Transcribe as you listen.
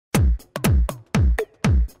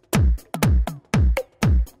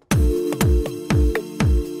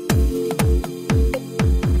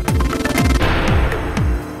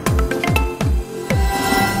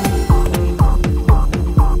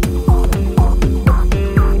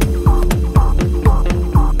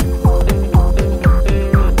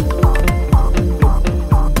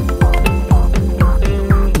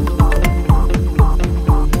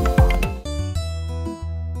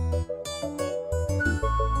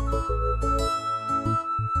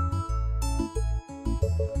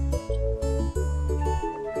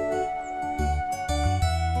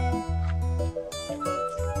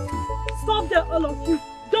there, all of you.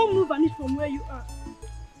 Don't move an inch from where you are.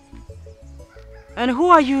 And who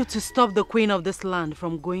are you to stop the queen of this land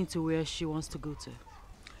from going to where she wants to go to?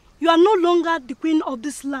 You are no longer the queen of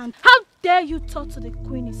this land. How dare you talk to the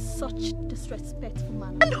queen in such disrespectful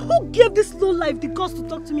manner? And who gave this low life the guts to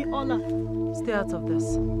talk to me, Ola? Stay out of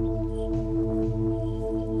this.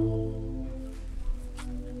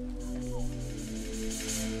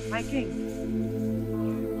 My king,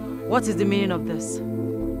 what is the meaning of this?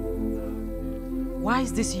 Why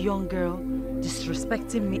is this young girl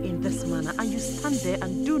disrespecting me in this manner and you stand there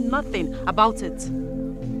and do nothing about it?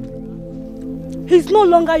 He's no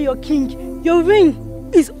longer your king. Your reign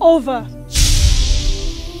is over. I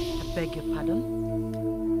beg your pardon?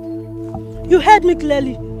 You heard me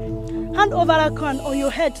clearly. Hand over that crown on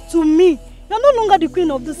your head to me. You are no longer the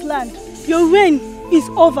queen of this land. Your reign is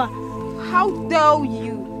over. How dare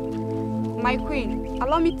you? My queen,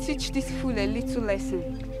 allow me teach this fool a little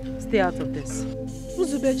lesson. Stay out of this.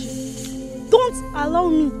 Uzubeji, don't allow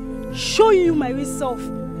me show you my real self.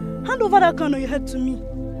 Hand over that crown on your head to me.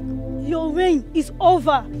 Your reign is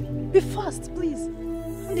over. Be fast, please.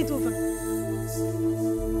 Hand it over.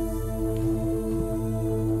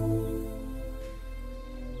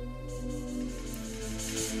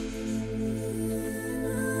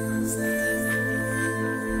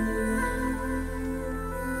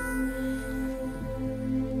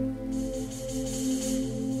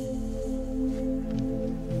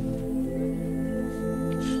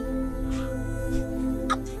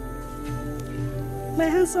 My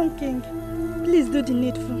handsome king, please do the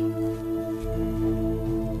needful.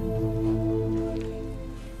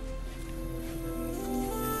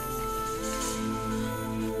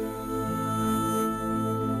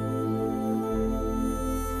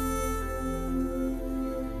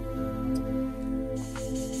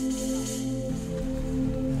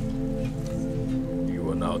 You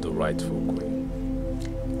are now the rightful queen.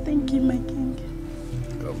 Thank you, my king.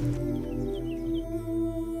 Come.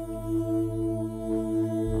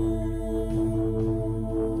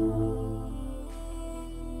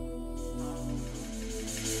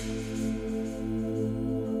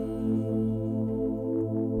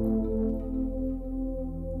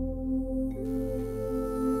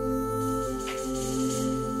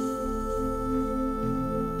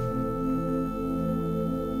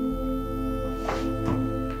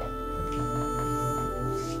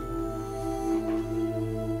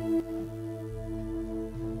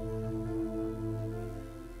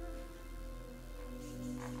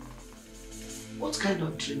 What kind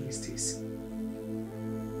of dream is this?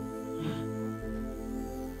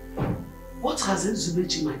 What has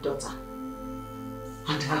Nzubechi, my daughter,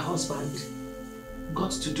 and her husband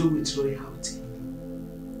got to do with royalty?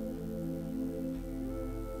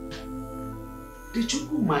 The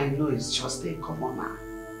Chukwu I know is just a commoner.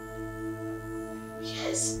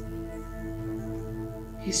 Yes,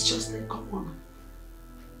 he's just a commoner.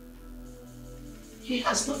 He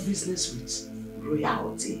has no business with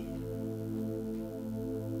royalty.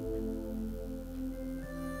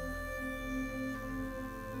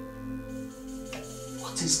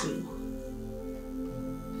 What is going on?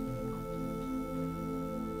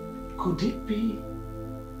 Could it be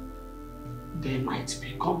they might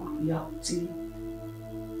become reality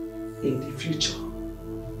in the future?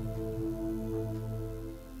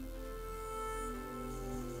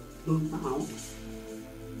 No, now.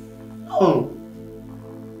 No.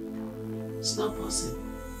 It's not possible.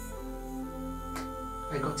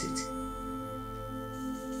 I got it.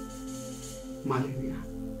 Malaria.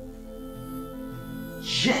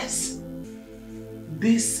 Yes,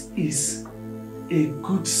 this is a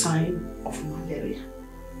good sign of malaria.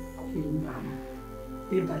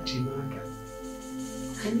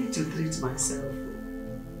 I need to treat myself.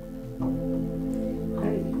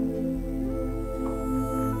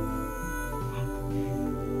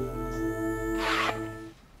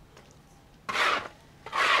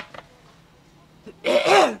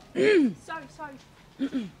 Sorry.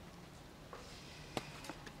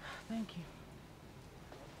 Thank you.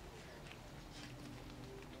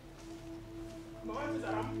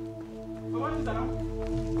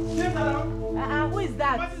 Who is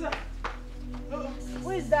that? Who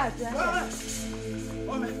is that?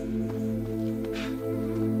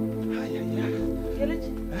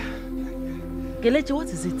 Kelechi, what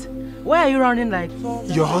is it? Why are you running like?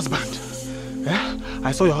 Your husband.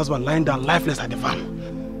 I saw your husband lying down lifeless at the farm.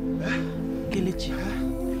 Kelechi,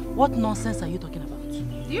 what nonsense are you talking about?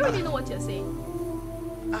 Do you really know what you're saying?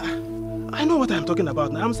 I know what I'm talking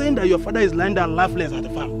about now. I'm saying that your father is lying down lifeless at the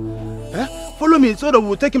farm. Follow me so that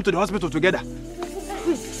we'll take him to the hospital together.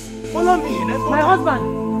 Follow me. Let's go. My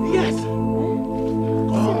husband? Yes.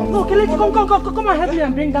 No, Okay, let's come and help me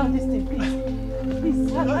and bring down this thing, please.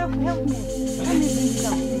 Please, help me. Help me bring it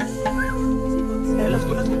down, please. Let's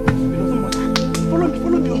go. Follow me.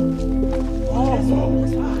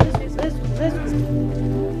 Let's go.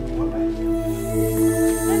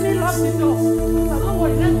 Let me lock the door. Don't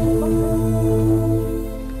worry, let's go.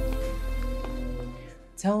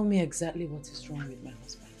 Tell me exactly what is wrong with my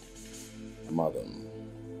husband. Madam,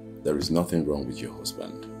 there is nothing wrong with your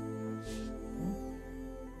husband.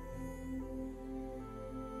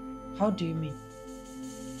 How do you mean?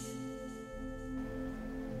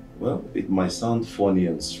 Well, it might sound funny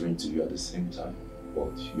and strange to you at the same time,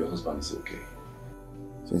 but your husband is okay.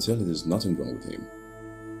 Sincerely, there's nothing wrong with him.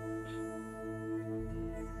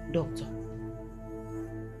 Doctor,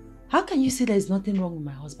 how can you say there is nothing wrong with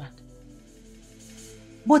my husband?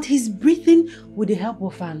 But he's breathing with the help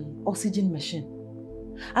of an oxygen machine.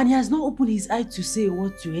 And he has not opened his eye to say a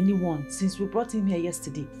word to anyone since we brought him here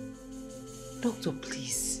yesterday. Doctor,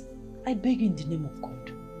 please, I beg you in the name of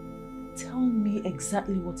God, tell me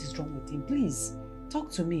exactly what is wrong with him. Please, talk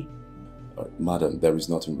to me. Madam, there is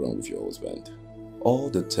nothing wrong with your husband. All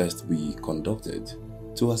the tests we conducted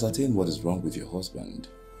to ascertain what is wrong with your husband,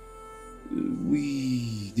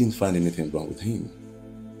 we didn't find anything wrong with him.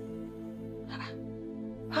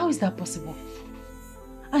 How is that possible?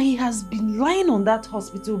 And he has been lying on that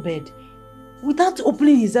hospital bed without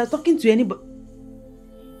opening his eyes, talking to anybody.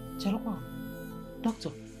 Chalokwa, doctor,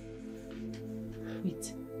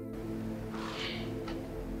 wait.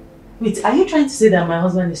 Wait, are you trying to say that my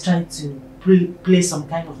husband is trying to play some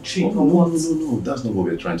kind of trick or what? No, that's not what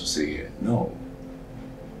we're trying to say here. No.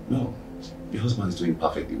 Your husband is doing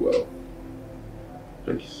perfectly well.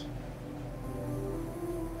 Please.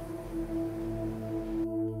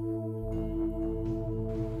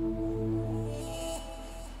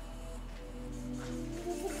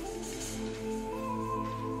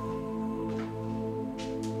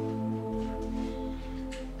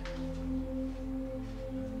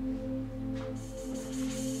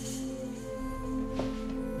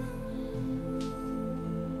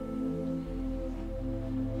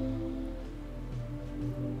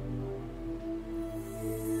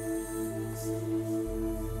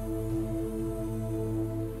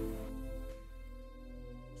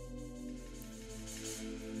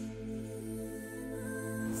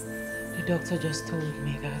 The doctor just told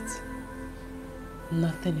me that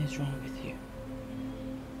nothing is wrong with you.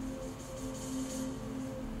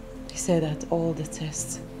 He said that all the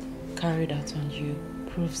tests carried out on you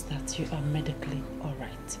proves that you are medically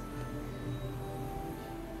alright.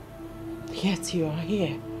 Yet you are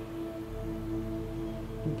here,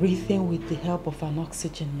 breathing with the help of an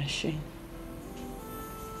oxygen machine.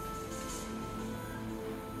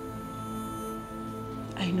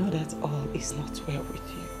 I know that all is not well with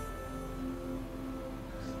you.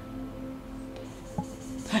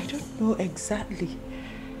 I don't know exactly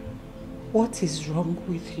what is wrong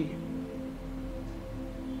with you.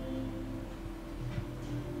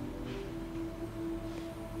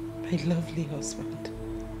 My lovely husband,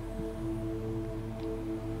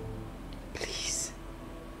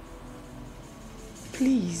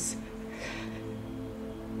 please,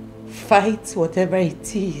 fight whatever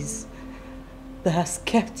it is that has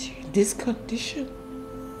kept you in this condition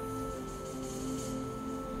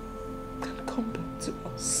and come back to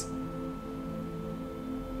us.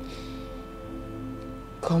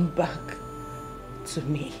 Come back to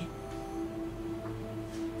me,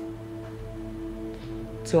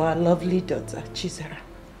 to our lovely daughter, Chizera.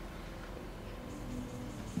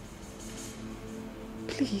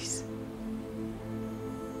 Please.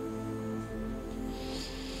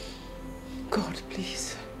 God,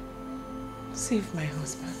 please, save my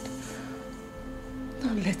husband.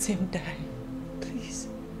 Don't let him die, please.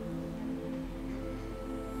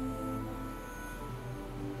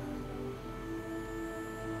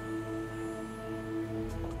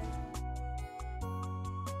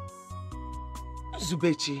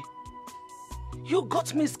 Zubechi, you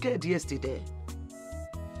got me scared yesterday.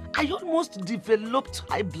 I almost developed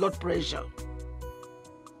high blood pressure.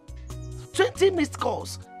 20 missed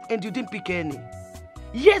calls and you didn't pick any.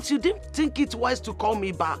 Yet you didn't think it wise to call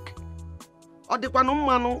me back. Mama,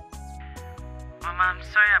 I'm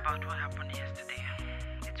sorry about what happened yesterday.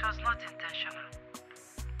 It was not intentional.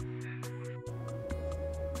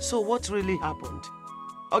 So what really happened?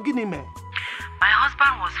 Oginime? My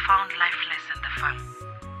husband was found lifeless in the farm.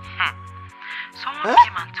 Someone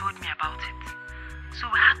came and told me about it. So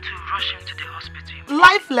we had to rush him to the hospital.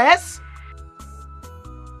 Lifeless?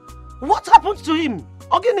 What happened to him?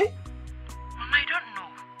 Ogini? Mama, I don't know.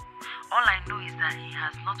 All I know is that he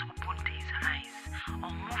has not opened his eyes or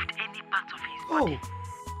moved any part of his body.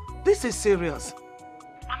 This is serious.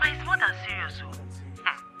 Mama, it's more than serious.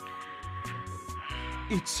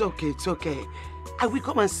 It's okay, it's okay. I will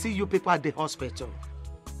come and see you people at the hospital.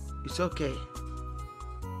 It's okay.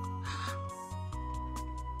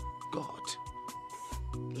 God.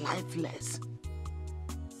 Lifeless.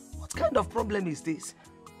 What kind of problem is this?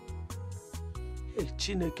 Hey,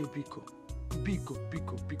 Chineke Biko. Biko.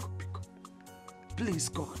 Please,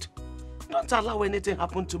 God. Don't allow anything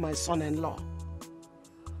happen to my son-in-law.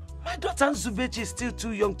 My daughter Nzubechi is still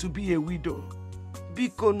too young to be a widow.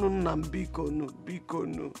 Biko no nam, biko no.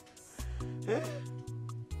 Eh?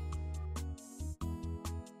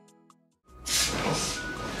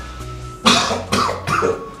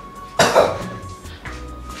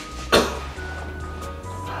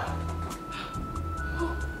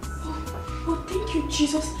 Oh, thank you,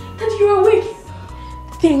 Jesus, that you're awake.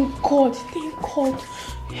 Thank God.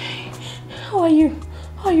 How are you?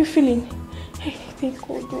 How are you feeling? Hey, thank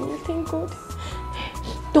God, baby. Thank God.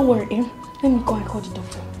 Don't worry, let me go and call the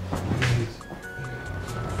doctor.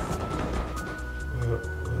 Where?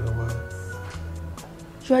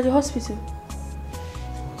 You are at the hospital?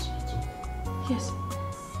 Hospital? Yes.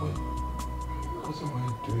 What am I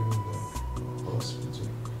doing in the hospital?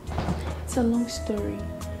 It's a long story.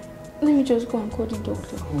 Let me just go and call the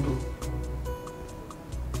doctor. Hold on.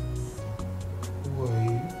 Who are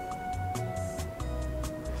you?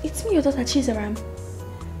 It's me, your daughter Chizaram.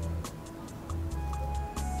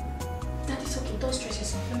 That is okay, don't stress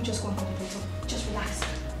yourself. Let me just go and call the doctor. Just relax.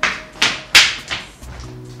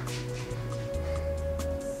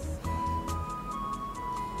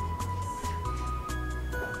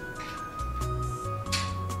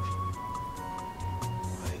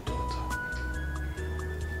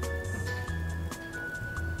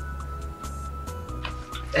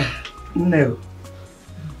 No.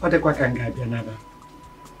 I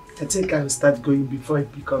think I'll start going before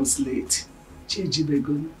it becomes late.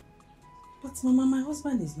 But Mama, my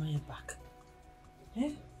husband is not yet back.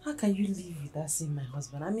 Eh? How can you live without seeing my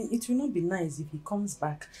husband? I mean, it will not be nice if he comes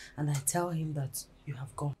back and I tell him that you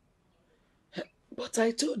have gone. But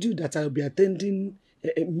I told you that I'll be attending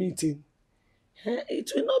a meeting.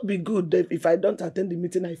 It will not be good if I don't attend the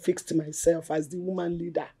meeting I fixed myself as the woman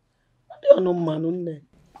leader. I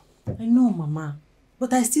know, Mama.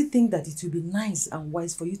 But I still think that it will be nice and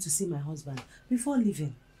wise for you to see my husband before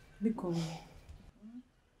leaving. Because...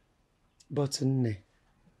 But Nne,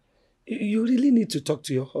 you really need to talk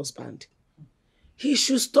to your husband. He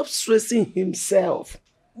should stop stressing himself.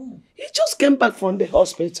 He just came back from the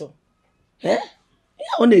hospital. Mama,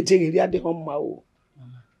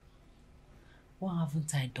 what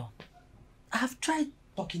haven't I done? I have tried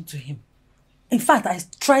talking to him. In fact, I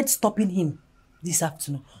tried stopping him this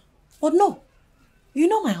afternoon. But no. You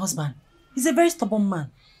know my husband. He's a very stubborn man.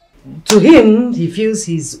 To him, he feels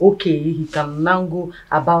he's okay. He can now go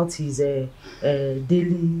about his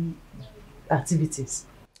daily activities.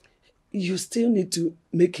 You still need to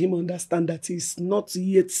make him understand that he's not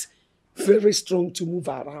yet very strong to move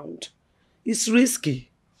around. It's risky.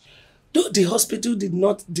 Though the hospital did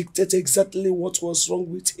not dictate exactly what was wrong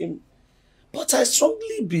with him, but I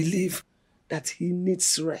strongly believe that he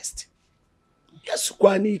needs rest.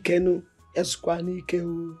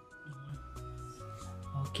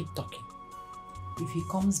 I'll keep talking. If he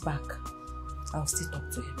comes back, I'll still talk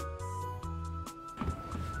to him.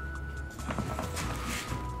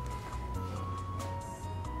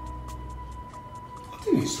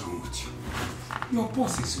 What is wrong with you? Your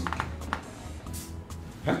boss is okay.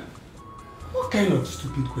 Huh? What kind of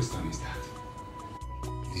stupid question is that?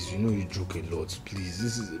 Please, you know you joke a lot. Please,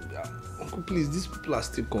 this is... Uncle, please, these people are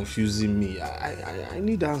still confusing me. I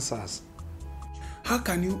need answers. How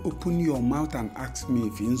can you open your mouth and ask me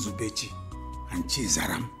if Nzubechi and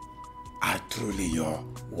Chizaram are truly your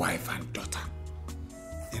wife and daughter?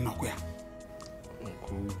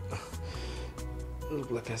 Uncle,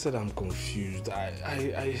 look, like I said, I'm confused.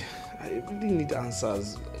 I really need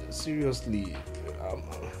answers. Seriously.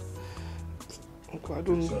 Uncle, I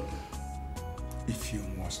don't know. If you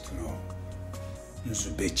must know,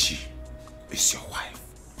 Nzubechi is your wife.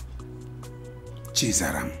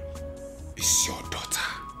 Chizaram is your daughter.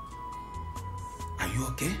 Are you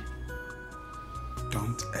okay?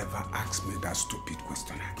 Don't ever ask me that stupid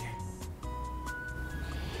question again.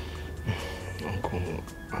 Uncle,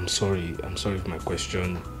 I'm sorry. I'm sorry if my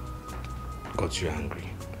question got you angry.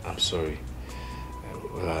 I'm sorry.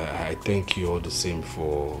 Well, I thank you all the same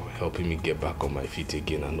for helping me get back on my feet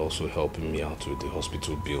again and also helping me out with the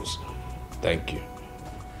hospital bills. Thank you.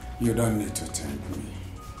 You don't need to thank me.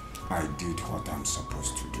 I did what I'm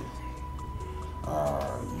supposed to do.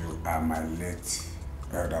 You are my late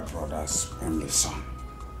elder brother's only son.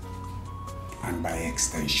 And by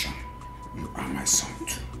extension, you are my son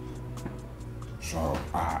too. So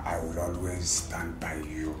I will always stand by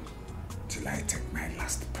you till I take my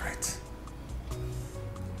last breath.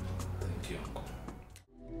 Thank you, Uncle.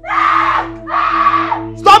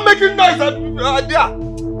 Stop making noise, dear.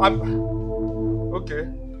 Okay.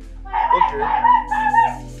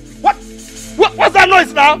 What's that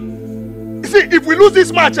noise now? You see, if we lose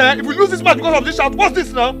this match, because of this shout, what's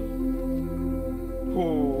this now?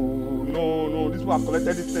 Oh no, this one I've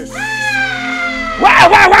collected this thing.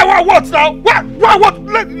 Why, what now? What?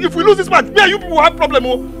 If we lose this match, me and you people will have problem.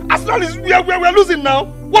 Oh, as long as we are losing now.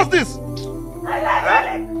 What's this?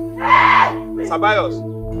 Sabayos.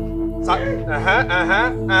 Hey.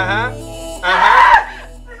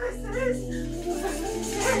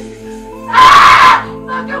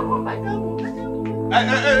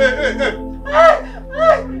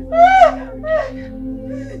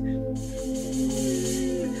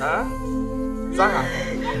 Huh? Zanga.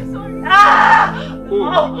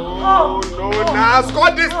 Oh no, now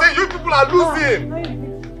score this thing, you people are losing.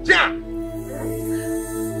 Yeah.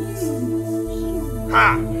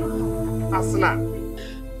 Ha. Asna.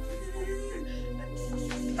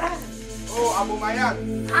 Oh, Abumayan.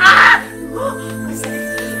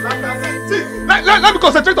 Let me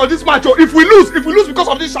concentrate on this match. If we lose because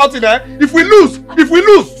of this shouting, if we lose.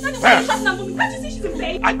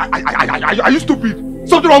 Are you stupid?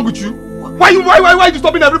 Something wrong with you? Why are you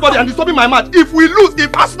disturbing everybody and disturbing my match? If we lose,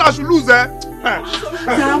 if Arsenal should lose,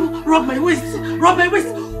 Rub my waist. Rub it.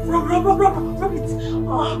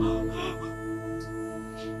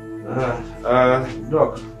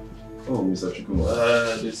 Doc. Oh, Mr.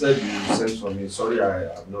 Chukuma. They said you sent for me. Sorry, I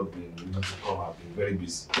have not been able to come. I've been very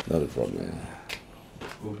busy. Not a problem.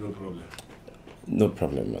 Oh, no problem. No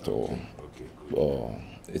problem at all. Okay, good. Oh,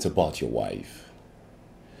 it's about your wife.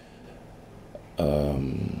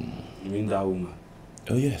 You mean that woman?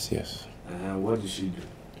 Oh, yes. What did she do?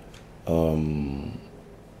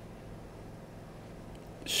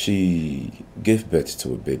 She gave birth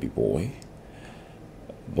to a baby boy,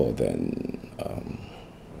 but then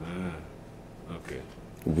okay.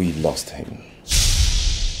 We lost him.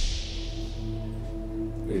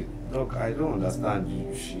 Wait, Doc, I don't understand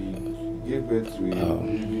you. She gave birth to a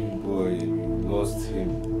baby boy and you lost him.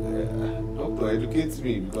 Doctor, educate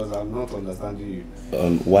me because I'm not understanding you.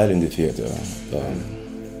 While in the theater,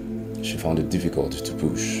 she found it difficult to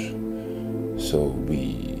push, so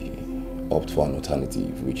we opt for an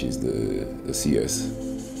alternative, which is the CS.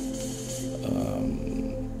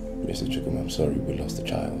 Mr. Chukum, I'm sorry, we lost a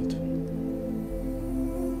child.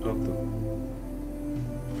 Doctor.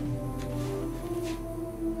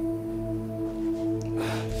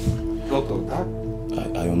 Doctor,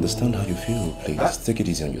 I understand how you feel. Please, take it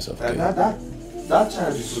easy on yourself, okay? That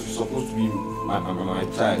child is supposed to be my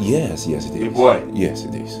child. Yes, it is. A boy? Yes,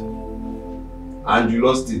 it is. And you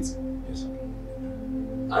lost it? Yes.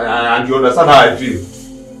 And you understand how I feel?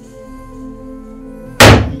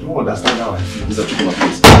 You don't understand how I feel. Mr. Chukuma,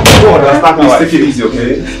 please. You don't understand how I feel. Take it easy,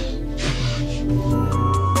 okay?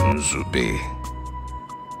 Nzube,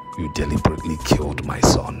 you deliberately killed my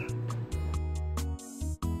son.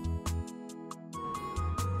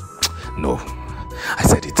 No, I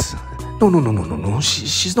said it. No.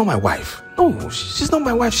 She's not my wife. No, she's not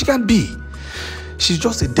my wife. She can't be. She's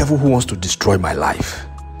just a devil who wants to destroy my life.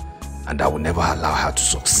 And I will never allow her to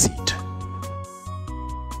succeed.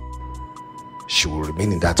 She will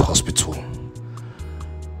remain in that hospital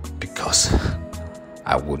because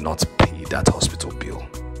I will not pay that hospital bill.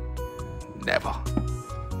 Never.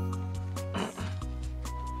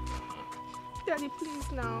 Daddy,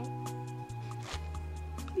 please now.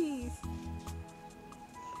 Please.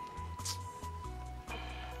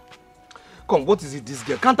 Come, what is it, this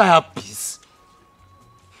girl? Can't I have peace?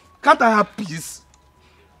 Can't I have peace?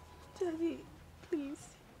 Daddy,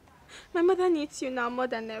 please. My mother needs you now more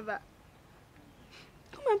than ever.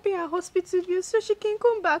 Come and pay her hospital bill so she can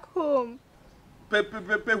come back home. Pay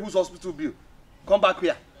whose hospital bill? Come back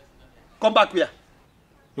here. Come back here.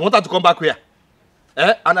 You want her to come back here?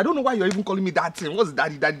 And I don't know why you're even calling me that thing. What's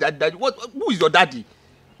daddy? Who is your daddy?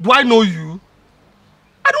 Do I know you?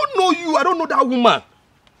 I don't know you. I don't know that woman.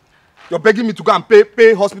 You're begging me to go and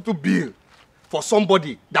pay hospital bill for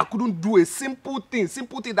somebody that couldn't do a simple thing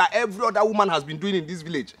that every other woman has been doing in this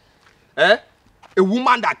village. A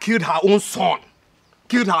woman that killed her own son.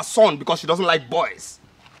 Killed her son because she doesn't like boys.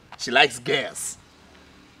 She likes girls.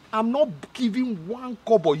 I'm not giving one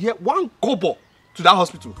kobo to that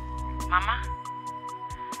hospital. Mama,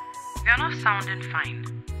 you're not sounding fine.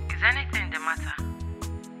 Is anything the matter?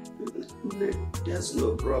 There's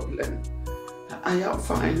no problem. I am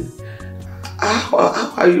fine.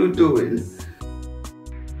 How are you doing?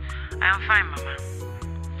 I am fine, Mama.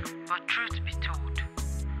 But truth be told,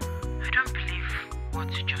 I don't believe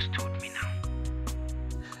what you just told me now.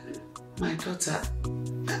 My daughter,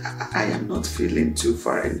 I am not feeling too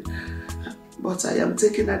fine, but I am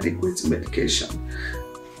taking adequate medication.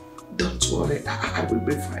 Don't worry, I will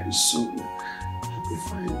be fine soon. I'll be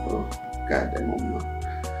fine. Oh, God, Mama.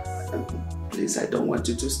 Please, I don't want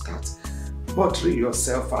you to start bothering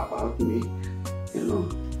yourself about me, you know.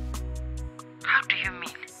 How do you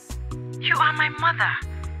mean? You are my mother.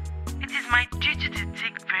 It is my duty to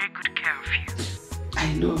take very good care of you.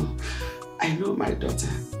 I know, my daughter.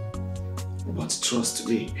 But trust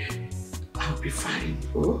me, I'll be fine.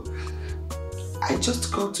 Oh, I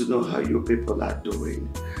just got to know how you people are doing.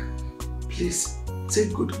 Please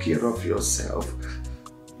take good care of yourself,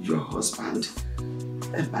 your husband,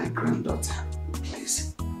 and my granddaughter.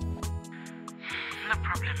 Please. No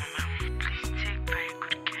problem, Mama. Please take very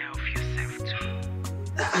good care of yourself too.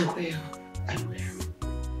 I will.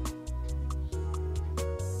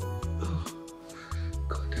 Oh,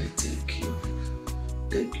 God, I thank you.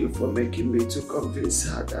 Thank you for making me to convince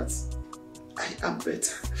her that I am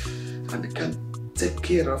better and can take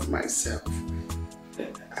care of myself.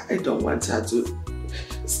 I don't want her to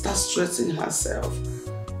start stressing herself,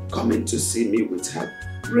 coming to see me with her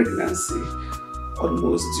pregnancy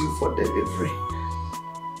almost due for delivery.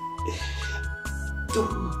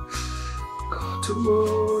 God,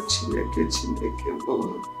 Chineke,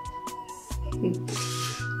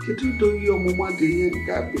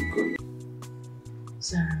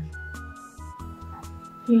 Sarah,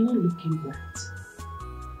 you're not looking bright.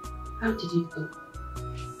 How did it go?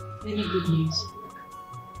 Any good news?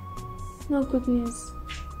 No good news.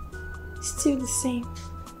 Still the same.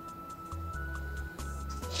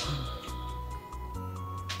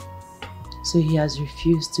 So he has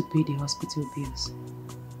refused to pay the hospital bills.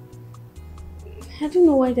 I don't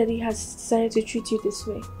know why Daddy has decided to treat you this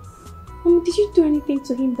way. Did you do anything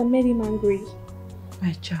to him that made him angry?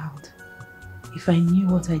 My child, if I knew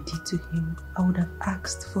what I did to him, I would have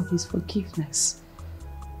asked for his forgiveness.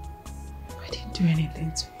 I didn't do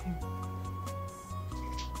anything to him.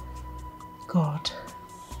 God,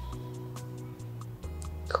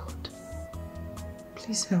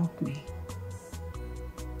 please help me.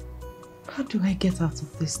 How do I get out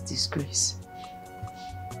of this disgrace?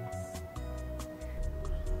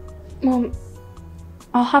 Mom,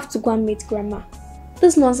 I'll have to go and meet Grandma.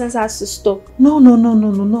 This nonsense has to stop. No,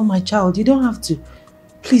 my child. You don't have to.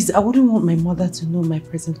 Please, I wouldn't want my mother to know my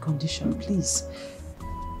present condition. Please.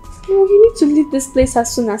 No, you need to leave this place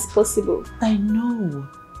as soon as possible. I know.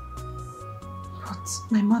 But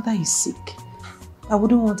my mother is sick. I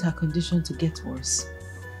wouldn't want her condition to get worse.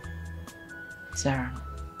 Sarah,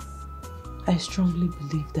 I strongly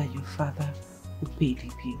believe that your father will pay the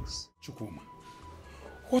bills. Chukwuma,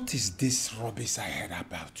 what is this rubbish I heard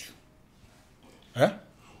about you? Eh?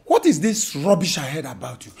 What is this rubbish I heard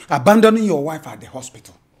about you? Abandoning your wife at the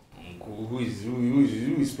hospital. Uncle, who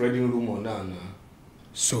is spreading rumor now?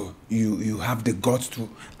 So you have the guts to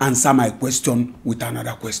answer my question with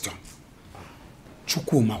another question.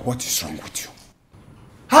 Chukwuma, what is wrong with you?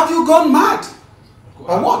 Have you gone mad?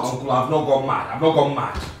 Or what? Uncle, I've not gone mad. I've not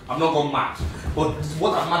gone mad. But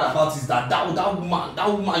what I'm mad about is that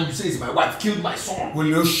woman you say is my wife killed my son. Will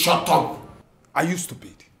you shut up? Are you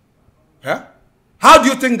stupid? Yeah? How do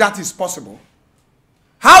you think that is possible?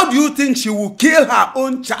 How do you think she will kill her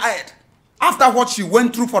own child after what she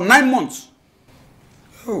went through for 9 months?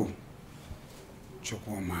 Oh,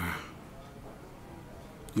 Chukwuma,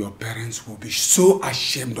 your parents will be so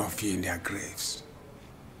ashamed of you in their graves.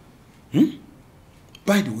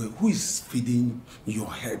 By the way, who is feeding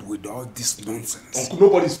your head with all this nonsense? Uncle,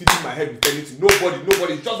 nobody's feeding my head with anything.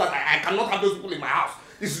 Nobody. It's just that I cannot have those people in my house.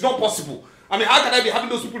 This is not possible. I mean, how can I be having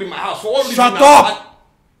those people in my house? For all reason? Shut up!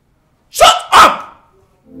 Shut up!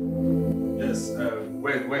 Yes,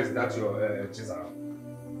 where is that your Chizaram?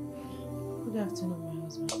 Good afternoon, my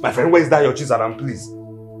husband. My friend, where is that your Chizaram, please?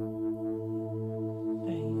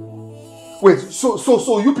 Wait,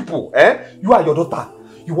 so you people, you and your daughter,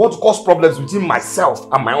 you want to cause problems between myself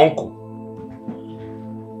and my uncle?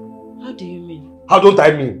 How do you mean? How don't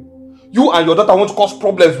I mean? You and your daughter want to cause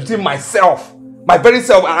problems between myself, my very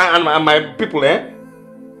self, and my people,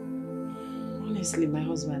 Honestly, my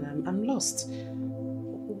husband, I'm lost.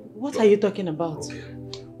 What are you talking about? Okay.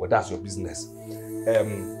 Well, that's your business.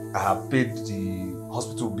 I have paid the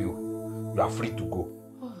hospital bill. You are free to go.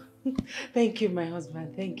 Oh, thank you, my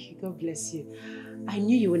husband. Thank you. God bless you. I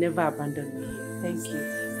knew you would never abandon me. Thank you.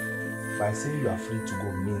 If I say you are free to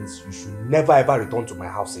go means you should never ever return to my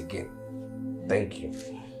house again. Thank you.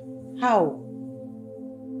 How?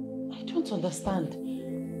 I don't understand.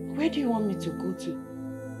 Where do you want me to go to?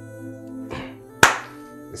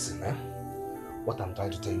 Listen, what I'm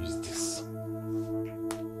trying to tell you is this.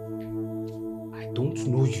 I don't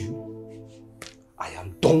know you. I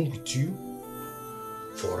am done with you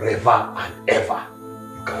forever and ever.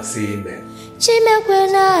 You can say amen.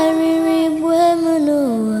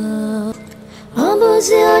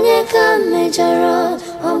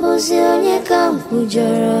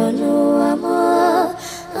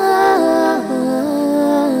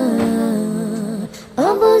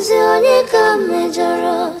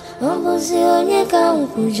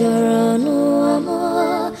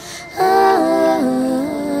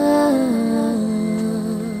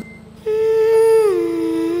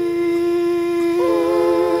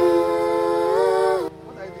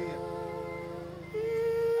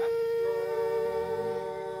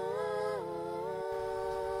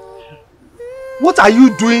 What are you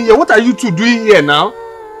doing here? What are you two doing here now?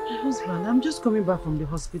 My husband, I'm just coming back from the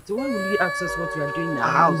hospital. Why will you ask us what you are doing in the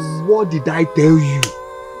house? What did I tell you?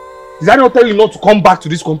 Did I not tell you not to come back to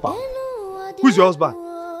this compound? Who is your husband?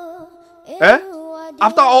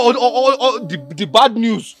 After all the bad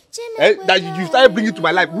news that you started bringing to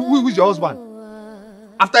my life, who is your husband?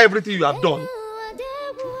 After everything you have done.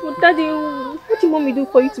 But Daddy, what do you want me to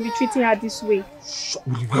do for you to be treating her this way? Shut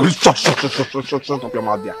up your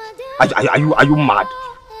mouth there. Are you mad?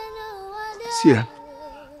 See, I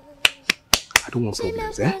don't want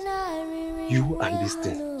problems, You and this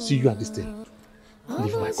thing. See, you and this thing.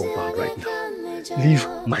 Leave my compound right now. Leave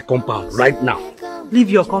my compound right now. Leave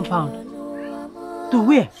your compound? To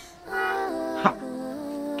where?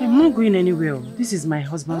 I'm not going anywhere. This is my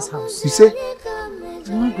husband's house. You say?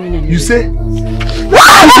 I'm not going anywhere. You say?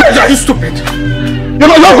 Are you stupid? You're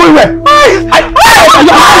not going where?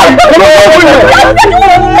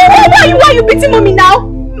 Why are you beating mommy now?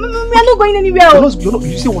 We are not going anywhere. You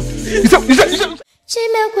say what? You say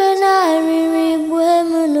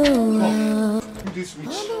this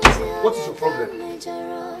witch. What is your problem?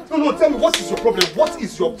 No, tell me, what is your problem? What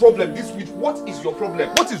is your problem this witch? What is your problem?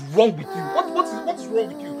 What is wrong with you? What is wrong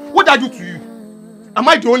with you? What did I do to you? Am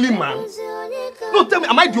I the only man? No, tell me,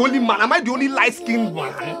 am I the only man? Am I the only light-skinned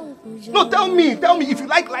man? No, tell me, if you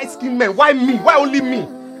like light-skinned men, why me? Why only me?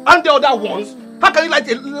 And the other ones? How can you like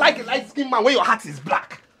a light-skinned man when your heart is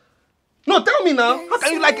black? No, tell me now, how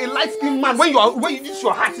can you like a light-skinned man when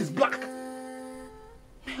your heart is black?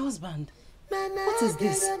 My husband, what is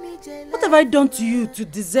this? What have I done to you to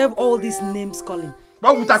deserve all these names calling?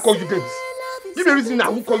 Why would I call you names? Give me a reason I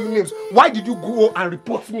won't call you names. Why did you go and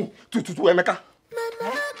report me to Emeka?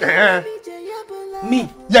 Me?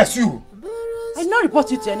 Yes, you. I did not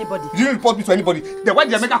report you to anybody. You didn't report me to anybody. Then why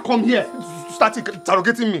did Emeka come here to start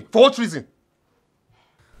interrogating me? For what reason?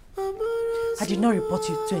 I did not report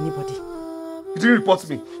you to anybody. You didn't report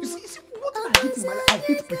me. You see what I hate in my life? I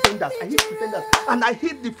hate pretenders. And I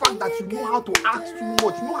hate the fact that you know how to act too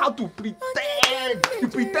much. You know how to pretend. You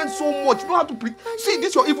pretend so much. You know how to see,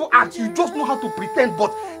 this your evil act. You just know how to pretend,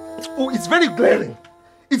 but it's very glaring.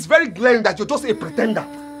 It's very glaring that you're just a pretender.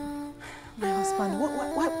 My husband,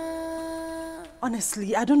 what?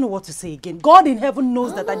 Honestly, I don't know what to say again. God in heaven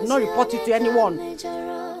knows that I did not report you to anyone.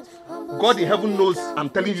 God in heaven knows I'm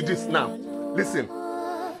telling you this now. Listen,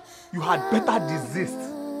 you had better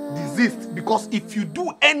desist, because if you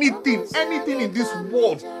do anything in this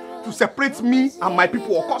world to separate me and my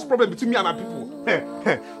people or cause problem between me and my people,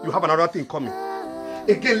 you have another thing coming.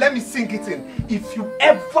 Again, let me sink it in. If you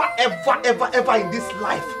ever in this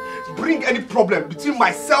life bring any problem between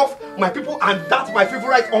myself, my people, and that my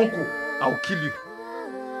favorite uncle, I'll kill you.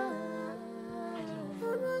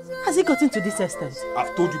 Has it gotten to this extent?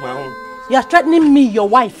 I've told you my own. You are threatening me, your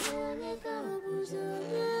wife.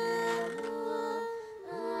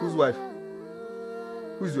 Whose wife?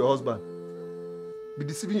 Who's your husband? Be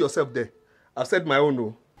deceiving yourself there. I've said my own,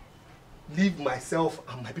 no. Leave myself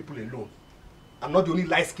and my people alone. I'm not the only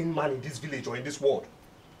light-skinned man in this village or in this world.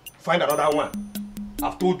 Find another one.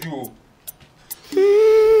 I've told you.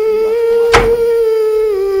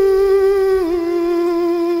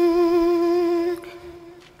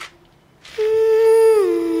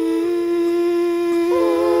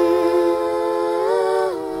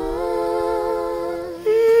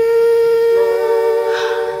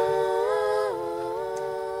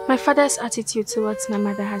 My father's attitude towards my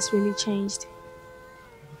mother has really changed.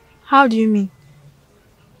 How do you mean?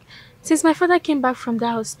 Since my father came back from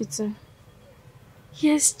that hospital, he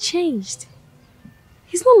has changed.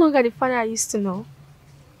 He's no longer the father I used to know.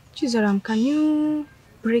 Chizoram, can you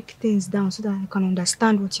break things down so that I can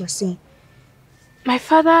understand what you're saying? My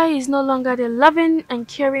father is no longer the loving and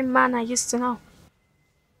caring man I used to know.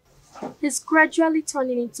 He's gradually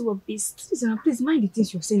turning into a beast. Susan, please mind the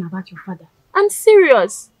things you're saying about your father. I'm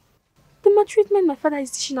serious. The maltreatment my father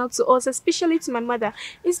is dishing out to us, especially to my mother,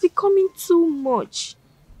 is becoming too much.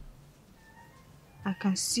 I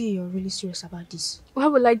can see you're really serious about this. Why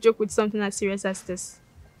would I joke with something as serious as this?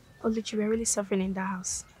 Oluchi, we're really suffering in that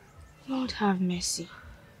house. Lord have mercy.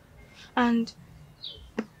 And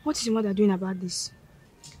what is your mother doing about this?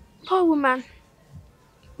 Poor woman.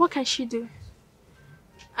 What can she do?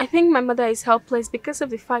 I think my mother is helpless because of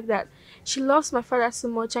the fact that she loves my father so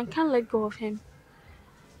much and can't let go of him.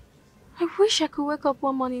 I wish I could wake up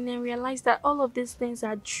one morning and realize that all of these things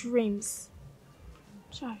are dreams.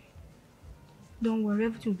 Sorry. Don't worry,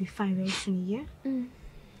 everything will be fine very soon, yeah?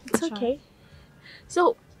 It's okay.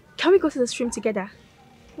 So, can we go to the stream together?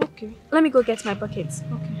 Okay. Let me go get my buckets.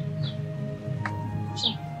 Okay.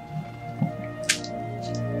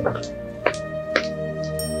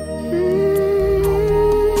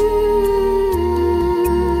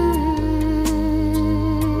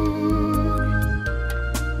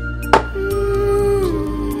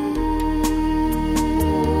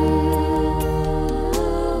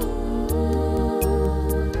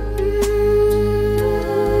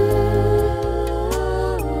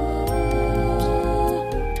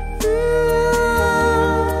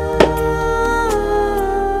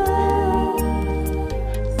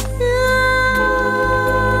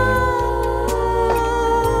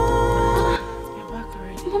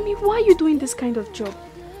 Kind of job.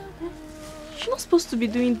 She's not supposed to be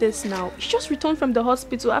doing this now. She just returned from the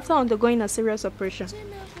hospital after undergoing a serious operation.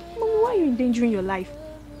 Mommy, why are you endangering your life?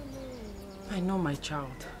 I know, my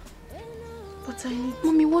child. But I need...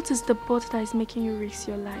 Mommy, what is the bot that is making you risk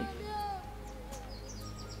your life?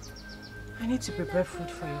 I need to prepare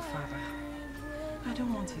food for your father. I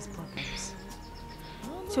don't want his problems.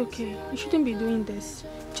 It's okay. You shouldn't be doing this.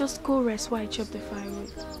 Just go rest while I chop the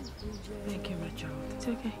firewood. Thank you, my child. It's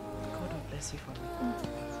okay. God will bless you for me.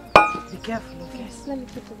 Be careful, okay? Yes, let me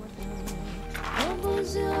put the water.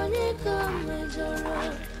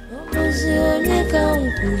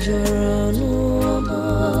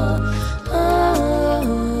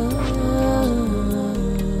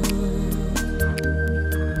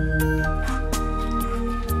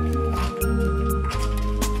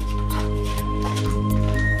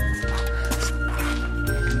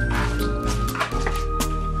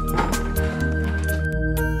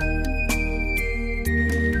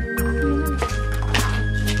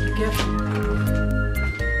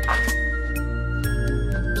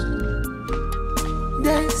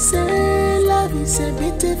 They say love is a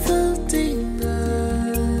beautiful thing.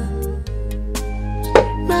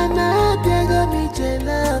 Mana biaga mi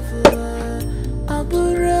jelafu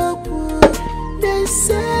aburapu. They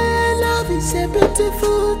say love is a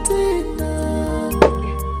beautiful thing.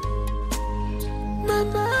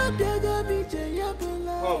 Mama biaga mi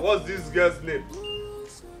jeyabula. Oh, what's this girl's name?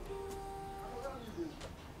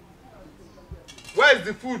 Where's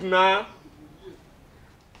the food now?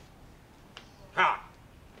 Ha!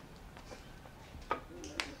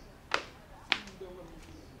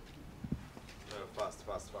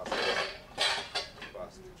 Fast.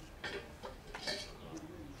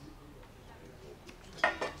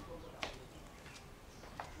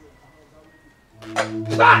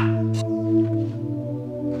 Ah!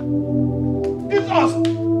 It's us!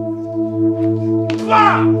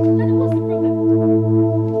 Ah! Daddy, what's the problem?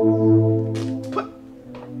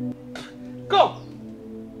 Go!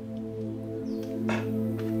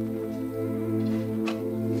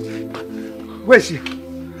 Where is she?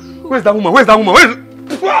 Where's that woman? Where's that woman?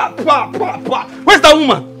 Where's that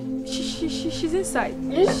woman? She's inside.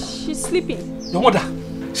 She's sleeping. Your mother,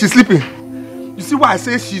 she's sleeping. You see why I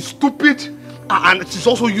say she's stupid and she's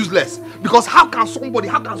also useless? Because how can somebody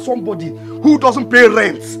who doesn't pay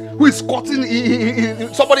rent, who is squatting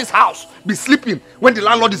in somebody's house, be sleeping when the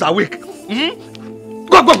landlord is awake? Go,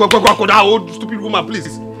 that old stupid woman, please.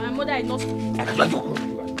 My mother is not stupid. My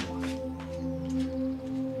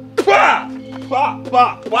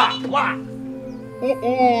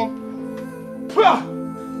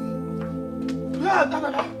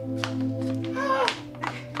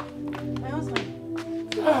husband.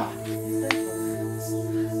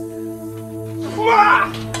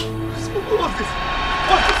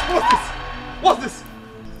 What's this?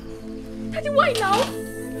 Daddy, why now?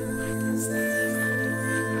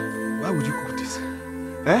 Why would you cook this?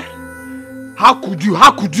 Eh? How could you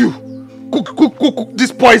cook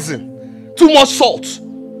this poison? Too much salt.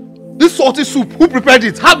 This salty soup, who prepared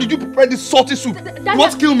it? How did you prepare this salty soup? Daddy, You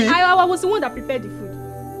want to kill me? I was the one that prepared the food.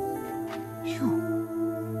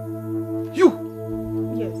 You?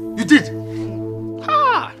 Yes. You did?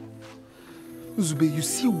 Ha! Nzube, you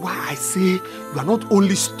see why I say you are not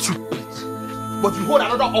only stupid, but you hold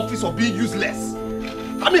another office of being useless.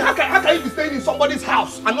 I mean, how can you be staying in somebody's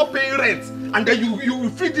house and not paying rent, and then you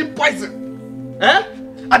feed him poison? Eh?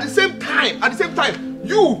 At the same time,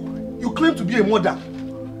 you claim to be a mother,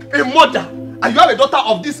 and you have a daughter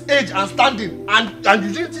of this age and standing, and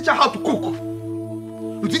you didn't teach her how to cook.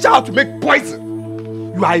 You teach her how to make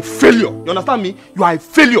poison. You are a failure. You understand me? You are a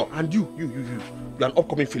failure, and you are an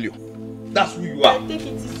upcoming failure. That's who you are. Take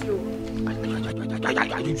it easy.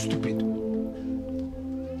 Are you stupid?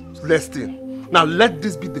 Last thing. Now let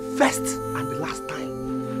this be the first and the last time.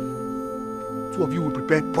 Two of you will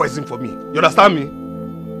prepare poison for me. You understand me?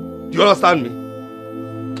 Do you understand me?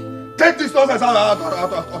 Take this nonsense out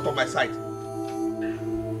of my sight.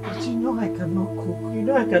 But you know I cannot cook. You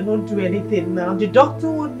know I cannot do anything now. The doctor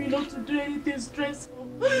wants me not to do anything stressful.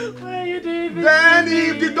 Why are you doing this? Then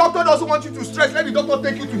if the doctor doesn't want you to stress, let the doctor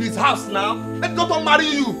take you to his house now. Let the doctor marry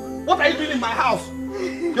you. What are you doing in my house?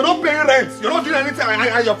 You're not paying rent. You're not doing anything,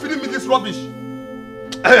 and you're feeding me this rubbish.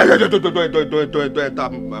 Don't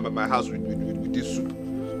enter my house with this soup.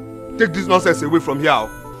 Take this nonsense away from here.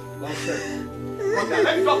 Nonsense.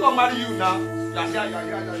 Let the doctor marry you now.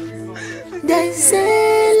 They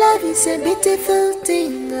say love is a beautiful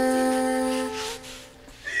thing.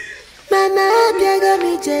 Mana biaga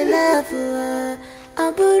mi jelavu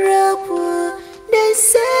aburapu. They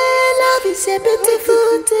say love is a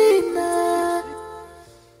beautiful thing.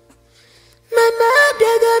 Mana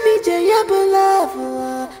biaga mi jeyabulavu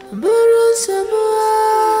aburu samua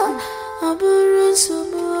aburu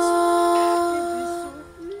samua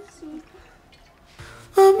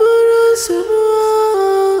aburu samua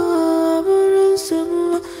aburu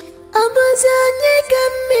samua abaza nyega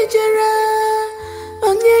mejara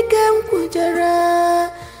onyega mkujara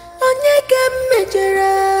onyega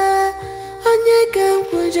mejara onyega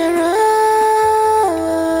mkujara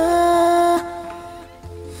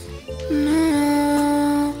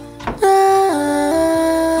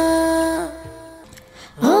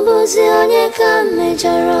Obuzi onyega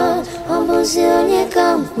mejara obuzi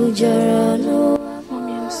onyega mkujara no.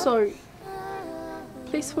 Mommy, I'm sorry.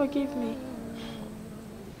 Please forgive me.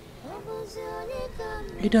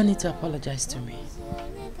 You don't need to apologize to me.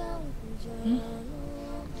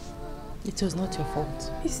 It was not your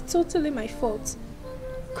fault. It's totally my fault.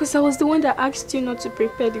 Because I was the one that asked you not to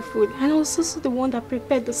prepare the food. And I was also the one that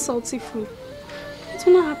prepared the salty food. It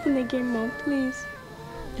will not happen again, Mom, please.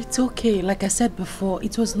 It's okay. Like I said before,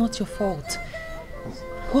 it was not your fault.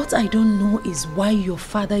 What I don't know is why your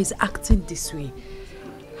father is acting this way.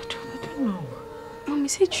 I don't know. Mom,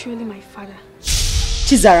 is he truly my father?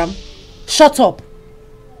 Chizaram, shut up.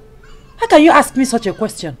 How can you ask me such a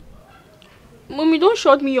question? Mommy, don't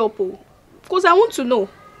shut me up, because I want to know.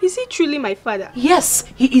 Is he truly my father? Yes,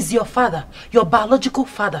 he is your father. Your biological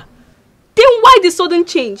father. Then why the sudden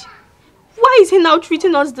change? Why is he now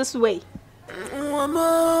treating us this way? All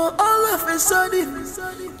of a sudden,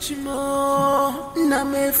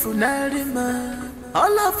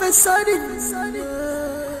 all of a sudden.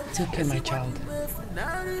 It's okay, my child.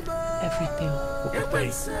 Everything will be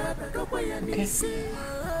fine.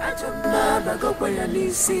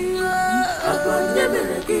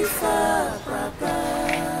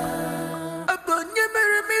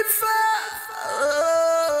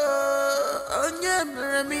 Okay?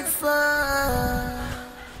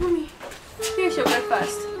 Mommy, here's your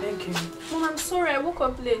breakfast. Thank you. Mom, I'm sorry, I woke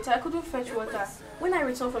up late. I couldn't fetch water. When I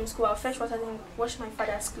return from school, I'll fetch water and wash my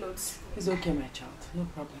father's clothes. It's okay, my child. No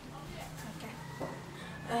problem.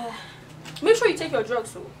 Okay. Make sure you take your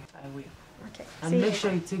drugs, though. I will. Okay. And make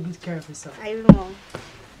sure you take good care of yourself. I will, Mom.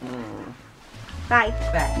 Bye.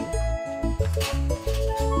 Bye.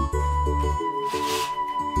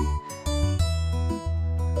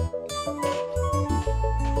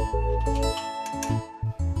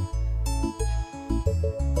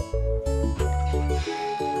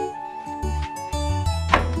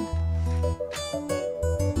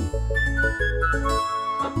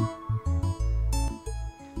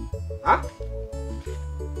 Huh?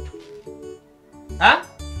 Huh?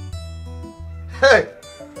 Hey!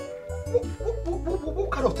 What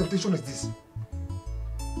kind of temptation is this?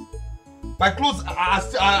 My clothes are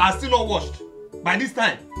still not washed by this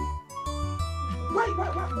time. Why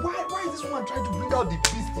is this woman trying to bring out the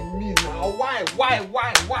beast in me now? Why?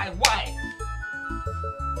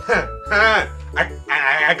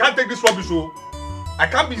 I can't take this rubbish, oh. I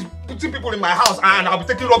can't be putting people in my house and I'll be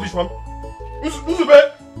taking rubbish from.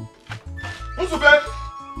 Nzube! Nzube!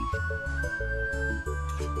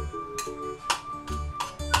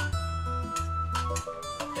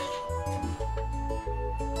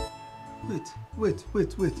 Wait.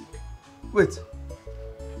 Wait.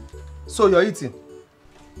 So you're eating?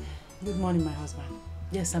 Good morning, my husband.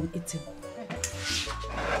 Yes, I'm eating.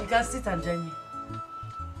 You can sit and join me.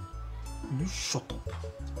 Will you shut up?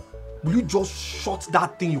 Will you just shut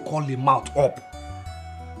that thing you call a mouth up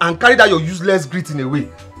and carry that your useless greeting away?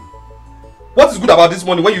 What is good about this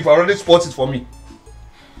money when you've already spoiled it for me?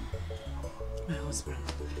 My husband,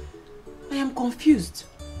 I am confused.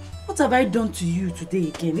 What have I done to you today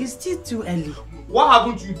again? It's still too early. What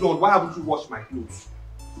haven't you done? Why haven't you washed my clothes?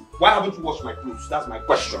 Why haven't you washed my clothes? That's my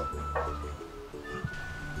question.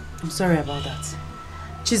 I'm sorry about that.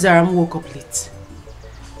 Chizaram woke up late.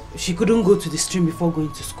 She couldn't go to the stream before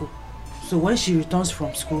going to school. So when she returns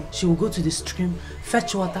from school, she will go to the stream,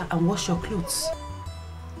 fetch water and wash your clothes.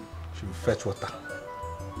 She will fetch water,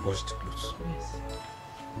 wash the clothes. Yes.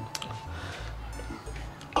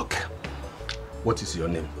 Okay. What is your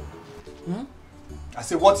name? Hmm? I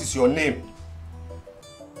say, what is your name?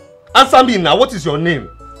 Answer me now, what is your name?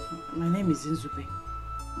 My name is Nzube.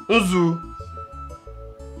 Nzu.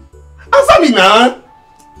 Answer me now.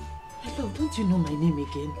 Hello, don't you know my name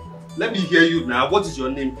again? Let me hear you now. What is your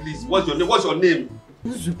name, please? What's your name? What's your name?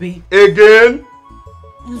 Nzube. Again.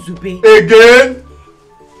 Nzube. Again.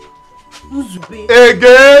 Nzube.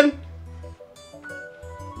 Again.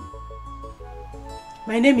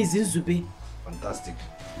 My name is Nzube. Fantastic.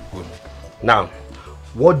 Good. Now,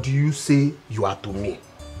 what do you say you are to me?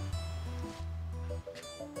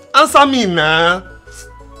 Answer me now.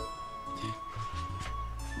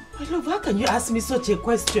 My love, how can you ask me such a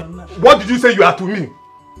question? What did you say you are to me?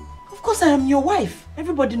 Of course I am your wife.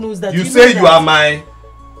 Everybody knows that. You say you are my...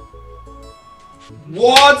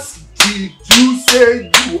 What did you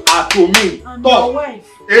say you are to me? I'm Talk. your wife.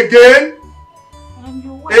 Again? I'm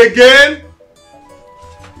your wife. Again?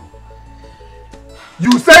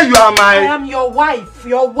 You say you are my... I am your wife.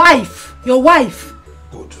 Your wife. Your wife.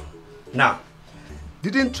 Good. Now,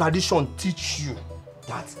 didn't tradition teach you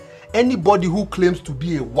that anybody who claims to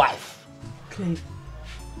be a wife... Claim.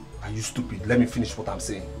 Are you stupid? Let me finish what I'm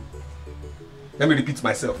saying. Let me repeat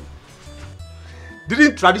myself.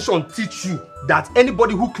 Didn't tradition teach you that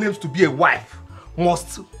anybody who claims to be a wife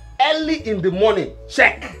must early in the morning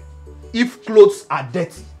check if clothes are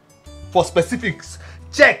dirty? For specifics,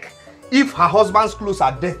 check if her husband's clothes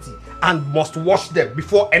are dirty and must wash them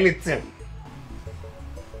before anything.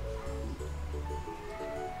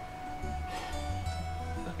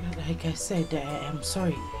 Like I said, I am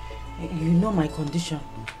sorry. You know my condition.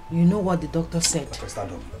 You know what the doctor said. Okay,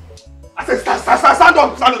 stand up. I said stand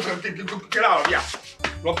up! Stand up! Get out of here!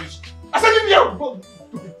 Rubbish! I said leave here! Go,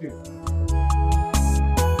 stupid thing.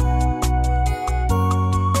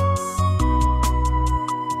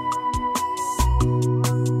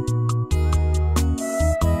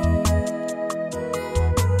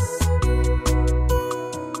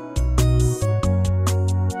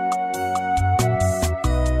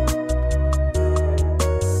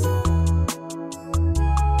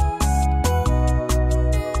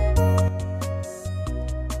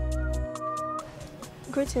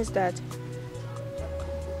 Greetings, Dad.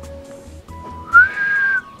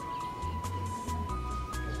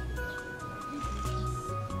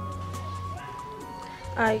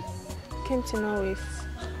 I came to know if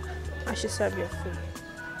I should serve your food.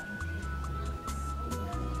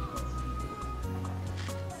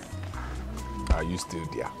 Are you still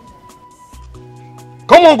there?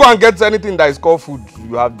 Come on, go and get anything that is called food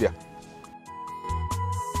you have there.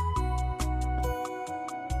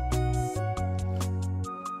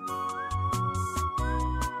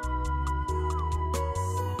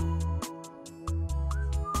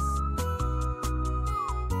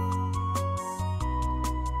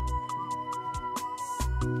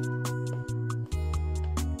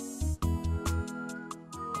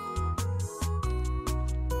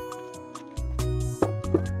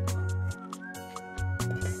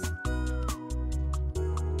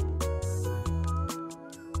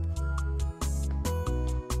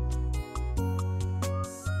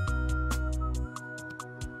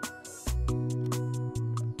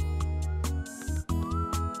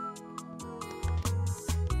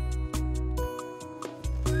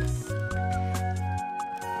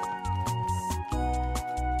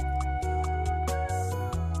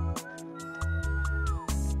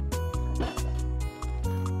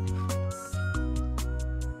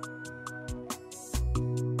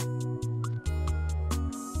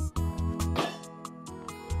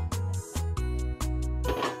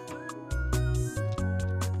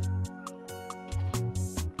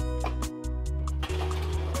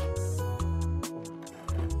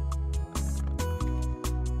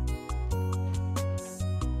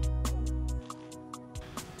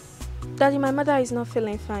 Daddy, my mother is not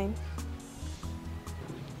feeling fine.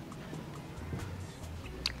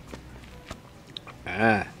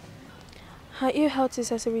 ill health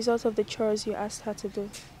is as a result of the chores you asked her to do.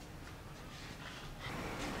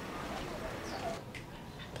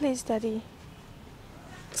 Please, Daddy,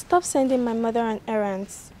 stop sending my mother on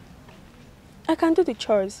errands. I can do the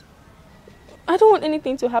chores. I don't want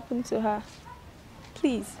anything to happen to her.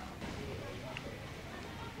 Please.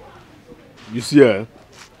 You see,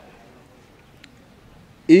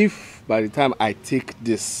 if by the time I take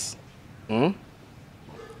this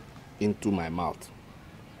into my mouth,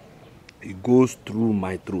 it goes through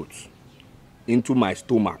my throat, into my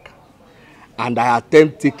stomach, and I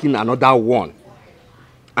attempt taking another one,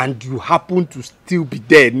 and you happen to still be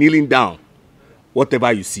there kneeling down,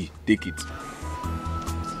 whatever you see, take it.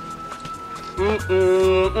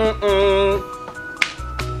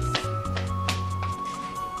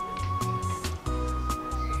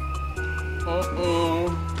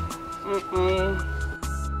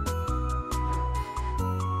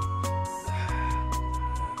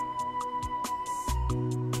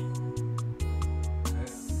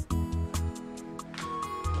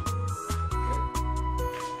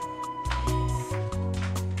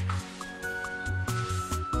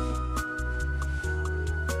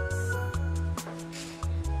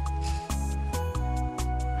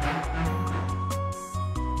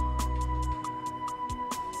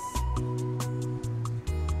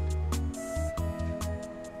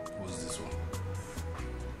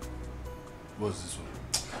 What's this one?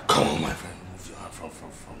 Come on, my friend. Move your hand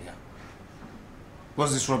from here.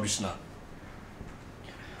 What's this rubbish now?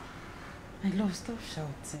 My love, stop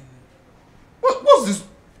shouting. What's this?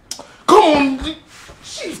 Come on!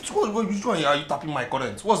 Shift! Which one are you tapping my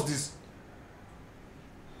current? What's this?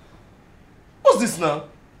 What's this now?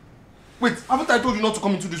 Wait, haven't I told you not to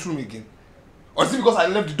come into this room again? Or is it because I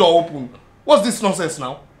left the door open? What's this nonsense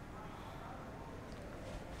now?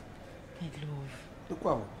 My love. Look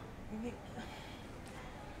what?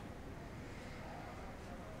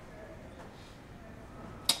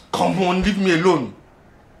 Come on, leave me alone.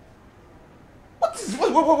 What's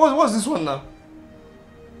this one now?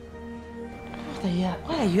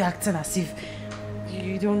 Why are you acting as if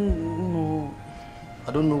you don't know?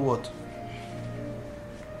 I don't know what.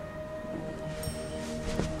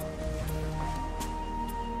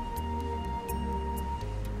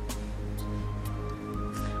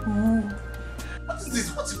 What is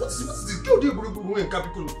this? What is this? What's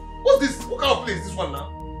this? What kind of play is this one now?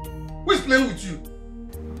 Who is playing with you?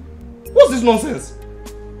 What's this nonsense?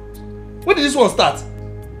 When did this one start?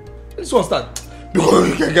 When did this one start? Because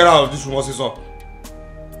you can get out of this room, what's this one?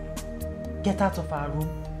 Get out of our room?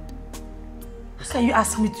 How can you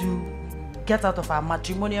ask me to get out of our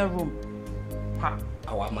matrimonial room?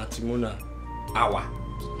 Our matrimonial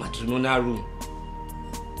room.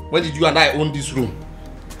 When did you and I own this room?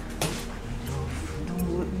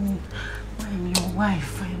 I'm your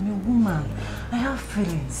wife, I'm your woman. I have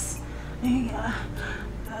feelings.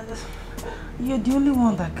 You're the only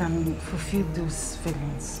one that can fulfill those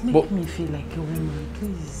feelings. Make me feel like a woman,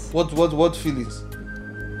 please. What feelings?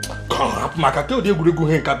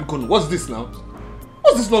 What's this now?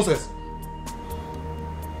 What's this nonsense?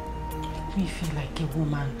 Make me feel like a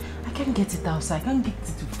woman. I can't get it outside. I can't get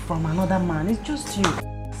it from another man. It's just you.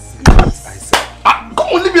 I said. Come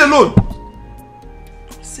on, leave me alone.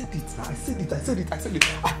 I said it. I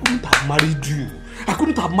couldn't have married you. I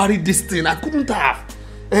couldn't have married this thing. I couldn't have.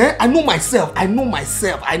 I know myself. I know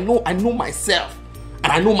myself. And I know my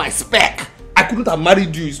spec. I couldn't have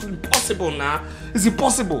married you. It's impossible now. It's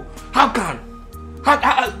impossible. How can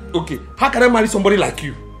I marry somebody like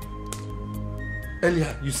you?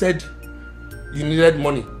 Earlier, you said you needed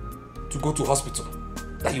money to go to hospital.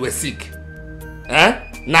 That you were sick.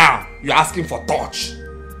 Now, you're asking for touch.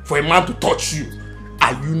 For a man to touch you.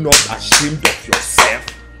 Are you not ashamed of yourself?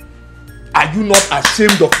 Are you not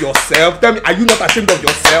ashamed of yourself? Tell me, are you not ashamed of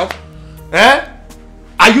yourself?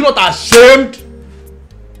 Are you not ashamed?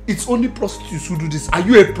 It's only prostitutes who do this. Are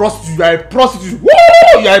you a prostitute? You are a prostitute. Woo!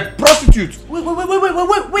 You are a prostitute.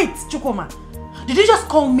 Wait, Chukoma. Did you just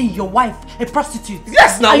call me, your wife, a prostitute?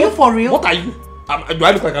 Yes, now. Are you for real? What are you? Do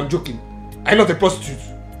I look like I'm joking? I'm not a prostitute.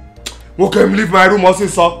 Okay, leave my room, also,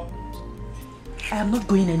 sir. I am not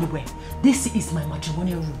going anywhere. This is my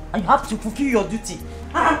matrimonial room. And you have to fulfill your duty.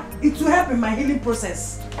 It will help in my healing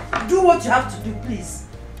process. Do what you have to do, please.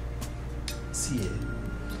 See,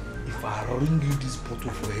 if I ring you this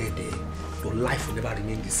bottle for your head, your life will never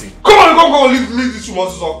remain the same. Come on, leave this room,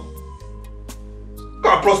 also, sir. What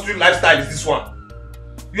kind of prostitute lifestyle is this one?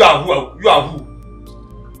 You are who?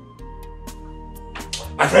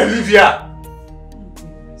 My friend, leave here.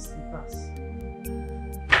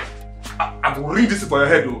 I will ring this for your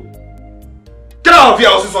head, though. Get out of here,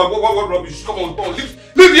 also, what rubbish? Come on,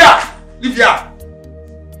 leave here! Leave here!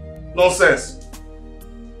 Nonsense.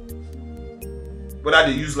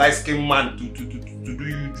 Whether they use light-skinned man to do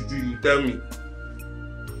you tell me.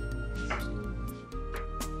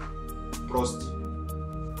 Prost.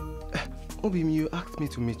 Obim, you asked me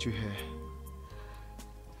to meet you here.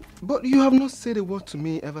 But you have not said a word to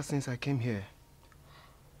me ever since I came here.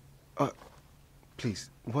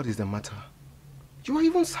 Please, what is the matter? You are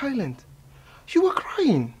even silent. You were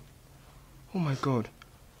crying. Oh my God.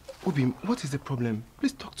 Obim, what is the problem?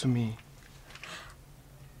 Please talk to me.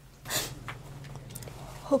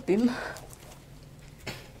 Obim,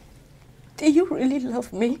 do you really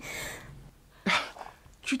love me?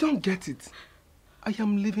 You don't get it. I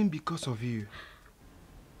am living because of you.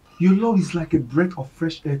 Your love is like a breath of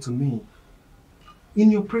fresh air to me.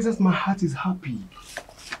 In your presence, my heart is happy.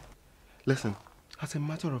 Listen, as a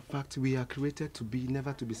matter of fact, we are created to be,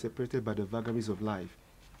 never to be separated by the vagaries of life.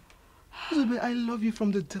 I love you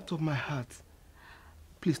from the depth of my heart.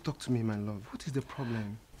 Please talk to me, my love. What is the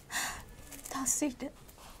problem? That's it.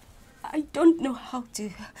 I don't know how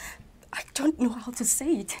to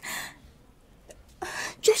say it.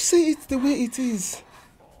 Just say it the way it is.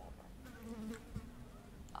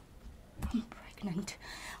 I'm pregnant.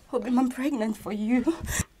 Obim, I'm pregnant for you.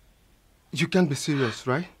 You can't be serious,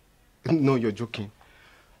 right? No, you're joking.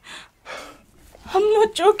 I'm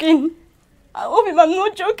not joking. Obim, I'm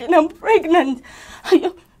not joking. I'm pregnant.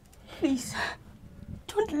 Please,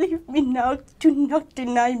 don't leave me now. Do not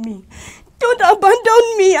deny me. Don't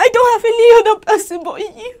abandon me. I don't have any other person but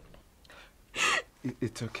you.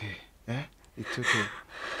 It's okay. Eh? It's okay.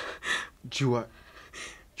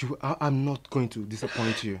 I'm not going to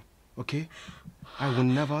disappoint you. Okay? I will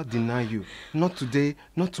never deny you. Not today,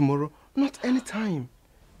 not tomorrow, not any time.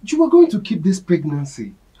 You are going to keep this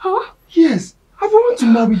pregnancy. Huh? Yes, I want to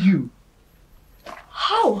marry you.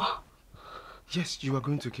 How? Yes, you are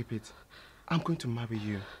going to keep it. I'm going to marry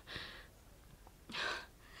you.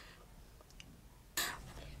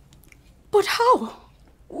 But how?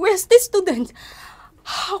 We're still students.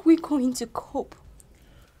 How are we going to cope?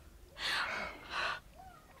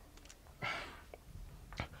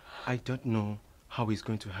 I don't know how it's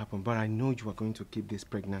going to happen, but I know you are going to keep this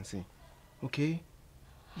pregnancy. Okay?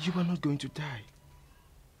 You are not going to die.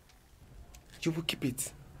 You will keep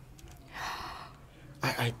it.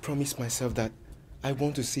 I promise myself that I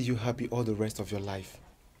want to see you happy all the rest of your life.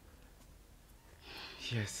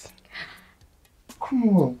 Yes.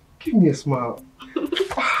 Come on, give me a smile.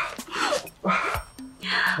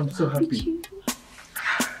 I'm so happy.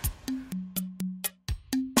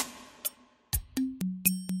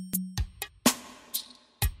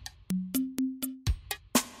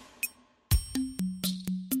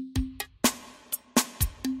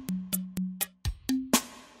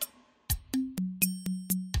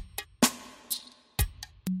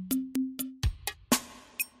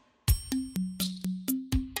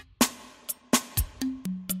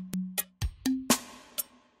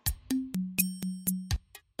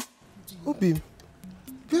 Obim,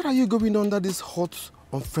 where are you going under this hot,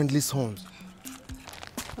 unfriendly sun?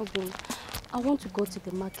 Obim, I want to go to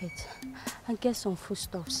the market and get some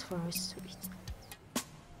foodstuffs for us to eat.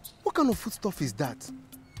 What kind of foodstuff is that?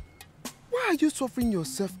 Why are you suffering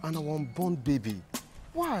yourself and our unborn baby?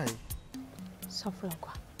 Why? Suffering?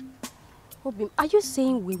 Obim, are you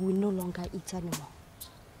saying we will no longer eat anymore?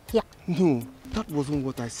 Yeah. No, that wasn't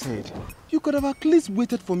what I said. You could have at least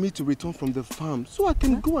waited for me to return from the farm so I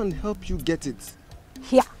can go and help you get it.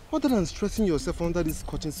 Yeah. Other than stressing yourself under this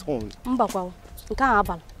scorching sun. How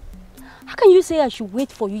can you say I should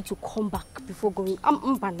wait for you to come back before going?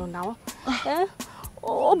 I'm now.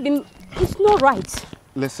 Obim, it's not right.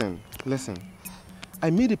 Listen. I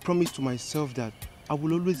made a promise to myself that I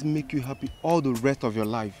will always make you happy all the rest of your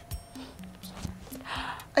life.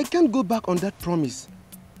 I can't go back on that promise.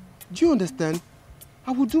 Do you understand?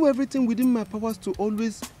 I will do everything within my powers to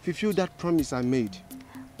always fulfill that promise I made.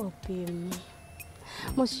 Obim,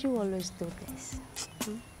 must you always do this?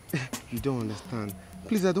 You don't understand.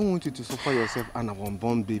 Please, I don't want you to suffer yourself and our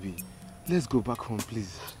unborn baby. Let's go back home,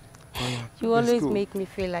 please. Oh, yeah. You always make me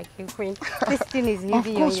feel like a queen. This thing is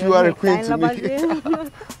heavy. Of course you are a queen to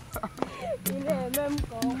me.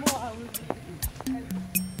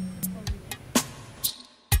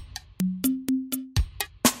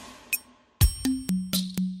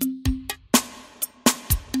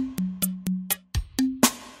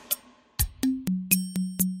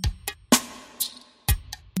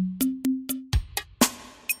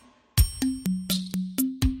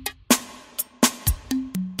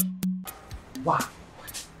 Wow.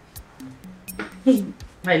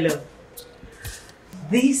 My love,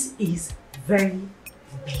 this is very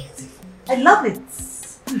beautiful. I love it.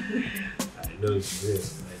 I know it's good.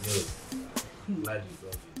 I know. Glad you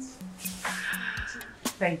love it.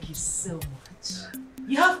 Thank you so much.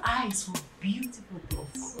 You have eyes for beautiful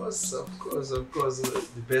things. Of course.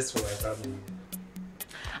 The best for my family.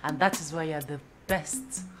 And that is why you're the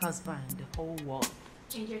best husband in the whole world.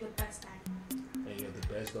 And you're the best dad. And you're the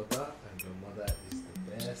best daughter, and your mother is the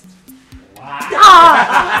best.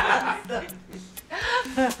 Wow!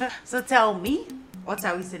 So tell me, what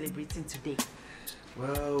are we celebrating today?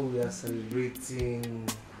 Well, we are celebrating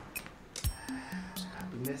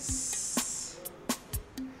happiness.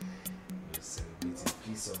 We're celebrating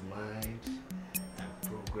peace of mind and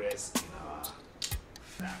progress in our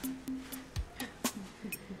family.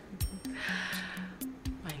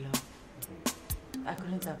 My love, I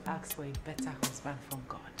couldn't have asked for a better husband from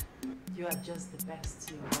God. You are just the best.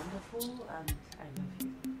 You're wonderful, and I love you.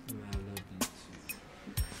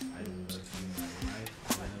 I love you too. I love you, my wife.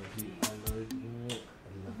 I love you.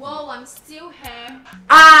 Whoa, I'm still here.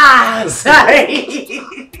 Ah, sorry.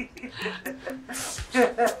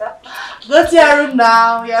 Go to your room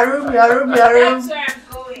now. Your room. That's where I'm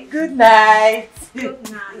going. Good night.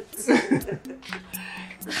 Good night.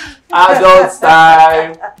 Adult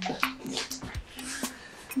time.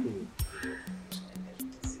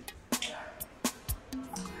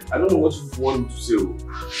 I don't know what you want to say.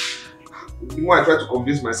 The more I try to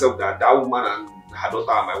convince myself that that woman and her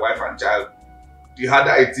daughter and my wife and child, the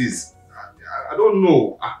harder it is. I don't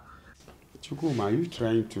know. Chukuma, are you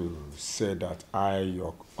trying to say that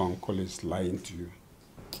your uncle, is lying to you?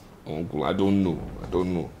 Uncle, I don't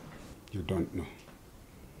know. You don't know.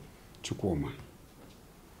 Chukuma,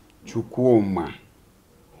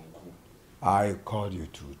 I called you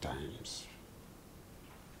 2 times.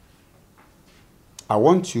 I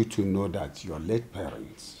want you to know that your late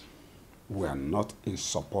parents were not in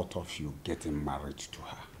support of you getting married to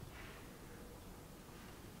her.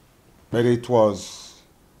 But it was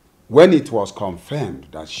when it was confirmed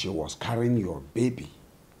that she was carrying your baby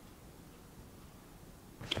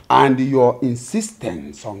and your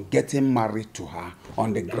insistence on getting married to her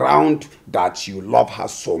on the ground that you love her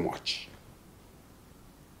so much,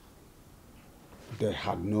 they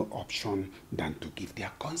had no option than to give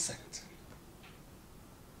their consent.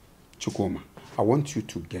 Chukwuma, I want you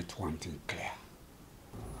to get one thing clear.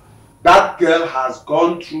 That girl has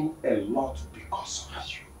gone through a lot because of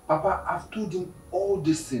you. Papa, I've told him all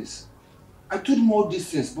these things. I told him all these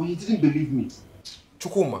things, but he didn't believe me.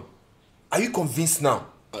 Chukwuma, are you convinced now?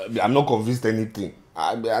 I'm not convinced anything.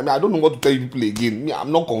 I don't know what to tell you people again.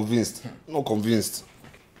 I'm not convinced. Not convinced.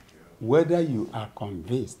 Whether you are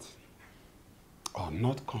convinced or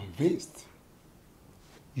not convinced,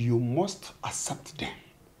 you must accept them.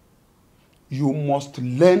 You must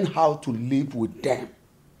learn how to live with them.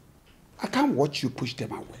 I can't watch you push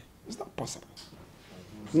them away. It's not possible.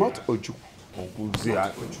 Not Oju.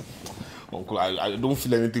 Uncle, I don't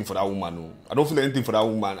feel anything for that woman. No. I don't feel anything for that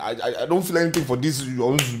woman. I don't feel anything for this.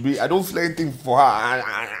 I don't feel anything for her.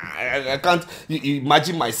 I can't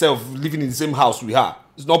imagine myself living in the same house with her.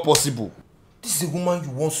 It's not possible. This is a woman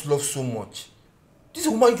you once loved so much. This is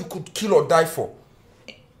a woman you could kill or die for.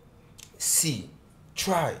 See,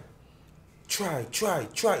 try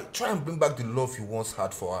and bring back the love you once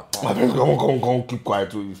had for her. My friends, come, keep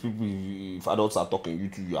quiet. If adults are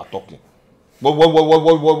talking, you are talking.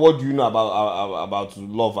 What do you know about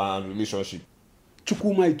love and relationship?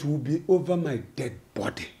 Chukuma, it will be over my dead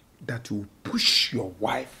body that will push your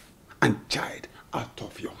wife and child out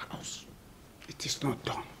of your house. It is not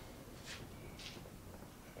done.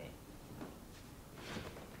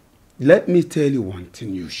 Let me tell you one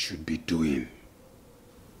thing you should be doing.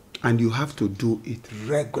 And you have to do it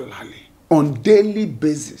regularly, on daily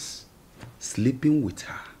basis, sleeping with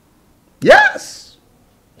her. Yes!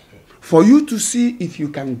 For you to see if you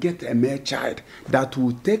can get a male child that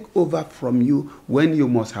will take over from you when you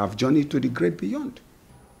must have journeyed to the great beyond.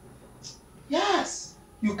 Yes!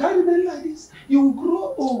 You can't remain like this. You will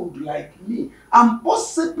grow old like me and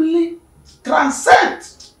possibly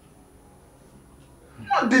transcend.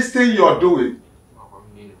 Not this thing you're doing.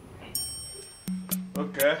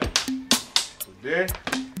 Okay. Today,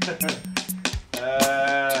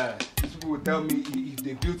 these people will tell me if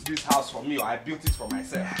they built this house for me or I built it for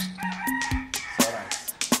myself. It's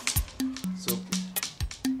alright. It's okay.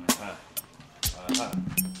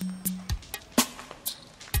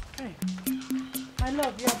 Hey, my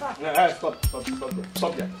love, you're back.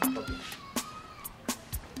 Stop there.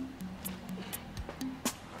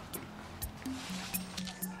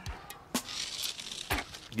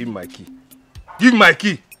 Give me my key. Give me my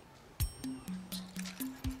key.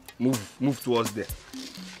 Move towards there.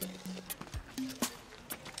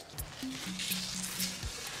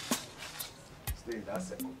 Stay in that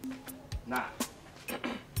circle. Now.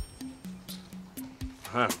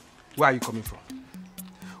 Where are you coming from?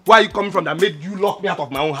 Where are you coming from that made you lock me out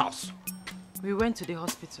of my own house? We went to the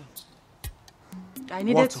hospital.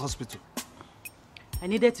 What hospital? I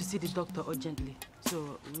needed to see the doctor urgently,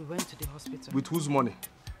 so we went to the hospital. With whose money?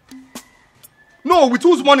 No, with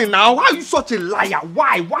whose money now? Why are you such a liar?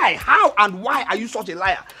 Why? How and why are you such a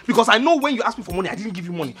liar? Because I know when you asked me for money, I didn't give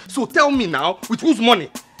you money. So tell me now, with whose money?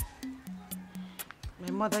 My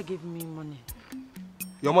mother gave me money.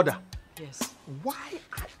 Your mother? Yes. Why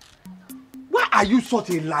are you such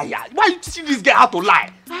a liar? Why are you teaching this girl how to lie?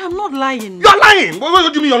 I am not lying. You're lying!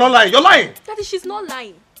 What do you mean you're not lying? You're lying! Daddy, she's not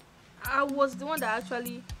lying. I was the one that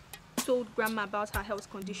actually told Grandma about her health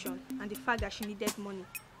condition and the fact that she needed money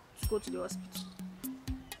to go to the hospital.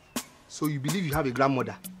 So you believe you have a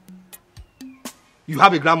grandmother? You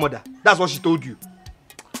have a grandmother? That's what she told you.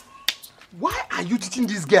 Why are you teaching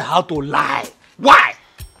this girl how to lie? Why?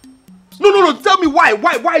 No, tell me why.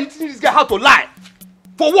 Why are you teaching this girl how to lie?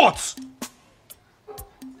 For what?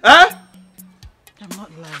 Eh? I'm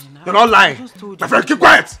not lying. You're not lying. I just told you. My friend, keep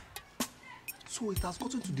quiet. So it has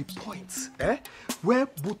gotten to the point, where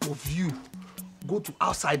both of you go to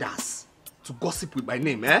outsiders to gossip with my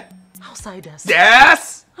name, Outsiders?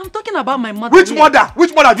 Yes! I'm talking about my mother. Which mother?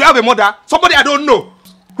 Which mother? Do you have a mother? Somebody I don't know.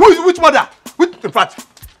 Which mother? In fact,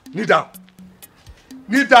 kneel down.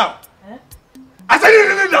 Kneel down. I said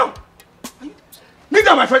kneel down. Kneel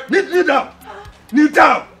down, my friend. Kneel down. Kneel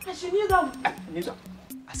down. I should kneel down. Kneel down.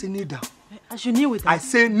 I say kneel down. I should kneel with her. I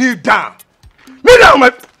say kneel down. Kneel down,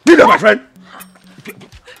 my friend.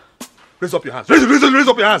 Raise up your hands. Raise up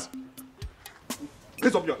your hands.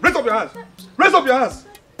 Raise up your hands. Raise up your hands.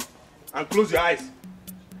 And close your eyes.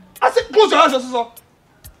 I said close your eyes, Josiah.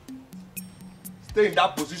 Stay in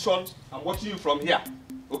that position. I'm watching you from here.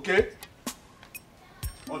 Okay?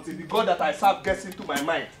 Until the God that I serve gets into my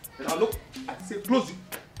mind. Then I'll look. I say close it.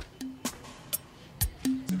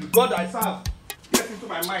 Till the God I serve gets into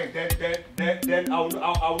my mind, then I'll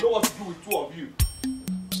know what to do with two of you.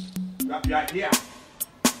 You are here.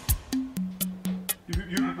 You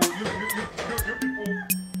people.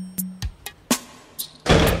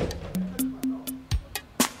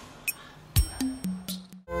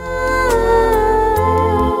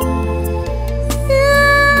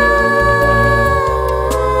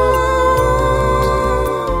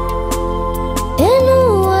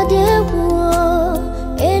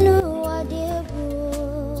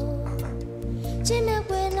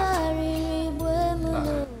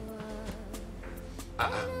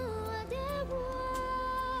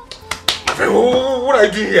 What are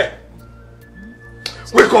you doing here?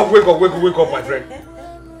 Wake up, my friend.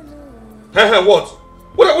 Hey, what?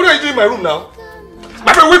 What are you doing in my room now?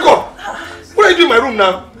 My friend, wake up! What are you doing in my room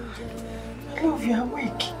now? Love, you're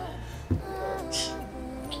awake.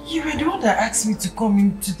 You were the one that asked me to come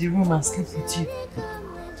into the room and sleep with you.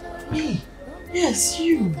 Me? Yes,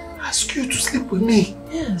 you. Ask you to sleep with me?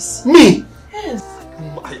 Yes. Me? Yes.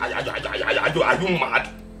 Are you mad?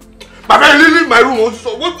 My friend, leave my room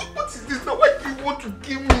also. What is this now? Why do you want to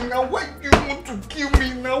kill me now? Why do you want to kill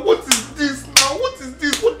me now? What is this now? What is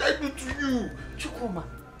this? What did I do to you? Chukuma,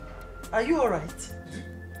 are you alright?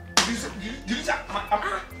 Did you say am I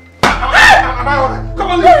alright? Come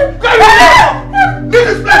on, leave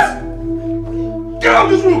this place! Get out of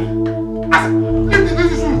this room! Leave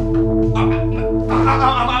this room! Am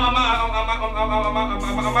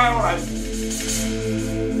I alright?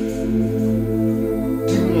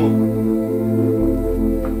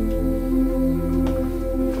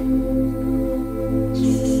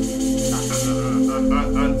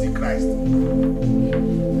 Antichrist.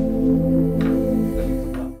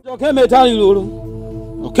 Okay, me tell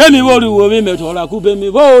you, okay, me what you want me to la coupe me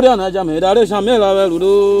vote and I jam me that is a mela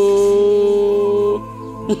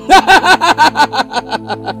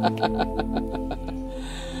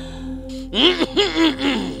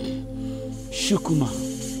Shukuma,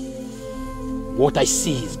 what I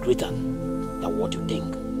see is greater than what you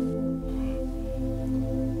think.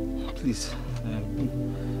 Please,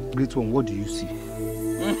 great one, what do you see?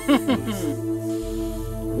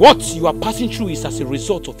 What you are passing through is as a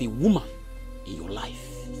result of a woman in your life.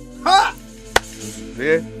 Ha!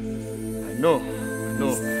 Yeah, I know.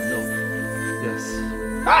 Yes.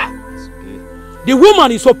 Ha! The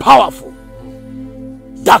woman is so powerful.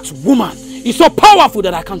 That woman is so powerful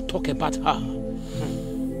that I can't talk about her.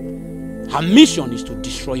 Her mission is to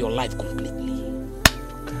destroy your life completely.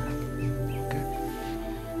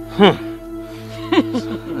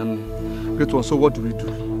 Great one, so what do we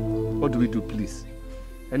do? What do we do, please?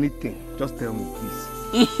 Anything, just tell me, please.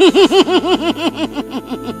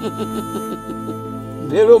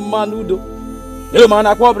 Belo manudo, belo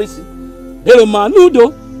mana pobrisi, belo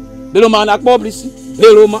manudo, belo mana pobrisi,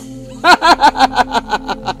 Beloma.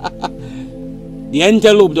 The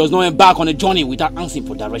antelope does not embark on a journey without answering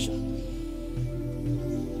for direction.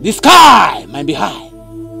 The sky might be high,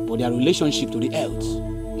 but their relationship to the earth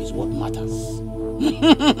is what matters.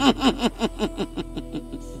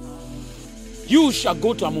 You shall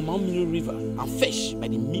go to Amumamiri River and fish by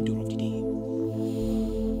the middle of the day.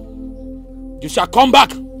 You shall come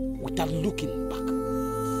back without looking back,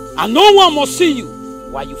 and no one must see you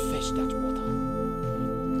while you fetch that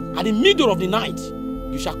water. At the middle of the night,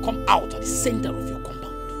 you shall come out at the center of your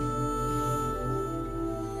compound.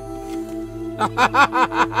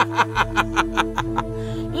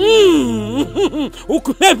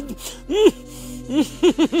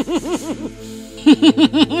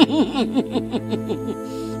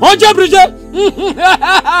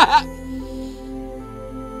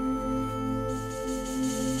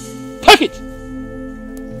 Take it.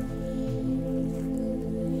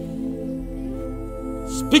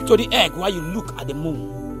 Speak to the egg while you look at the moon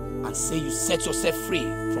and say you set yourself free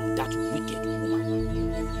from that wicked woman.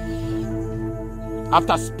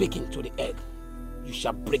 After speaking to the egg, you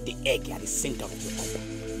shall break the egg at the center of your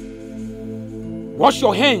compound. Wash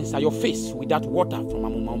your hands and your face with that water from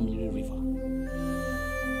Amumamiri River.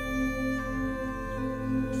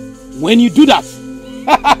 When you do that,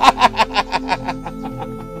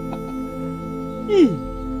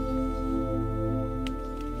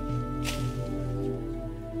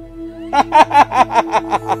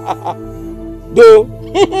 do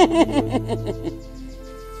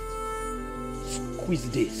squeeze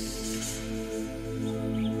this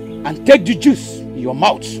and take the juice in your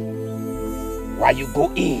mouth while you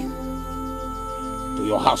go in to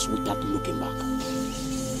your house without looking back.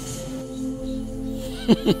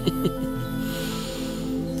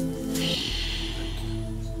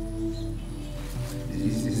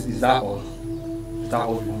 Is that all? Is that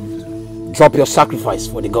all you want me to do? Drop your sacrifice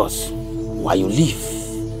for the gods while you live.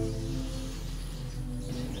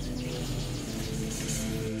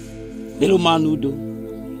 Belo manudo,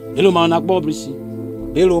 belo manak bobrisi,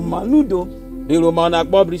 belo manudo, belo manak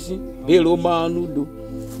bobrisi, belo manudo,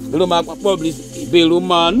 belo manak bobrisi, belo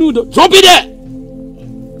manudo. Drop it there!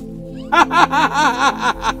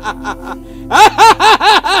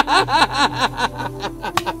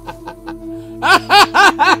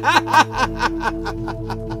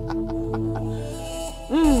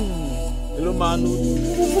 Belo manudo.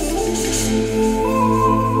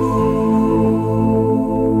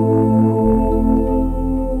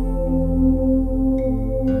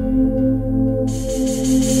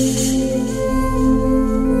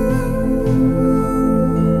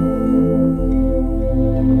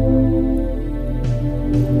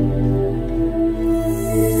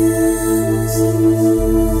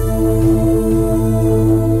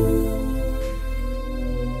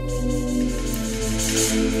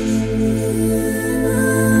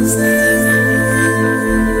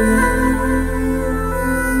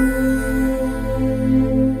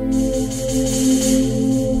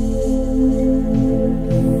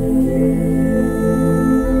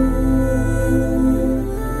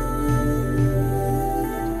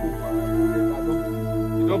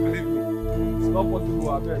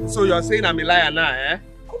 So you're saying I'm a liar now, eh?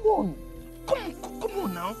 Come on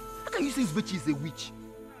now. How can you say this bitch is a witch?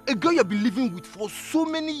 A girl you've been living with for so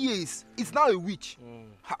many years is now a witch.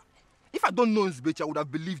 Ha. If I don't know this bitch, I would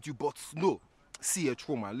have believed you, but no. See,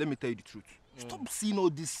 trauma, let me tell you the truth. Stop seeing all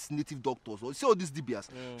these native doctors or see all these DBS.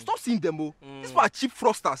 Stop seeing them, oh. These are cheap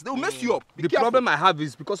fraudsters. They will mess you up. The problem I have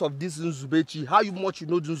is because of this Nzubechi. How much you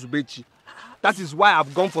know Nzubechi? That is why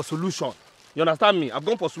I've gone for solution. You understand me? I've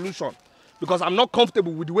gone for solution. Because I'm not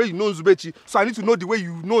comfortable with the way you know Nzubechi, so I need to know the way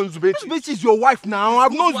you know Nzubechi. Nzubechi is your wife now.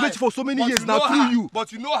 I've known Nzubechi for so many years now through you.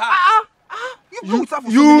 But you know her.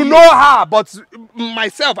 You know her, but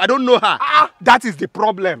myself, I don't know her. That is the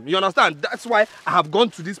problem. You understand? That's why I have gone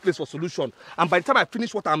to this place for solution. And by the time I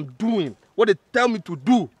finish what I'm doing, what they tell me to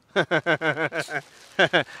do,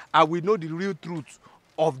 I will know the real truth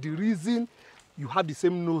of the reason you have the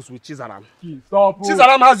same nose with Chizaram. Stop.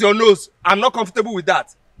 Chizaram has your nose. I'm not comfortable with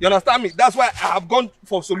that. You understand me? That's why I have gone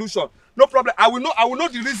for solution. No problem. I will know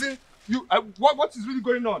the reason. What is really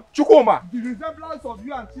going on? Chukwuma. The resemblance of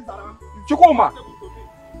you and Chizaram. Chukwuma.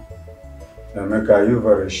 Emeka, are you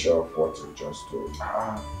very sure of what you just told?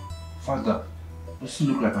 Father, doesn't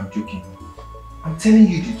look like I'm joking. I'm telling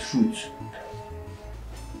you the truth.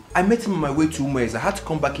 I met him on my way to Umes. I had to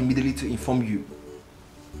come back immediately to inform you.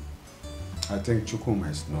 I think Chukwuma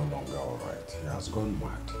is no longer alright. He has gone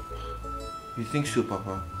mad. You think so,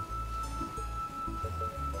 Papa?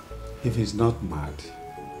 If he's not mad,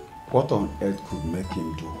 what on earth could make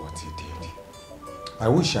him do what he did? I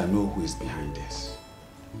wish I know who is behind this.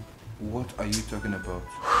 What are you talking about?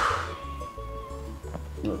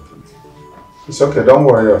 It's okay, don't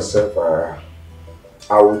worry yourself.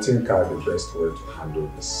 I will think out the best way to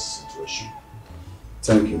handle this situation.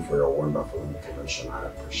 Thank you for your wonderful information. I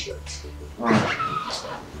appreciate it.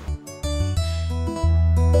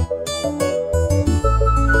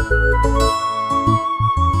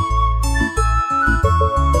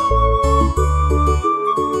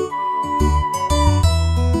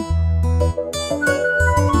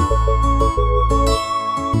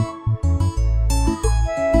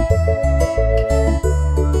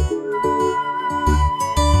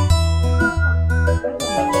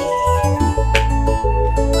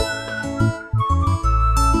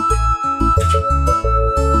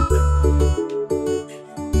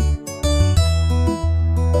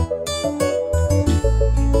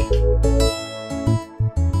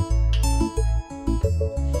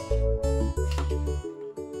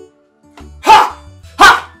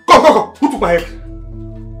 My egg?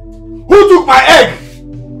 Who took my egg?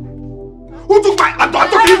 Who took my... I'm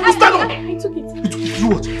talking, you stand up! I took it. You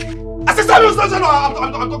what? I said stand up, stand up!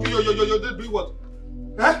 I'm talking, you're doing what?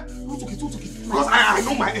 Eh? Who took it? Because I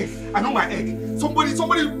know my egg. I know my egg. Somebody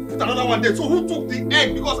put another one there. So who took the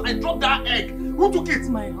egg? Because I dropped that egg. Who took it?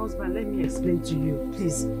 My husband, let me explain to you,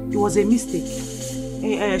 please. It was a mistake.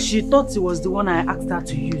 She thought it was the one I asked her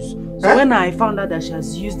to use. So when I found out that she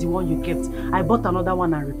has used the one you kept, I bought another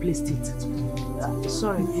one and replaced it.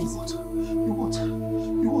 Sorry, please. You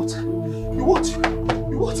what?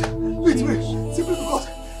 Wait. Simply because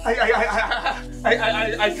I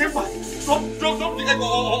came back, dropped the egg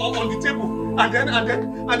on the table, and then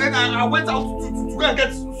I went out to go and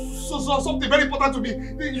get something very important to me.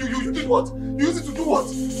 You did what? You used it to do what?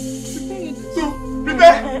 To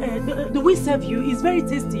prepare. The we serve you is very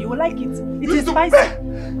tasty. You will like it. It is spicy.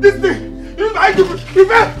 This thing. You like to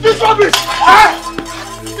prepare this rubbish.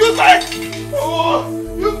 You like. Oh,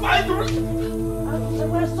 you like to.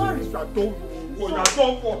 We're sorry. You are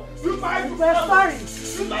done for. You like to. We're sorry.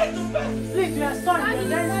 You like to. Please, we are sorry.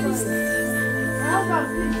 We are very sorry.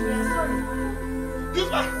 Please, we are sorry.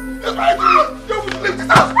 You like to. You leave this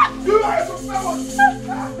house. You like to.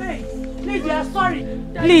 Please, we are sorry.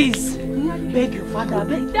 Please, beg your father.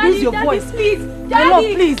 Use your voice. Please, my love,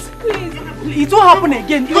 please. It won't happen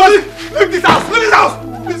again. Leave this house.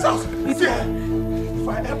 If I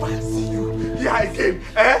ever see you here again,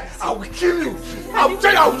 I will kill you. I will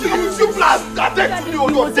kill you. You blast. It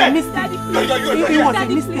was a mistake.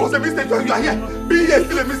 It was a mistake. You are here. Being here is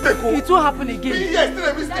still a mistake. It won't happen again. Being here is still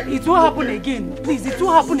a mistake. It won't happen again. Please, it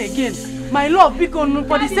won't happen again. My love, because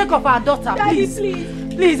for the sake of our daughter, please.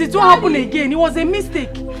 Please, it won't happen again. It was a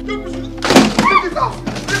mistake.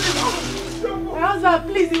 My husband,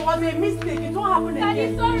 please, it was a mistake. It won't happen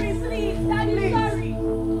again. Daddy, sorry, please. Daddy, sorry.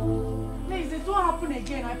 Please, it won't happen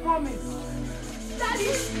again, I promise. Daddy.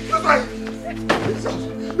 Go.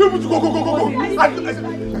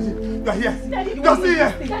 You are here. You are still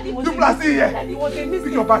here. You are still here.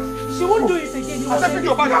 Pick your bag. She won't do it again. I said pick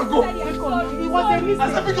your bag and go. It was a mistake. I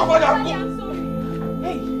said pick your bag and go.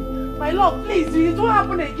 Hey, my love, please, it won't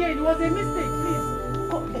happen again. It was a mistake, please.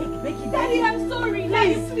 Go, make it. Daddy, I'm sorry.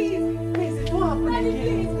 Daddy, please. Please, it won't happen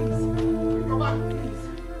again. Pick your bag.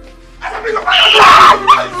 I said pick your bag and go.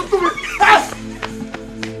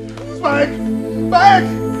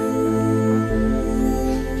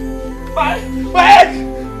 Bag!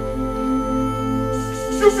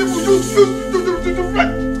 You people, you.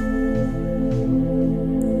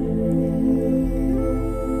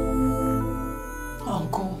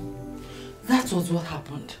 Uncle, that was what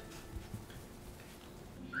happened.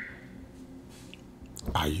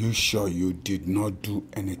 Are you sure you did not do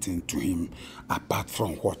anything to him apart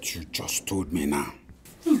from what you just told me now?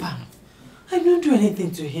 Mba, I didn't do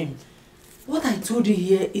anything to him. What I told you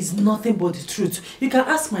here is nothing but the truth. You can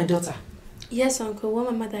ask my daughter. Yes, Uncle. What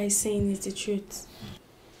my mother is saying is the truth.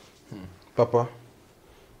 Papa,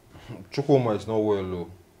 Chukwuma is not well,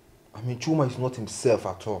 though. I mean, Chuma is not himself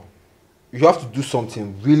at all. You have to do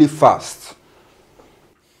something really fast.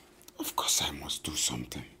 Of course I must do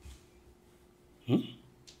something. I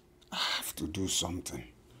have to do something.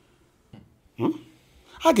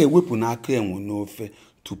 I get weapon I can no fe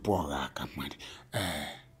to pour Akamad.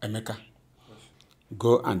 Emeka,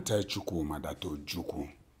 go and tell Chukwuma that Ojukwu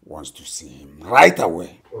wants to see him right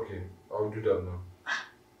away. Okay, I'll do that now.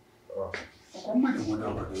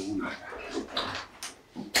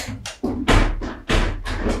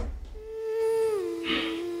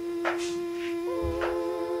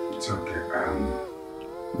 It's okay.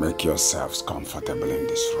 Make yourselves comfortable in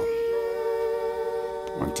this room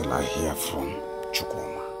until I hear from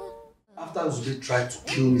Chukwuma. After Zube tried to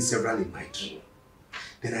kill me several in my dream,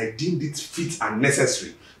 Then I deemed it fit and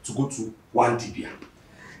necessary to go to one Dibia.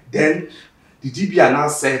 Then the Dibia now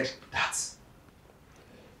said that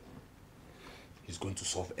he's going to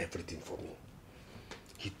solve everything for me.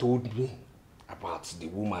 He told me about the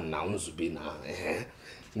woman now, Nzube now.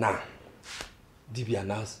 Now, Dibia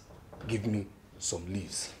now gave me some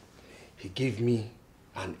leaves. He gave me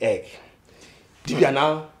an egg. Dibia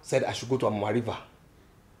now said I should go to Amama River.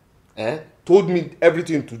 Told me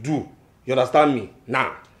everything to do. You understand me?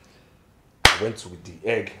 Now, I went with the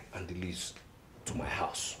egg and the leaves to my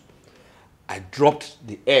house. I dropped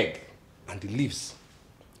the egg and the leaves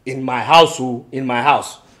in my house,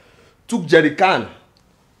 Took jerry can,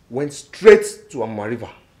 went straight to Amama River.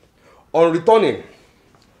 On returning,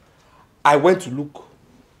 I went to look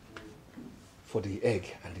for the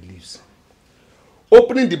egg and the leaves.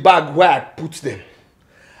 Opening the bag where I put them,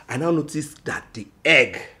 I now noticed that the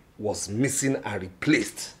egg was missing and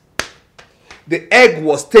replaced. The egg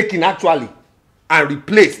was taken actually and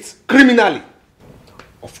replaced criminally.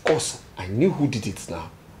 Of course, I knew who did it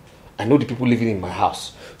now. I know the people living in my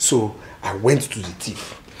house. So I went to the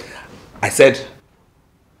thief. I said,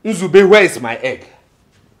 Nzube, where is my egg?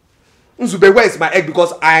 Nzube, where is my egg?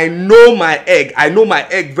 Because I know my egg. I know my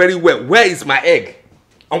egg very well. Where is my egg?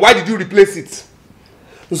 And why did you replace it?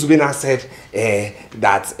 Nzube now said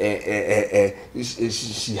that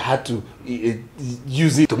she had to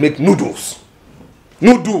use it to make noodles.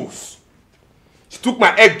 Noodles. She took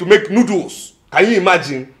my egg to make noodles. Can you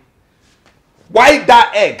imagine? Why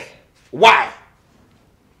that egg? Why?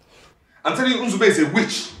 I'm telling you, Nzube is a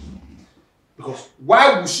witch. Because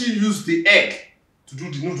why would she use the egg to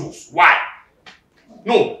do the noodles? Why?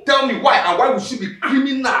 No, tell me why, and why would she be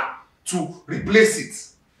criminal to replace it?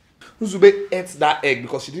 Nzube ate that egg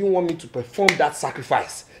because she didn't want me to perform that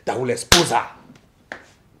sacrifice that will expose her.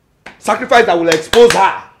 Sacrifice that will expose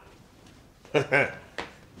her.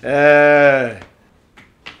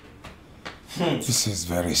 This is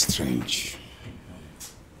very strange.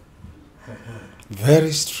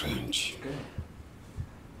 Very strange.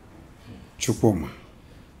 Chukuma.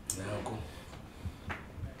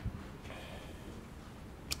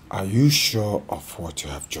 Are you sure of what you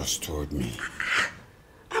have just told me?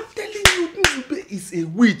 I'm telling you, Nzube is a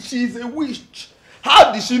witch. She is a witch.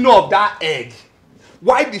 How did she know of that egg?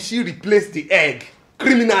 Why did she replace the egg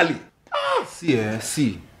criminally?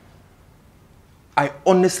 See. I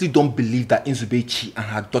honestly don't believe that Nzubechi and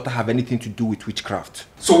her daughter have anything to do with witchcraft.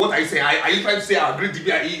 So what are you saying? Are you trying to say our great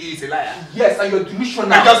DBI is a liar? Yes, and you're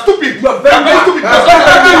delusional. And you're stupid. You're very stupid.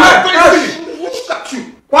 Look at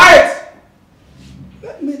you. Quiet.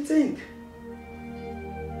 Let me think.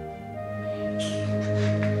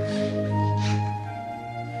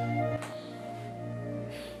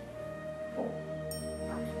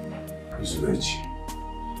 Nzubechi,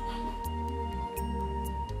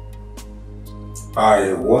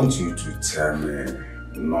 I want you to tell me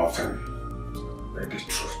nothing but the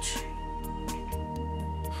truth.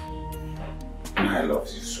 I love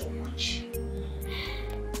you so much.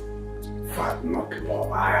 In fact, not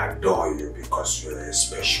love, I adore you because you're a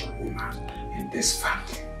special woman in this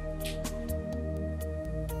family.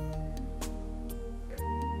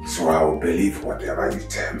 So I will believe whatever you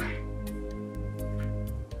tell me.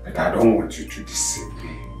 But I don't want you to deceive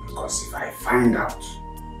me, because if I find out,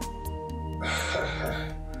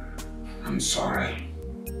 I'm sorry.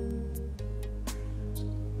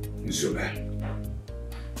 Nzube,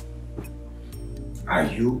 are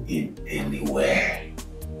you in any way,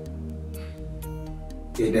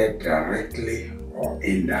 either directly or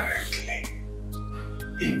indirectly,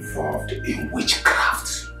 involved in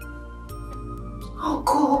witchcraft?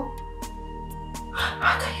 Uncle,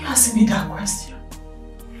 how can you ask me that question?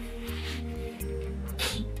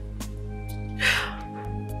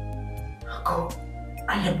 Uncle,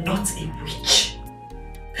 I am not a witch.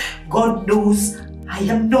 God knows I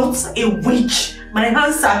am not a witch. My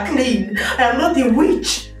hands are clean. I am not a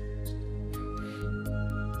witch.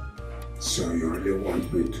 So you really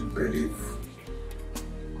want me to believe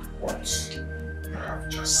what you have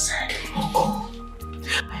just said? Uncle,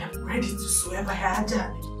 I am ready to swear by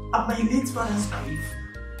Adam and my late father's grave.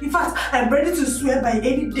 In fact, I am ready to swear by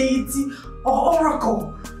any deity or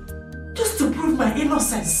oracle just to prove my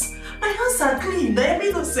innocence. My hands are clean. I am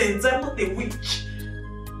innocent. I am not a witch.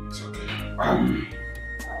 It's okay.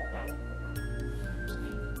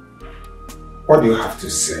 What do you have to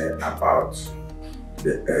say about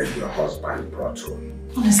the egg your husband brought home?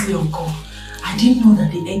 Honestly, Uncle, I didn't know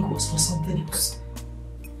that the egg was for something else.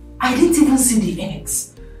 I didn't even see the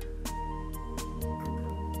eggs.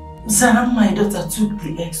 Zara, my daughter, took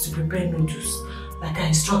the eggs to prepare noodles like I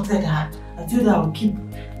instructed her. I told her I would keep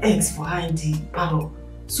eggs for her in the parlor.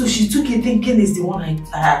 So she took it thinking it's the one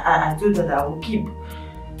I told her that I will keep.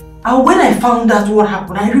 And when I found out what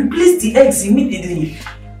happened, I replaced the eggs immediately.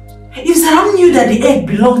 If Sarah knew that the egg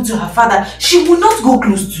belonged to her father, she would not go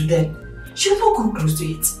close to them. She would not go close to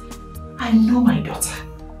it. I know my daughter.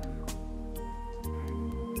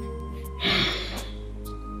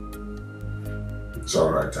 It's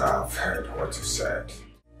alright, I've heard what you said.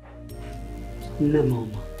 No,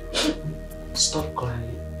 Mama. Stop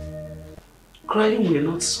crying. Crying will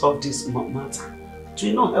not solve this matter. It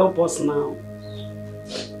will not help us now.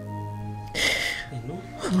 You know?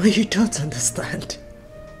 Mama, you don't understand.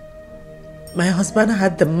 My husband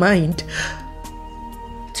had the mind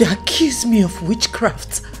to accuse me of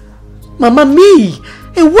witchcraft. Mama, me,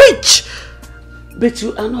 a witch! But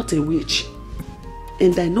you are not a witch.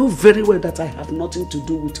 And I know very well that I have nothing to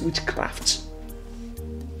do with witchcraft.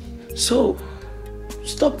 So,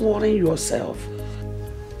 stop worrying yourself.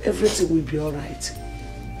 Everything will be alright.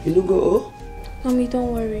 You know, go, oh? Mommy,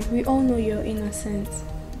 don't worry. We all know you're innocent.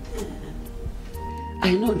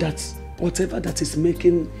 I know that whatever that is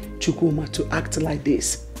making Chukwuma to act like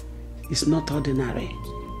this is not ordinary.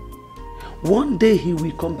 One day he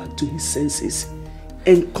will come back to his senses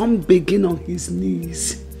and come begging on his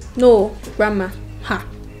knees. No, Grandma. Ha.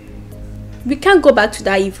 We can't go back to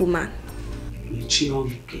that evil man.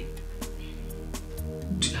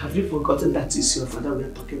 Have you forgotten that it's your father we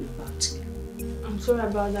are talking about? I'm sorry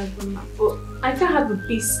about that, Grandma, but I can't have a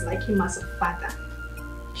beast like him as a father.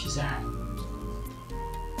 She's alright.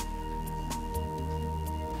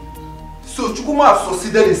 So Chukwuma has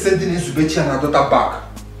succeeded in sending Nzubechi and her daughter back.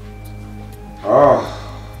 Oh,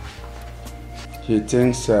 he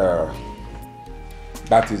thinks that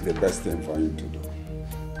is the best thing for him to do.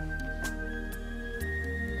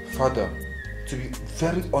 Father, to be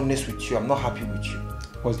very honest with you, I'm not happy with you.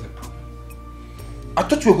 What's the problem? I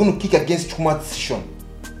thought you were going to kick against Chukwuma's decision,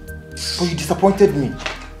 but you disappointed me.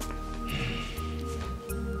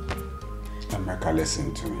 Emeka,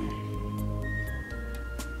 listen to me.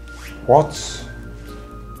 What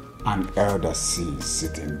an elder sees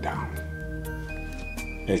sitting down,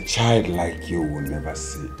 a child like you will never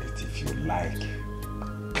see it. If you like,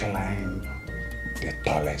 climb the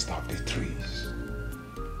tallest of the trees.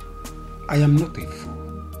 I am not a fool.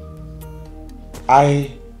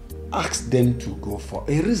 I asked them to go for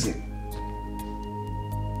a reason.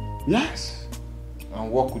 Yes.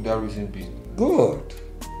 And what could that reason be? Good.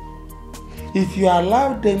 If you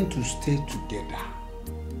allow them to stay together,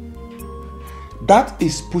 that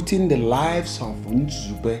is putting the lives of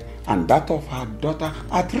Nzube and that of her daughter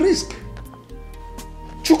at risk.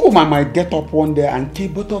 Chukwuma might get up one day and kill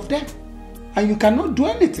both of them, and you cannot do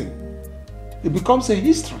anything. It becomes a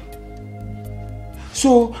history.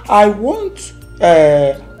 So I want,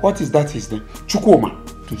 what is that his name?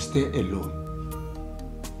 Chukwuma to stay alone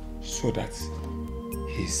so that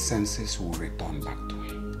his senses will return back to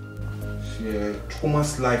him. Yeah,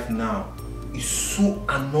 Chukwuma's life now is so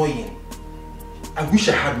annoying. I wish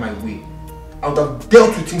I had my way. I would have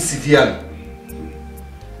dealt with him severely.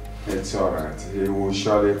 It's alright. He will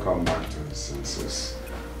surely come back to his senses.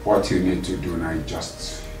 What you need to do now is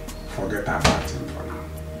just forget about him for now.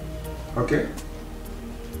 Okay?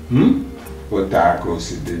 Otako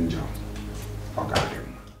si danger. Okay.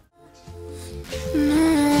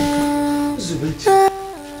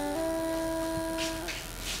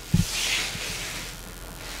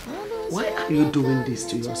 Why are you doing this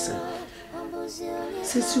to yourself?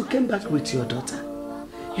 Since you came back with your daughter,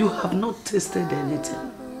 you have not tasted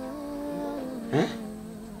anything. Eh?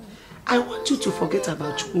 I want you to forget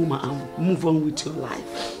about Chukwuma and move on with your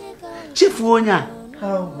life. Chief Wonya.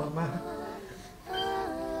 Oh, Mama.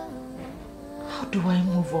 How do I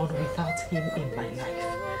move on without him in my life?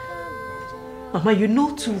 Mama, you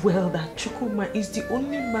know too well that Chukwuma is the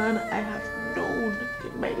only man I have known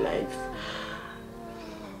in my life.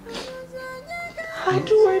 How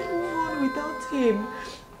do I move on without him?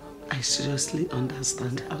 I seriously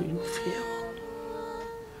understand how you feel.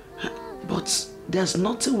 But there's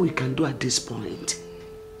nothing we can do at this point.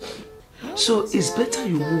 So it's better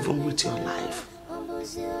you move on with your life.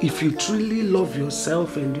 If you truly love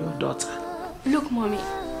yourself and your daughter. Look, Mommy.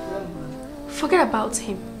 Forget about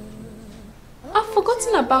him. I've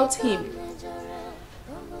forgotten about him.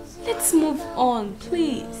 Let's move on,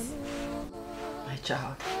 please. My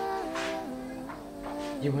child,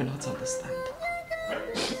 you will not understand.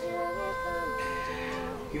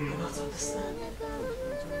 You will not understand.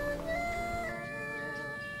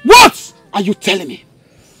 What are you telling me?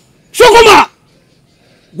 Chukwuma!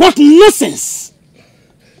 What nonsense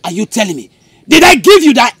are you telling me? Did I give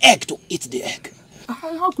you that egg to eat the egg?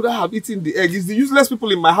 How could I have eaten the egg? It's the useless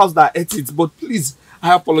people in my house that ate it. But please,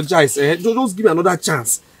 I apologize. Just give me another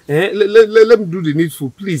chance. Let me do the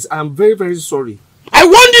needful, please. I'm very, very sorry. I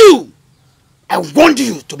warned you! I warned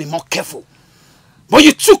you to be more careful. But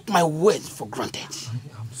you took my word for granted.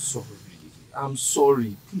 I'm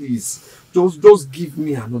sorry. Please. Just give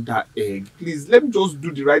me another egg. Please, let me just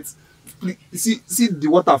do the right... Please, see the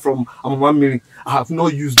water from Mama Mary. I have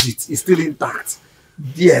not used it. It's still intact.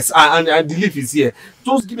 Yes, and the leaf is here.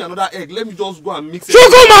 Just give me another egg. Let me just go and mix it.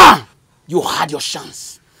 Chukuma! You had your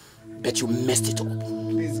chance, but you messed it up.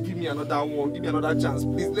 Please give me another one. Give me another chance.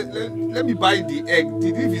 Please let me buy the egg.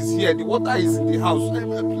 The leaf is here. The water is in the house.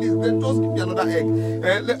 Please, just give me another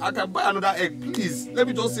egg. I can buy another egg. Please, let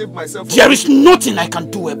me just save myself. There is nothing I can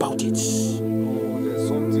do about it. Oh, there's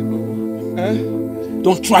something.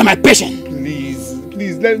 Don't try my patience.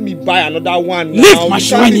 Please, let me buy another one now. Leave my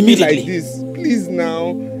shrine immediately. Like this. Please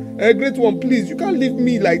now. Great one, please. You can't leave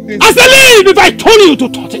me like this. I said leave if I told you to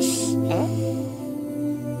tortoise. Huh?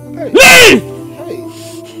 Hey. Leave! Hey.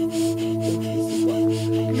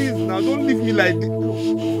 Please now, don't leave me like this.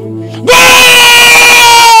 Go!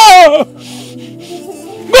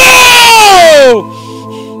 Go!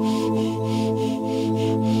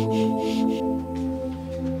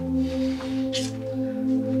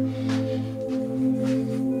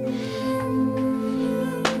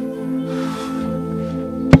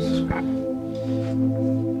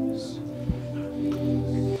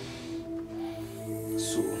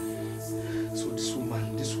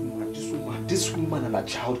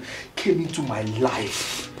 Child came into my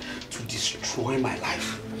life to destroy my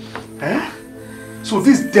life. Eh? So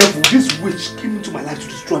this devil, this witch came into my life to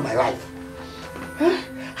destroy my life. Eh?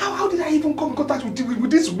 How did I even come in contact with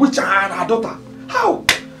this witch and her daughter? How?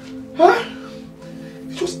 Huh?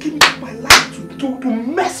 It just came into my life to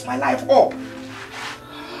mess my life up.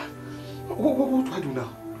 What do I do now?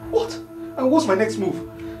 What? And what's my next move?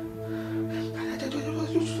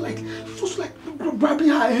 Just like grabbing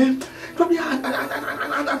her hand.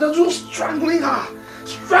 And they're just strangling her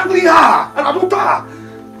and her daughter.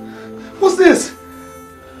 What's this?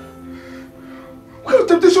 What kind of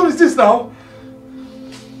temptation is this now?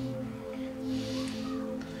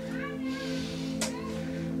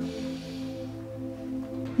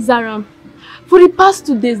 Zaram, for the past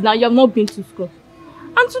 2 days now you have not been to school.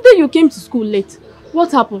 And today you came to school late.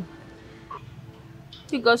 What happened?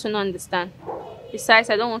 You girls will not understand. Besides,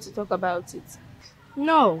 I don't want to talk about it.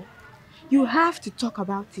 No. You have to talk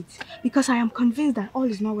about it because I am convinced that all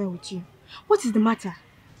is not well with you. What is the matter?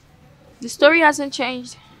 The story hasn't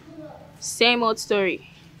changed. Same old story.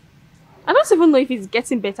 I don't even know if it's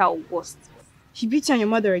getting better or worse. He beat you and your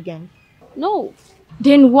mother again? No.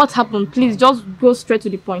 Then what happened? Please just go straight to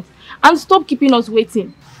the point and stop keeping us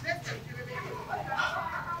waiting.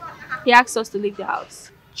 He asked us to leave the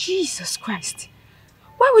house. Jesus Christ.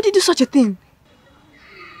 Why would he do such a thing?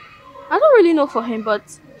 I don't really know for him,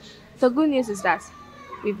 but the good news is that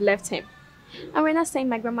we've left him. And we're not staying in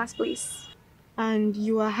my grandma's place. And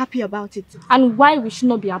you are happy about it? And why we should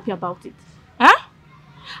not be happy about it? Huh?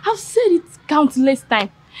 I've said it countless times.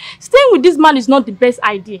 Staying with this man is not the best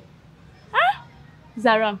idea. Huh?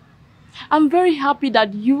 Zaram, I'm very happy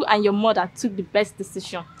that you and your mother took the best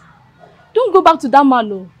decision. Don't go back to that man,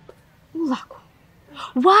 no. Ulako,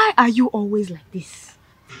 why are you always like this?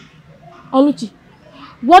 Oluchi,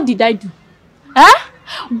 what did I do? Huh?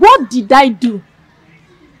 What did I do?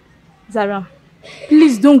 Zaram,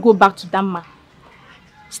 please don't go back to that man.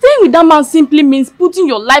 Staying with that man simply means putting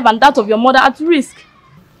your life and that of your mother at risk.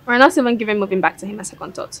 We're not even giving moving back to him a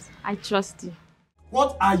second thought. I trust you.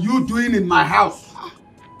 What are you doing in my house?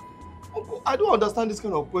 Uncle, I don't understand this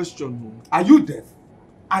kind of question. Are you deaf?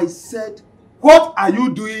 I said, what are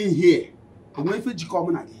you doing here?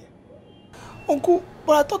 Uncle,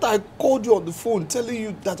 but I thought I called you on the phone telling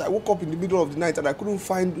you that I woke up in the middle of the night and I couldn't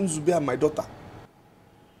find Nzube and my daughter.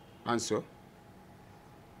 And so?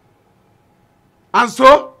 And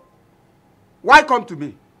so? Why come to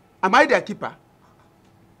me? Am I their keeper?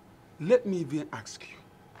 Let me even ask you.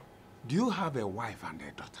 Do you have a wife and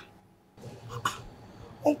a daughter?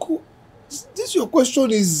 Uncle, this your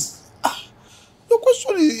question is... Your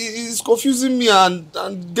question is confusing me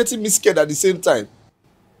and getting me scared at the same time.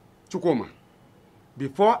 Chukuma,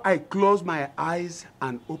 before I close my eyes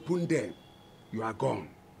and open them, you are gone.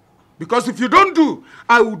 Because if you don't do,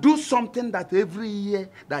 I will do something that every ear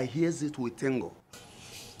that hears it will tingle.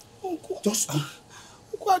 Uncle,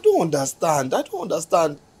 Uncle, I don't understand.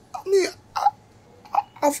 I mean,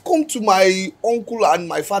 I've come to my uncle and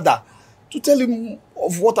my father to tell him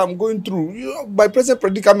of what I'm going through. You know, my present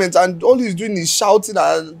predicament, and all he's doing is shouting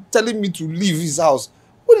and telling me to leave his house.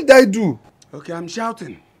 What did I do? Okay, I'm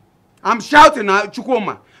shouting. I'm shouting now,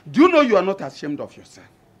 Chukuma. Do you know you are not ashamed of yourself?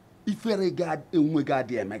 If you regard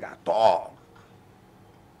a mega talk.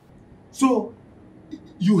 So,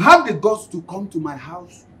 you have the guts to come to my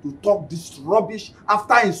house to talk this rubbish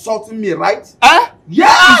after insulting me, right?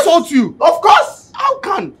 Yes! Insult you? Of course! How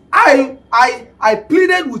can? I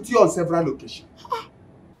pleaded with you on several occasions.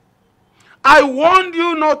 I warned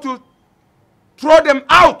you not to throw them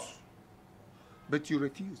out. But you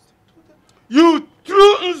refused. You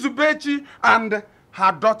threw Nzubechi and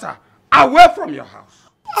her daughter away from your house.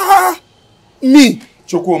 Me,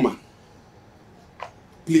 Chokoma.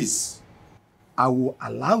 Please. I will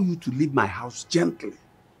allow you to leave my house gently.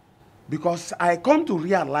 Because I come to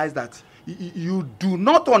realize that you do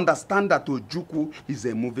not understand that Ojukwu is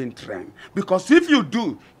a moving train. Because if you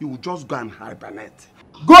do, you will just go and hibernate.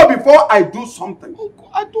 Go before I do something.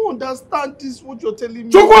 Uncle, I don't understand this, what you're telling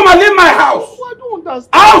me. Chukwuma, leave my house! Uncle, I don't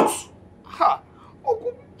understand. Out! Ha!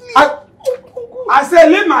 Uncle, please. I say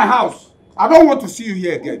leave my house. I don't want to see you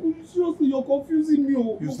here again. Uncle, seriously, you're confusing me.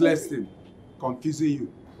 Useless thing. Confusing you.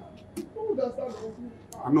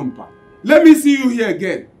 Anumpa. Let me see you here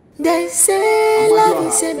again. They say love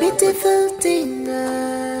is a beautiful thing.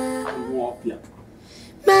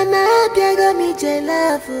 Mama, Biago me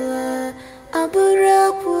love.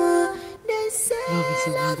 Aburapu. They say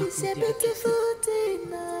love is a beautiful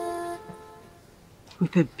thing.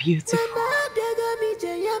 With a beautiful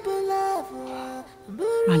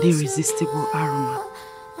and irresistible aroma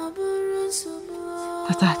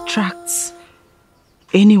that attracts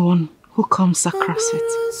anyone who comes across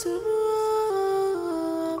it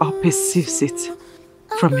or perceives it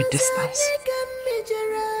from a distance.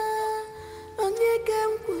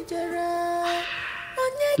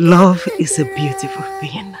 Love is a beautiful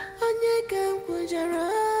thing.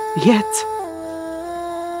 Yet,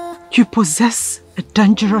 you possess a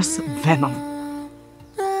dangerous venom.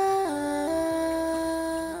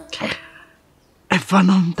 A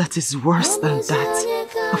venom that is worse than that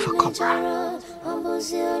of a cobra.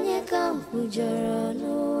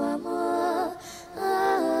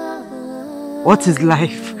 What is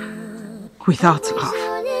life without love?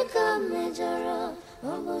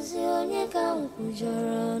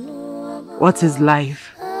 What is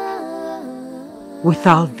life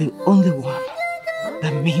without the only one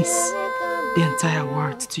that means the entire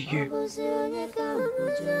world to you?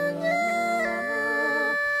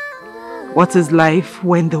 What is life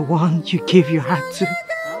when the one you gave your heart to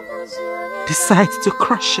decides to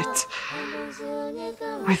crush it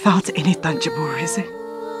without any tangible reason?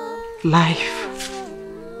 Life.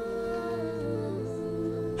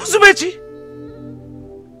 Zubechi!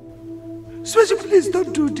 Zubechi, please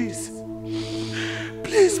don't do this.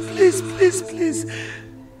 Please, please, please, please.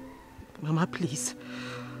 Mama, please.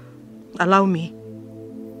 Allow me.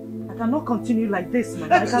 I cannot continue like this,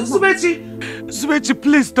 Mama. Zubechi,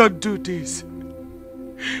 please don't do this.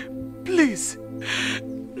 Please.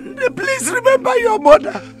 Please remember your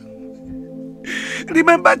mother.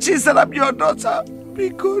 Remember Chisaram, your daughter. Be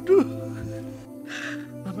good.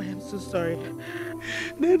 Mama, I'm so sorry.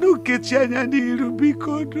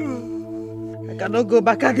 I cannot go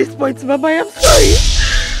back at this point, Mama. I'm sorry.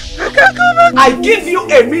 I can't go back. I give you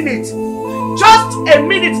a minute. Just a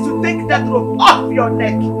minute to take that rope off your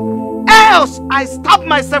neck. Else, I stab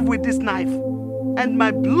myself with this knife. And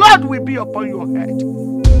my blood will be upon your head.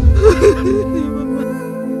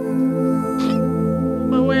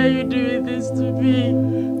 Mama, why are you doing this to me?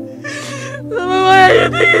 Mama, why are you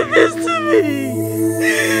doing this to me?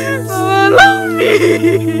 Mama, love me.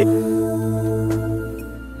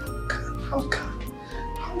 How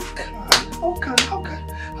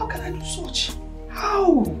can I do such?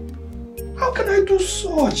 How can I do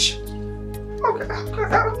such? How can I,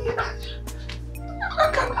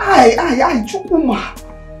 Chukuma,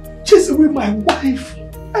 chase away my wife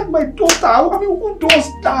and my daughter? I mean, who does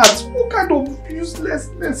that? What kind of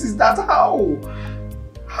uselessness is that?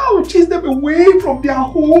 How chase them away from their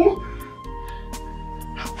home?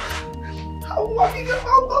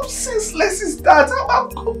 How senseless is that?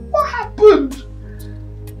 What happened?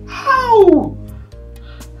 How?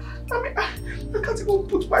 I mean, I can't even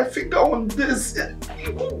put my finger on this.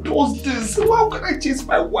 Who does this? How can I chase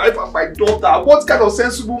my wife and my daughter? What kind of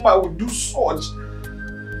sensible man would do such?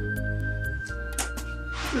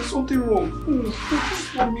 There's something wrong. This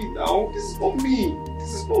is not me now. This is not me.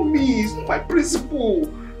 This is not me. It's not my principle.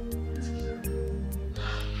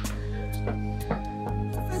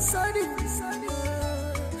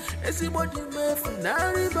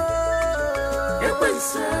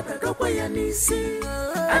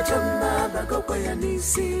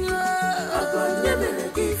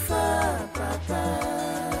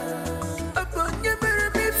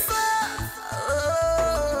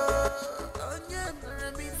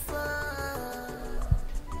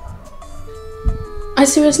 I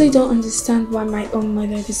seriously don't understand why my own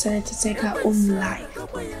mother decided to take her own life.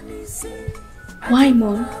 Why,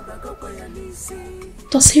 Mom?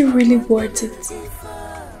 Does he really want it?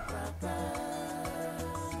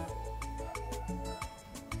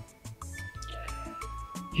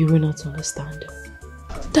 You will not understand.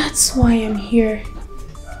 That's why I'm here.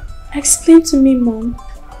 Explain to me, Mom.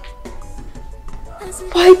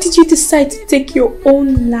 Why did you decide to take your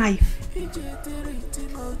own life?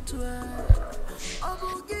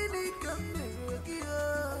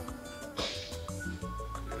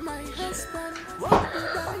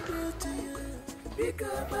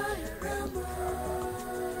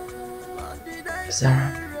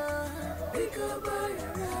 Sarah,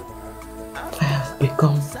 I have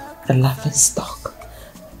become a laughing stock.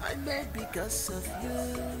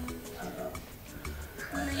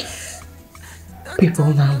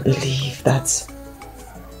 People now believe that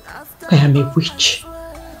I am a witch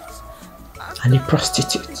and a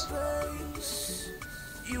prostitute.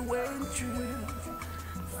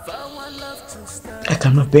 I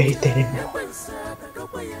cannot bear it anymore.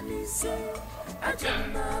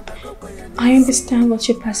 I understand what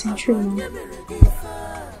you're passing through, Mom.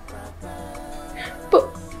 But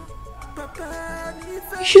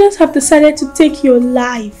you shouldn't have decided to take your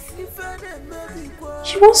life.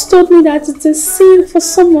 You once told me that it's a sin for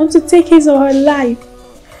someone to take his or her life.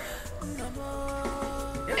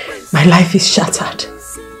 My life is shattered.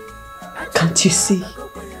 Can't you see?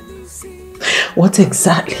 What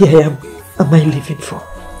exactly am I living for?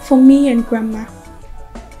 For me and Grandma.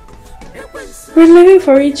 We're living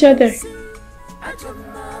for each other.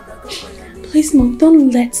 Please, Mom, don't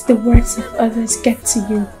let the words of others get to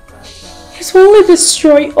you. It will only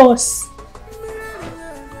destroy us.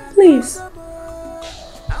 Please.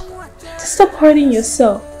 Stop hurting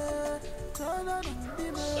yourself.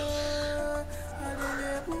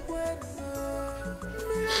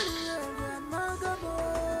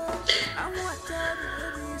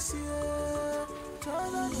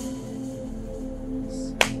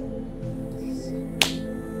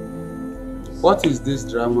 What is this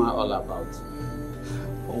drama all about?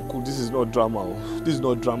 Uncle, this is not drama. This is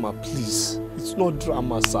not drama, please. It's not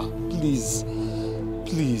drama, sir. Please.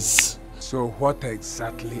 Please. So what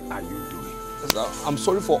exactly are you doing? Sir, I'm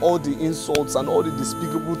sorry for all the insults and all the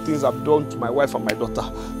despicable things I've done to my wife and my daughter.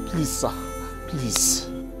 Please, sir. Please.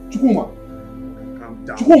 Chukuma.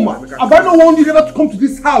 Chukuma, have I not warned you never to come to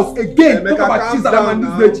this house again? Talk about things that I'm on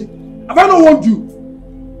this lady. Have I not warned you?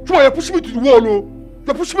 Chukuma, you're pushing me to the wall, oh.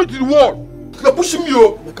 You're pushing me to the wall. You're pushing me,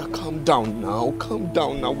 oh. Mecca, calm down now. Calm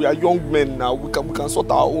down now. We are young men now. We can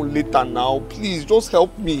sort our own later now. Please, just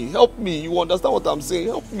help me. Help me. You understand what I'm saying?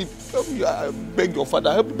 Help me. Help me. I beg your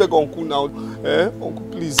father. Help me beg Uncle now. Uncle,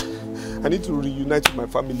 please. I need to reunite with my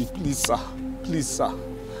family. Please, sir. Please, sir.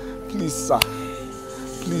 Please, sir.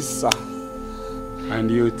 Please, sir.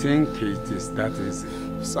 And you think it is that easy?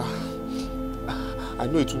 Sir, I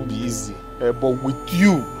know it won't be easy, but with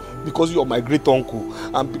you, because you're my great uncle,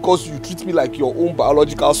 and because you treat me like your own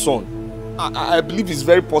biological son, I believe it's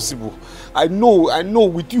very possible. I know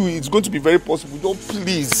with you it's going to be very possible. Don't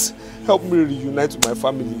please help me reunite with my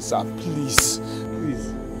family, sir. Please.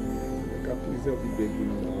 Please. Please help me beg you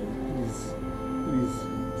now.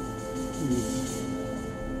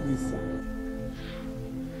 Please, sir.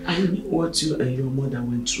 I know what you and your mother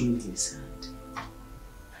went through in this hand.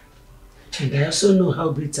 And I also know how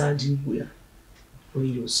bitter you were when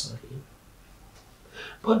you saw him.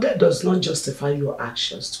 But that does not justify your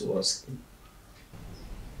actions towards him.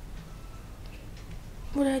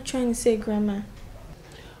 What are you trying to say, Grandma?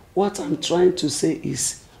 What I'm trying to say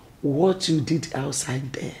is what you did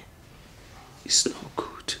outside there is not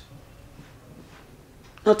good.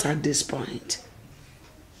 Not at this point.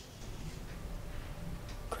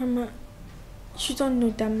 Grandma, you don't know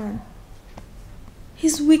that man.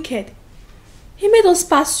 He's wicked. He made us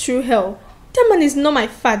pass through hell. That man is not my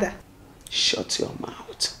father. Shut your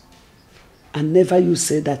mouth. And never you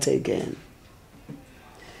say that again.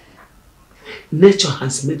 Nature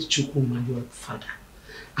has made Chukwuma your father.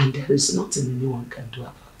 And there is nothing anyone can do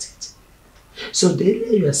about it. So the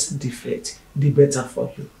earlier you accept defeat, the better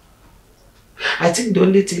for you. I think the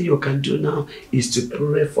only thing you can do now is to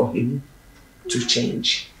pray for him to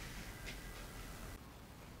change.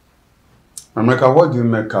 Emeka, what do you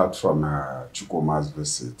make out from Chukwuma's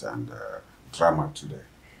visit and drama today?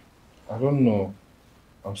 I don't know.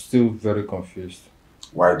 I'm still very confused.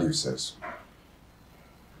 Why do you say so?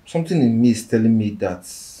 Something in me is telling me that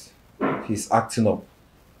he's acting up.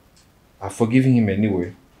 I've forgiven him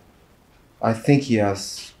anyway. I think he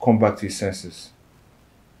has come back to his senses.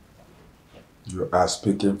 You are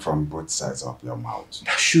speaking from both sides of your mouth.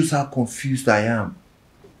 That shows how confused I am.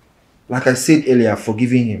 Like I said earlier, I've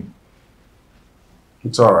forgiven him.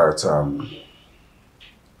 It's alright.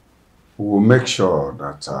 We'll make sure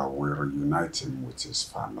that we reunite him with his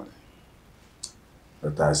family.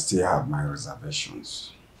 But I still have my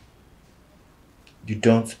reservations. You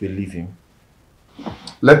don't believe him?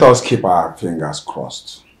 Let us keep our fingers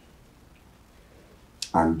crossed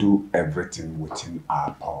and do everything within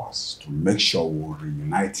our powers to make sure we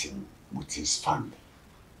reunite him with his family.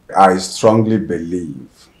 I strongly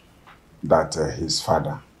believe that his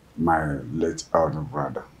father, my late elder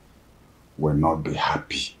brother, will not be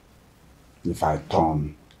happy if I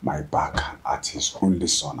turn my back at his only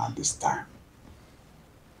son at this time,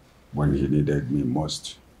 when he needed me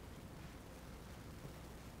most.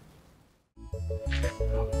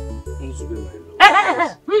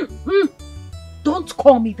 Don't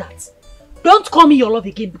call me that. Don't call me your love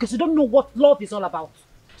again, because you don't know what love is all about.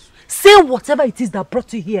 Say whatever it is that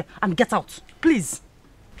brought you here and get out, please.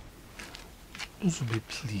 Uzube,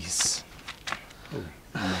 please.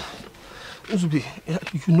 Uzube,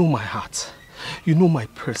 you know my heart. You know my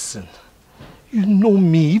person. You know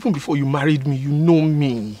me. Even before you married me, you know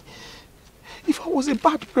me. If I was a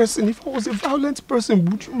bad person, if I was a violent person,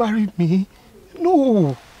 would you marry me?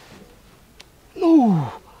 No.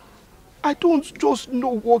 No. I don't just know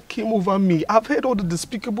what came over me. I've heard all the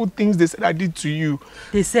despicable things they said I did to you.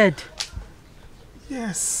 They said?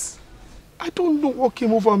 Yes. I don't know what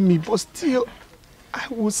came over me, but still, I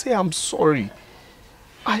will say I'm sorry.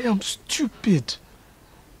 I am stupid.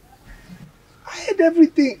 I heard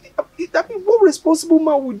everything. I mean, what responsible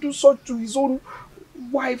man would do such to his own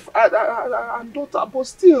wife and daughter? But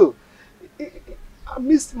still, I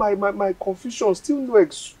missed my confusion. Still no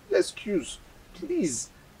excuse. Please,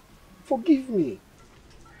 forgive me.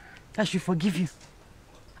 I should forgive you.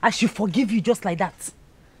 I should forgive you just like that.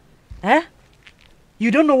 Eh?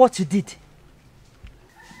 You don't know what you did.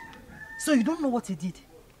 So you don't know what you did.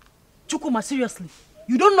 Chukuma, seriously.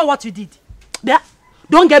 You don't know what you did. Yeah?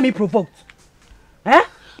 Don't get me provoked. Eh?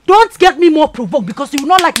 Don't get me more provoked because you will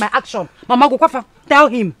not like my action. Mama Gokwafa, tell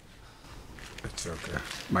him. It's okay.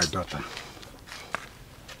 My daughter.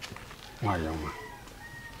 Wayoma,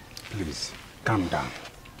 please, calm down.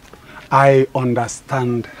 I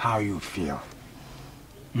understand how you feel.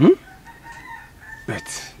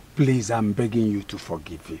 But please, I'm begging you to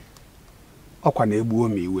forgive me.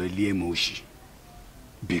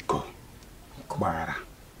 Biko.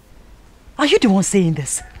 Are you the one saying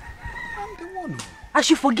this? I'm the one. I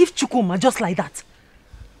should forgive Chukuma just like that.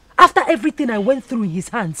 After everything I went through in his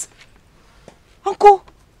hands. Uncle,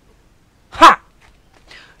 ha!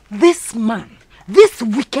 This man, this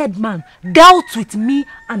wicked man, dealt with me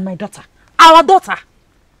and my daughter. Our daughter.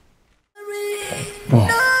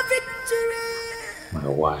 My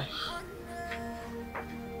wife.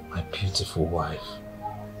 My beautiful wife.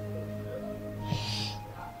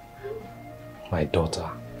 My daughter.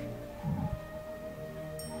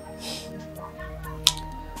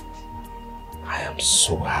 I am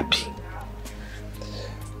so happy.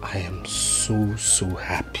 I am so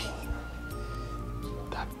happy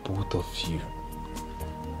that both of you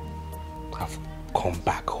have come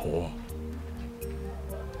back home.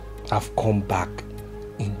 Have come back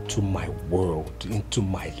into my world, into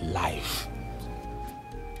my life.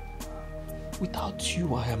 Without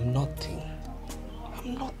you, I am nothing.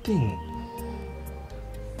 I'm nothing.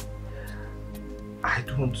 I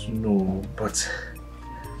don't know, but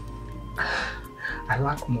I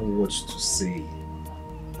lack more words to say.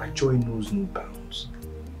 My joy knows no bounds.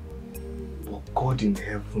 But God in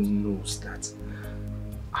heaven knows that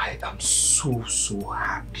I am so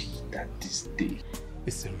happy that this day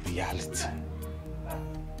is a reality.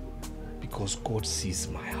 Because God sees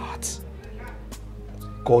my heart.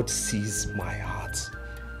 God sees my heart.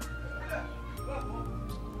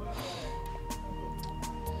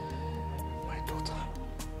 My daughter,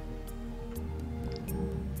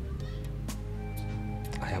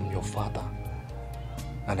 I am your father,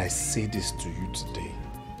 and I say this to you today.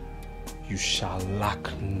 You shall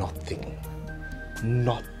lack nothing.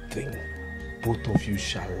 Nothing. Both of you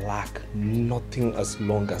shall lack nothing as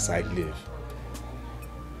long as I live.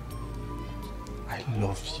 I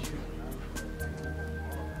love you.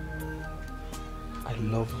 I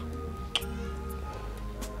love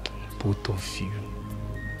both of you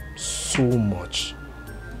so much.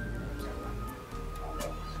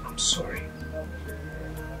 I'm sorry.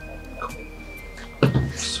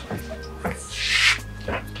 I'm sorry. I'm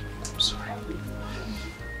sorry.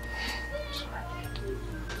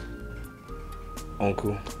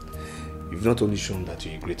 Uncle, you've not only shown that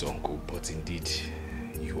you're a great uncle, but indeed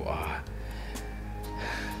you are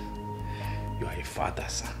a father,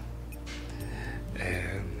 sir.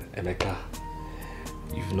 Emeka,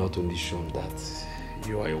 you've not only shown that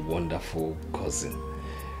you are a wonderful cousin,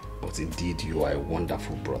 but indeed you are a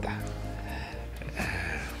wonderful brother.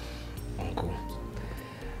 Uncle,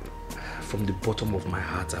 from the bottom of my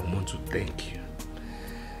heart, I want to thank you.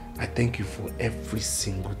 I thank you for every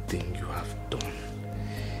single thing you have done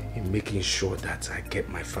in making sure that I get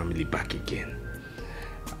my family back again.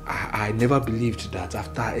 I never believed that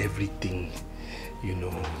after everything, you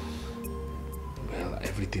know, well,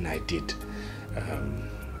 everything I did,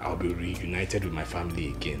 I'll be reunited with my family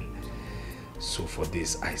again. So for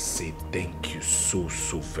this, I say thank you so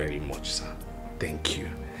very much, sir. Thank you.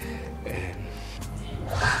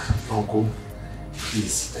 Uncle,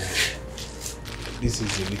 please, this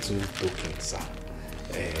is a little token, sir,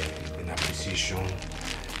 in appreciation,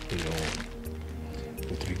 you know,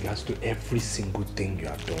 with regards to every single thing you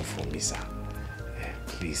have done for me, sir.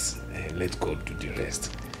 Please, let God do the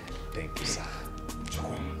rest. Thank you, sir.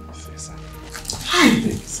 Chukuma, sir. Thank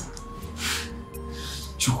you, sir.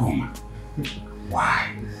 Chukuma,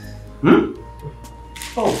 why? Hmm?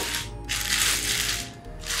 Oh.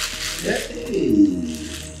 Hey.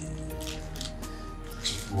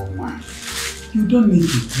 Chukuma, you don't need to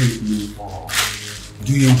thank me for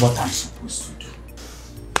doing what I'm supposed to do.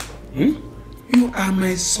 Hmm? You are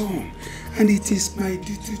my son, and it is my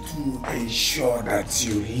duty to ensure that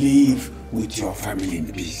you live with your family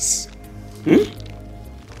in peace. Hmm?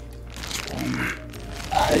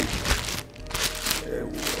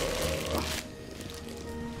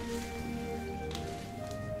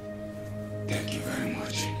 Thank you very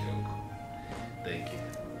much. Thank you.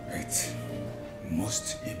 But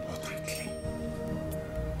most importantly,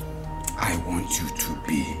 I want you to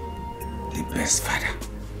be the best father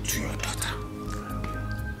to your daughter.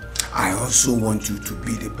 I also want you to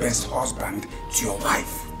be the best husband to your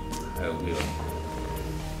wife. I will.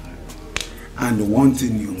 And one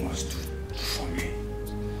thing you must do for me,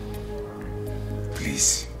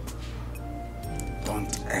 please,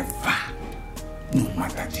 don't ever, no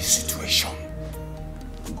matter the situation,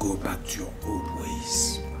 go back to your old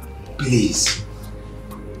ways. Please,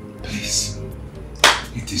 please.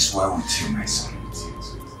 It is well with you, my son.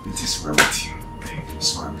 It is well with you. It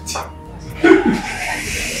is well with you.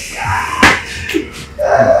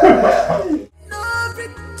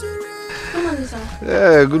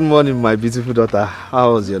 Yeah, good morning, my beautiful daughter.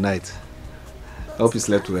 How was your night? I hope you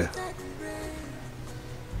slept well.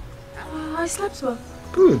 I slept well.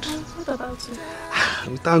 Good. What about you?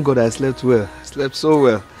 Thank God I slept well. I slept so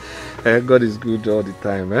well. God is good all the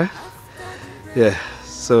time, eh? Yeah,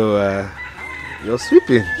 so you're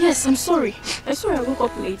sleeping. Yes, I'm sorry. I'm sorry I woke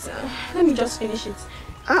up late. Let me just finish it.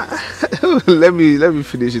 let me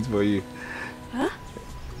finish it for you. Huh?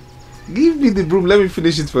 Give me the broom, let me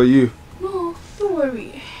finish it for you. No, don't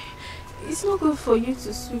worry. It's not good for you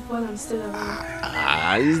to sweep while I'm still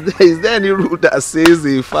around. Is there any rule that says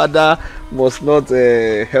the father must not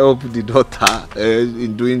help the daughter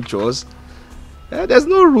in doing chores? There's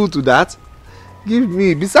no rule to that. Give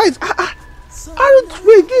me. Besides,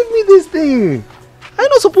 wait, give me this thing. Are you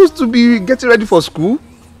not supposed to be getting ready for school?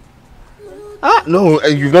 No,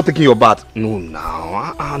 you've not taken your bath. No,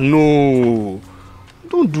 now. No.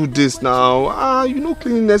 Don't do this now. You know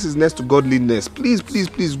cleanliness is next to godliness. Please, please,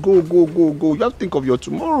 please, go. You have to think of your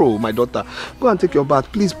tomorrow, my daughter. Go and take your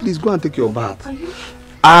bath. Please, go and take your bath.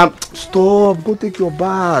 Stop. Go take your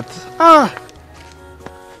bath.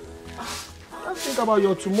 Think about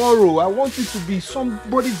your tomorrow. I want you to be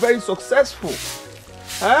somebody very successful.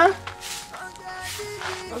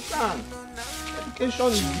 Understand? Education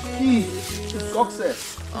is the key to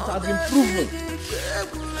success. It has been proven.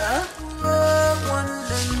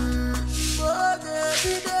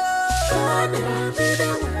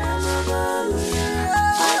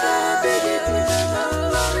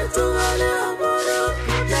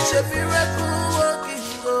 It's a miracle working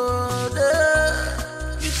God.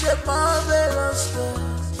 It's a marvelous God.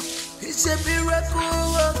 It's a miracle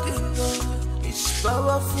working God. It's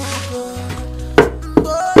powerful God.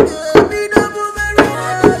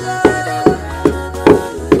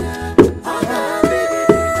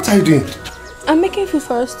 What are you doing? I'm making food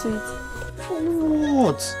for us to eat. For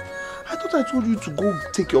what? I thought I told you to go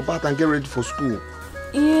take your bath and get ready for school.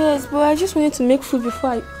 Yes, but I just wanted to make food before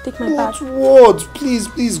I take my bath. What? Please,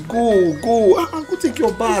 go. Go take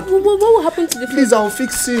your bath. What will happen to the food? Please, I'll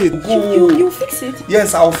fix it. Go. You'll fix it?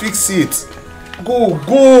 Yes, I'll fix it. Go.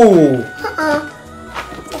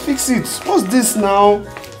 I'll fix it. What's this now?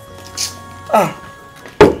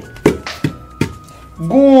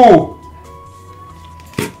 Go.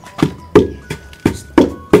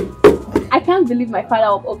 I can't believe my father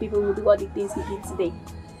of all people will do all the things he did today.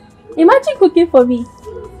 Imagine cooking for me.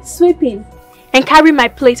 sweeping, and carrying my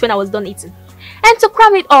plate when I was done eating. And to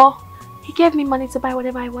crown it all, he gave me money to buy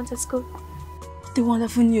whatever I want at school. What a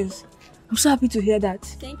wonderful news. I'm so happy to hear that.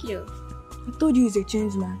 Thank you. I told you he's a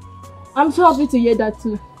changed man. I'm so happy to hear that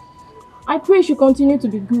too. I pray you should continue to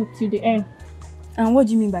be good till the end. And what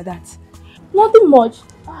do you mean by that? Nothing much.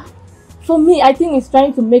 For me, I think he's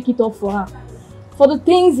trying to make it up for her. For the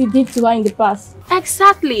things he did to her in the past.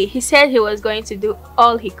 Exactly. He said he was going to do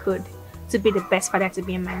all he could to be the best father to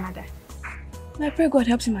be in my mother. I pray God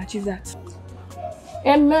helps him achieve that.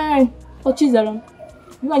 Amen. Ochizaram,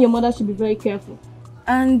 you and your mother should be very careful.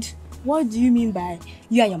 And what do you mean by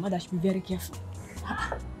you and your mother should be very careful?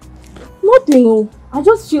 Nothing. I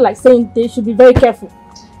just feel like saying they should be very careful.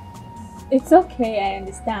 It's okay, I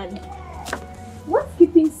understand. What's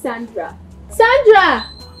keeping Sandra? Sandra!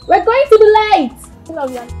 We're going to be late!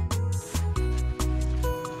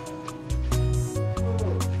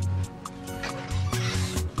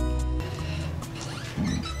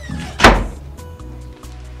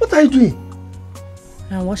 What are you doing?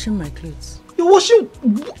 I'm washing my clothes. You're washing?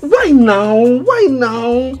 Why now? Why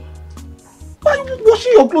now? Why are you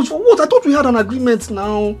washing your clothes for what? I thought we had an agreement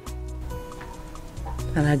now.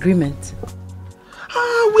 An agreement?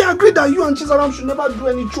 We agreed that you and Chizaram should never do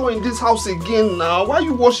any chore in this house again now. Why are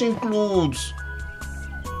you washing clothes?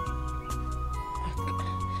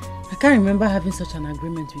 I can't remember having such an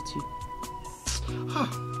agreement with you.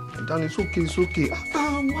 Dan, it's okay, it's okay.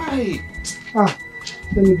 Why?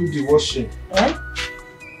 Let me do the washing. Eh?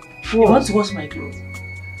 You want to wash my clothes?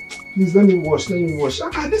 Please, let me wash.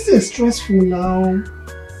 This is stressful now.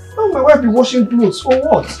 Why will my wife be washing clothes? For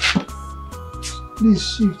what? Please,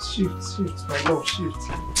 shift, my love, shift.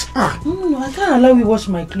 No, I can't allow you wash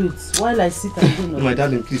my clothes while I sit and do nothing. My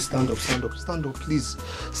darling, please stand up, please.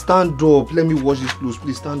 Stand up, let me wash these clothes,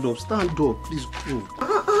 please stand up, please go.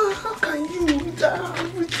 How can you?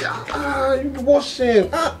 You're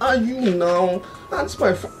washing. You now. That's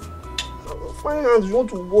my fine hands, you want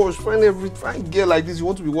to wash, fine girl like this, you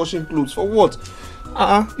want to be washing clothes. For what?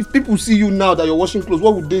 If people see you now that you're washing clothes,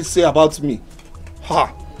 what would they say about me?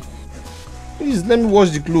 Please, let me wash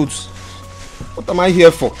the clothes. What am I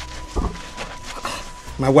here for?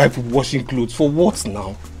 My wife will be washing clothes. For what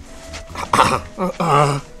now?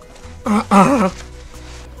 I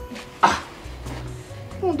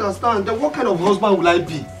don't understand. Then what kind of husband will I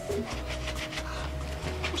be?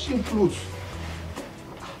 Washing clothes.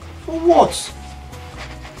 For what?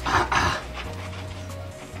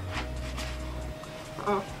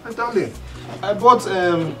 My darling, I bought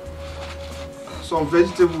some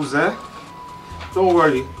vegetables, Don't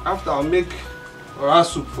worry, after I'll make a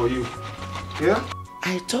soup for you. Yeah?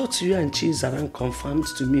 I thought you and Chizaram confirmed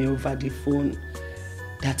to me over the phone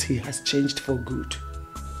that he has changed for good.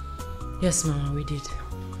 Yes, Mama, we did.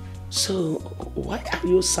 So, why are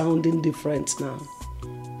you sounding different now?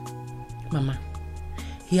 Mama,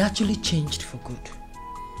 he actually changed for good.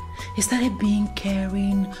 He started being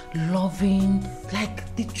caring, loving,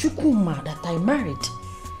 like the Chukuma that I married.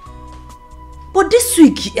 But this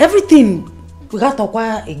week, everything we got to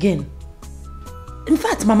acquire again. In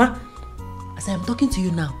fact, Mama, as I am talking to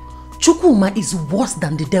you now, Chukuma is worse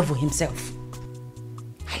than the devil himself.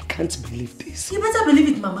 I can't believe this. You better believe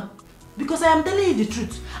it, Mama. Because I am telling you the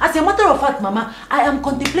truth. As a matter of fact, Mama, I am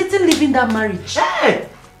contemplating leaving that marriage. Hey!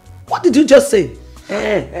 What did you just say?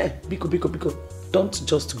 Biko. Don't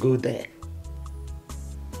just go there.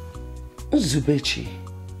 Zubechi,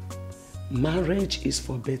 marriage is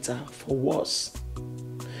for better, for worse.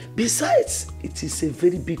 Besides, it is a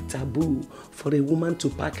very big taboo for a woman to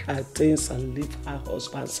pack her things and leave her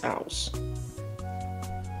husband's house.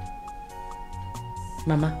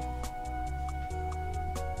 Mama,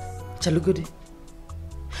 Chalugodi,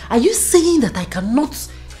 are you saying that I cannot?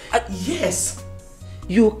 Yes.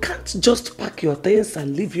 You can't just pack your things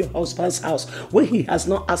and leave your husband's house when he has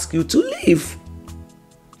not asked you to leave.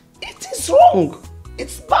 It is wrong.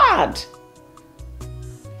 It's bad.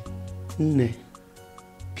 Ne,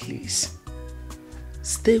 please,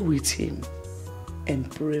 stay with him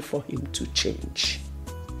and pray for him to change.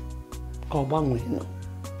 Mama,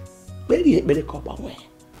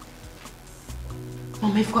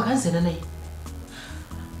 if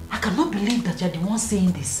I cannot believe that you are the one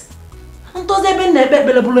saying this. How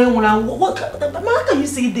can you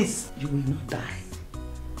say this? You will not die.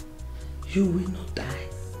 You will not die.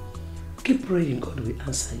 Keep praying, God will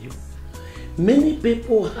answer you. Many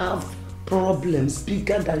people have problems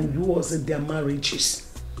bigger than yours in their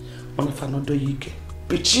marriages. One of another Ike.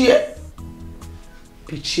 Pichie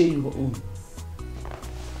your own.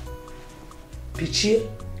 Pichie.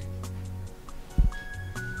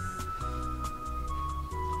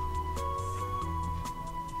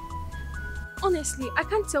 Honestly, I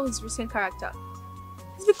can't tell his recent character.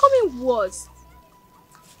 He's becoming worse.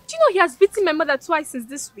 Do you know he has beaten my mother twice since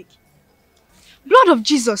this week? Blood of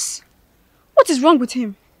Jesus! What is wrong with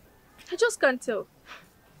him? I just can't tell.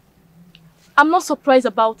 I'm not surprised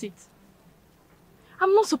about it.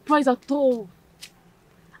 I'm not surprised at all.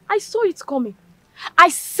 I saw it coming. I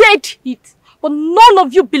said it, but none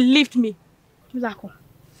of you believed me. Mulako,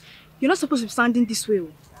 you're not supposed to be standing this way.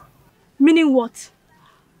 Meaning what?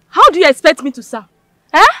 How do you expect me to sound?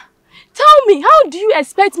 Huh? Tell me, how do you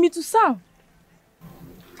expect me to sound?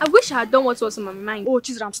 I wish I had done what was on my mind. Oh,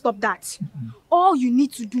 Chizram, stop that. All you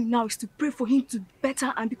need to do now is to pray for him to be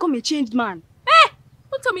better and become a changed man. Eh!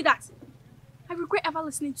 Don't tell me that. I regret ever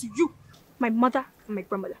listening to you, my mother, and my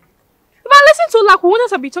grandmother. If I listened to Laku,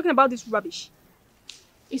 wouldn't I be talking about this rubbish?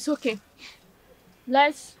 It's okay.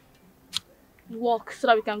 Let's walk so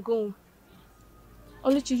that we can go home.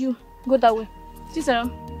 Only to you. Go that way. Sister,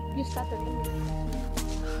 you started.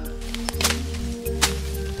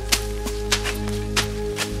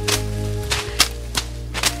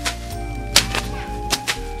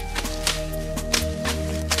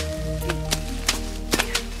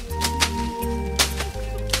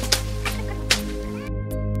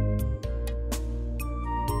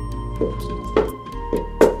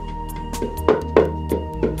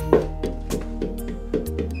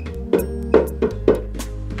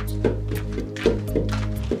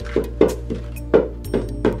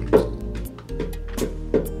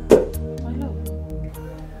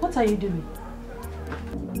 What are you doing?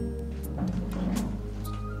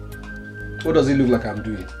 What does it look like I'm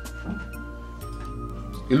doing?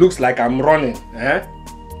 It looks like I'm running, eh?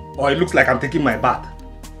 Or it looks like I'm taking my bath.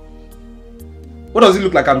 What does it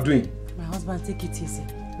look like I'm doing? My husband, take it easy.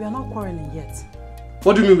 We are not quarreling yet.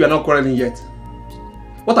 What do you mean we are not quarreling yet?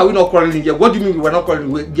 What are we not quarreling yet? What do you mean we are not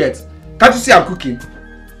quarreling yet? Can't you see I'm cooking?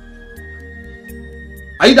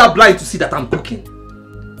 Are you that blind to see that I'm cooking?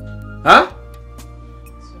 Huh?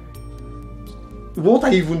 What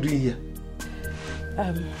are you even doing here?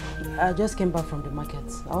 I just came back from the market.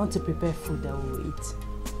 I want to prepare food that we will eat.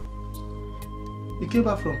 You came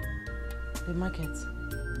back from? The market.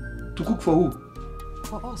 To cook for who?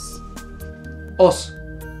 For us. Us?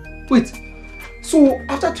 Wait. So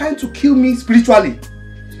after trying to kill me spiritually,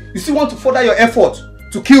 you still want to further your effort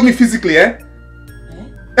to kill me physically, eh?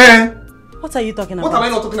 What are you talking about? What am I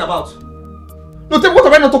not talking about? No, tell me, what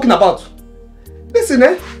am I not talking about?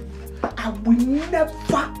 Listen, I will never,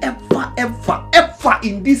 ever, ever, ever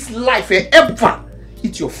in this life, ever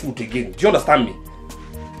eat your food again. Do you understand me?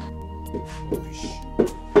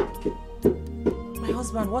 My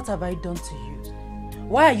husband, what have I done to you?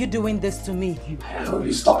 Why are you doing this to me?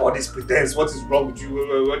 You stop all this pretense. What is wrong with you?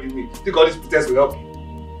 What do you mean? You think all this pretense will help you?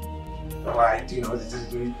 Alright, you know,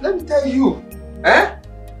 let me tell you.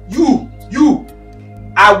 You,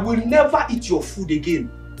 I will never eat your food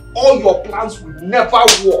again. All your plans will never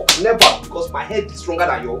work. Never, because my head is stronger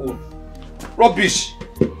than your own. Rubbish.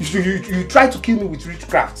 You tried to kill me with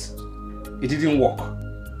witchcraft. It didn't work.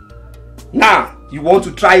 Now, you want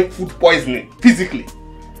to try food poisoning physically.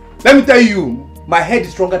 Let me tell you, my head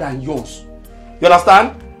is stronger than yours. You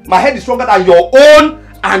understand? My head is stronger than your own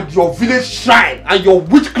and your village shrine and your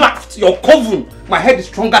witchcraft, your coven. My head is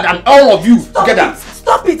stronger than all of you together.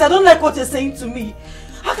 Stop it! I don't like what you're saying to me.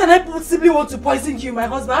 How can I possibly want to poison you, my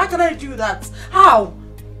husband? How can I do that? How?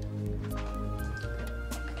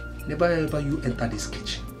 Never ever you enter this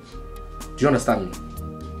kitchen. Do you understand me?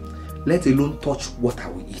 Let alone touch what I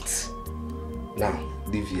will eat. Now,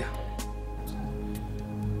 leave here.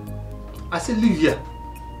 I said leave here.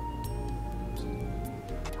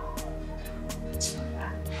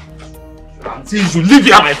 I'm saying you should leave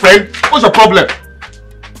here, my friend. What's your problem?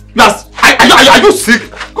 Yes. Are you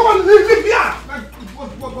sick? Come on, leave here.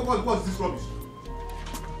 What's this rubbish?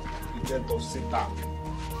 Agent of Satan.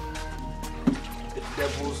 The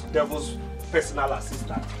devil's personal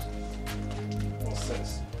assistant.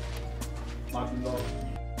 Nonsense. My beloved.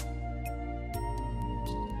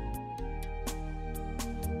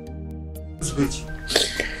 Wait.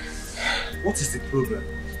 What is the problem?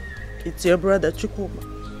 It's your brother, Chukuma.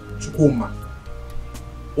 Chukuma?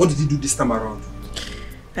 What did he do this time around?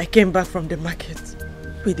 I came back from the market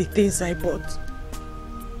with the things I bought.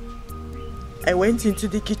 I went into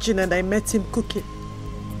the kitchen and I met him cooking.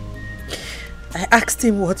 I asked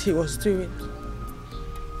him what he was doing.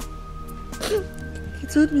 He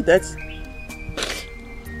told me that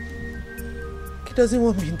he doesn't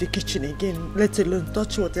want me in the kitchen again, let alone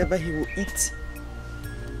touch whatever he will eat.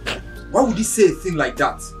 Why would he say a thing like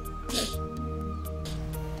that?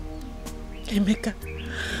 Emeka,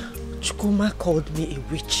 Chukuma called me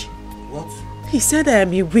a witch. What? He said I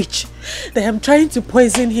am a witch, that I am trying to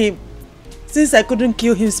poison him since I couldn't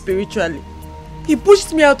kill him spiritually. He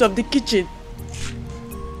pushed me out of the kitchen.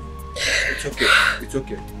 It's okay. It's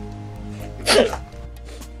okay.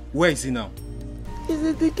 Where is he now? He's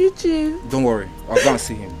in the kitchen. Don't worry. I'll go and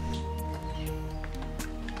see him.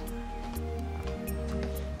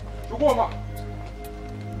 Chukuma!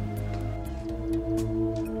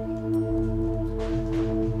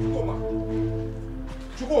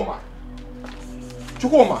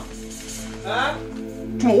 Chukuma! Huh?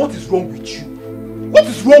 Chuma, what is wrong with you? What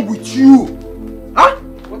is wrong with you? Huh?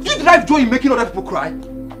 Do you drive joy in making other people cry?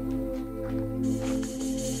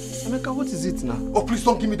 Emeka, what is it now? Oh, please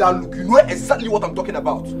don't give me that look. You know exactly what I'm talking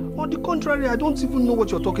about. On the contrary, I don't even know what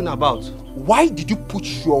you're talking about. Why did you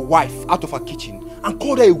push your wife out of her kitchen and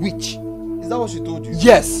call her a witch? Is that what she told you?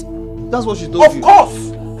 Yes. That's what she told you? Of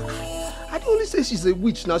course! I didn't only say she's a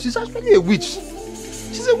witch now. She's actually a witch.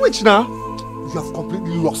 She's a witch now. You have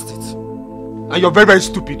completely lost it. And you're very, very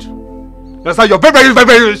stupid. That's how you're very, very, very,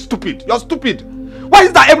 very stupid. You're stupid. Why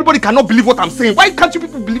is that everybody cannot believe what I'm saying? Why can't you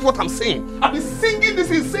people believe what I'm saying? I've been singing this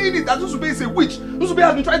and saying it that Nzube is a witch. Nzube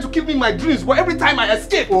has been trying to kill me in my dreams, but every time I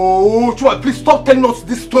escape. Oh, Chua, please stop telling us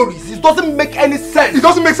these stories. It doesn't make any sense. It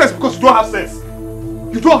doesn't make sense because you don't have sense.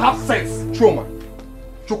 You don't have sense. Chuma.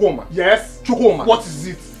 Chukuma. Yes? Chukuma. What is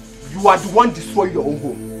it? You are the one destroying your own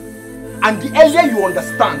home. And the earlier you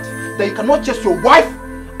understand that you cannot chase your wife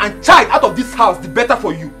and child out of this house, the better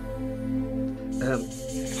for you.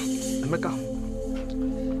 Emeka.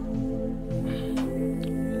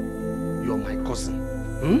 You're my cousin.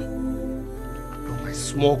 You're my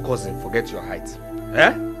small cousin. Forget your height.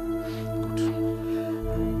 Eh? Good.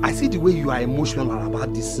 I see the way you are emotional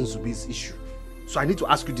about this Nzube's issue. So I need to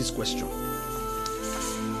ask you this question.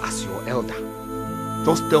 As your elder,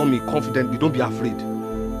 just tell me confidently, don't be afraid. Do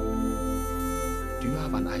you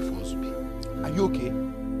have an eye for Nzube? Are you okay?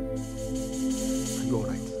 Are you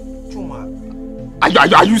alright? Chuma.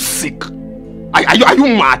 Are you sick? Are you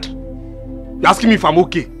mad? You're asking me if I'm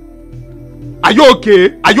okay. Are you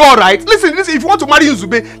okay? Are you alright? Listen, if you want to marry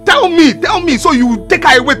Nzube, tell me so you take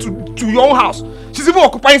her away to your own house. She's even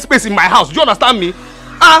occupying space in my house. Do you understand me?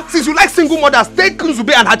 Since you like single mothers, take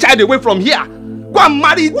Nzube and her child away from here. Go and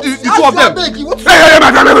marry the two of them.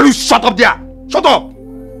 Hey, shut up there. Shut up.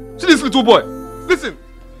 See this little boy. Listen.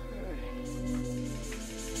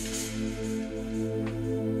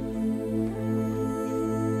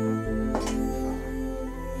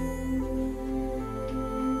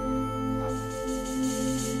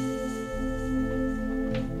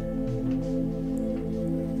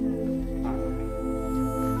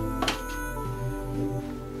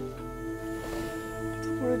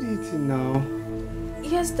 Now.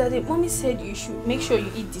 Yes, Daddy. Mommy said you should make sure you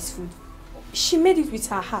eat this food. She made it with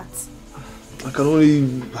her heart. I can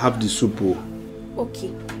only have the soup.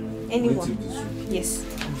 Okay. Anyone? Yes.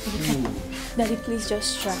 Daddy, please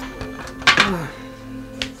just try.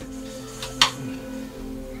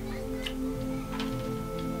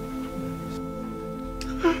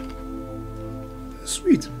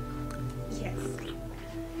 Sweet. Yes.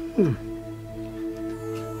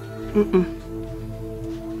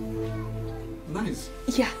 Nice.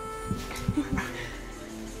 Yeah.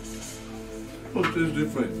 Oh, it tastes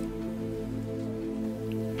different.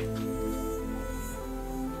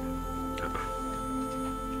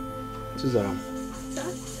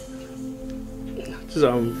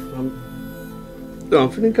 I'm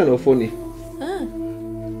feeling kind of funny.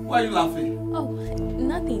 Why are you laughing? Oh,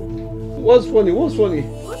 nothing. What's funny? What's funny?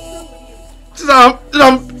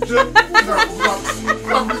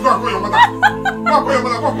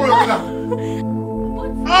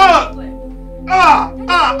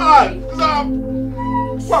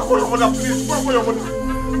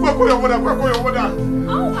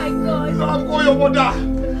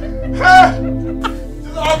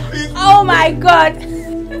 Oh my God!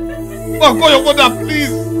 Call your mother,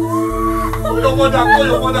 please. Call your mother, call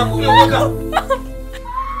your mother, call your mother.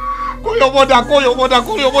 Call your mother, call your mother,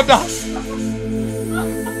 call your mother.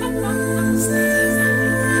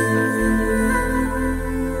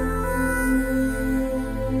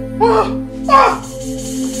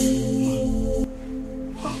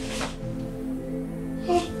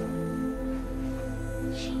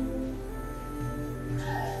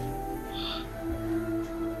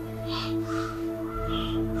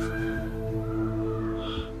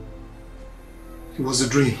 It was a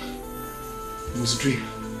dream. It was a dream.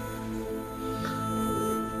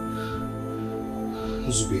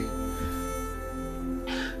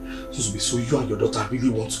 Nzube, so you and your daughter really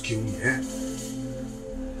want to kill me, eh?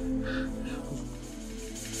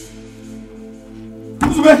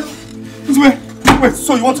 Nzube, wait,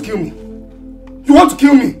 so you want to kill me? You want to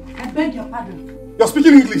kill me? I beg your pardon. You're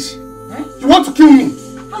speaking English. You want to kill me?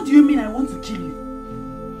 How do you mean I want to kill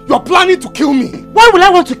you? You're planning to kill me. Why will I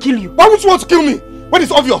want to kill you? Why would you want to kill me? When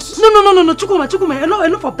it's obvious. No, Chukuma,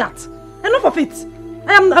 enough of that. Enough of it.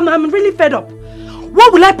 I'm really fed up.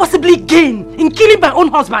 What will I possibly gain in killing my own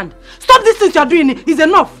husband? Stop this thing you're doing. It's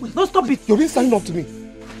enough. Don't stop it. You're being standing up to me.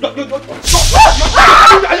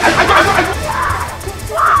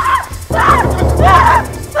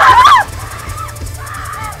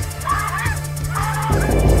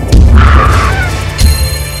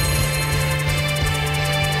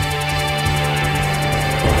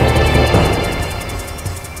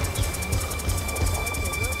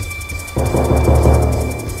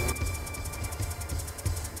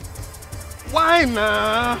 Why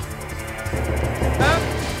now?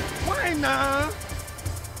 Why now?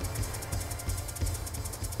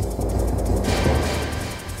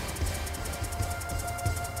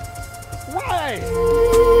 Why?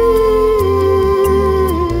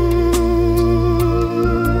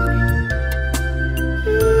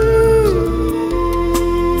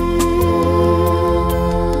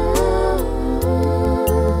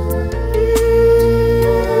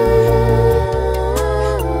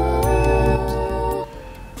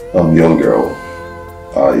 Young girl,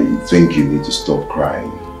 I think you need to stop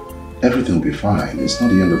crying. Everything will be fine. It's not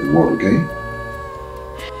the end of the world, okay?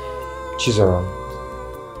 Chizara,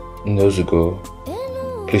 Nozuko,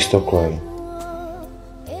 please stop crying.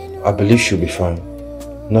 I believe she'll be fine.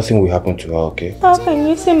 Nothing will happen to her, okay? How can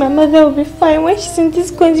you say my mother will be fine when she's in this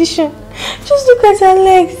condition? Just look at her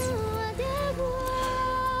legs.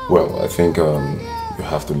 Well, I think you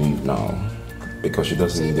have to leave now because she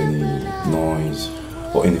doesn't need any noise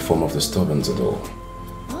or any form of disturbance at all.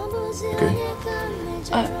 Okay?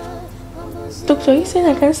 Doctor, you saying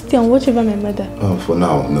I can't stay and watch over my mother? For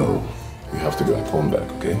now, no. You have to go and come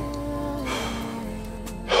back, okay?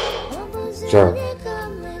 Zara,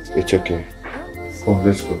 it's okay. Come,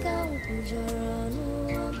 let's go.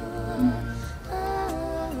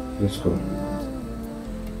 Let's go.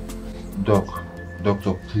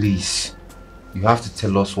 Doctor, please. You have to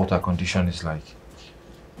tell us what her condition is like.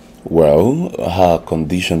 Well, her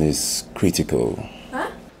condition is critical.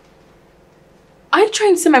 Huh? Are you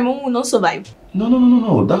trying to say my mom will not survive?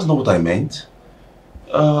 No. That's not what I meant.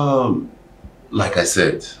 Like I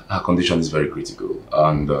said, her condition is very critical.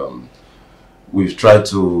 And we've tried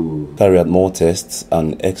to carry out more tests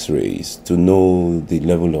and x-rays to know the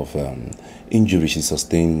level of injury she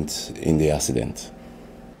sustained in the accident.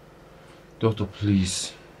 Doctor,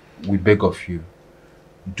 please, we beg of you.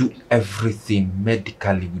 Do everything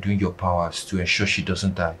medically within your powers to ensure she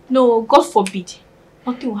doesn't die. No, God forbid.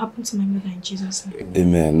 Nothing will happen to my mother in Jesus' name.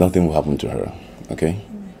 Amen. Nothing will happen to her. Okay?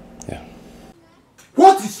 Amen. Yeah.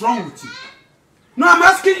 What is wrong with you? No, I'm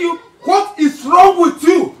asking you, what is wrong with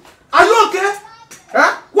you? Are you okay?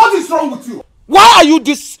 What is wrong with you? Why are you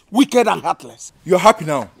this wicked and heartless? You're happy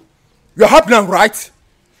now. You're happy now, right?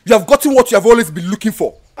 You have gotten what you have always been looking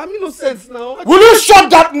for. I'm innocent now. Will you shut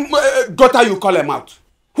that gutter you call him out?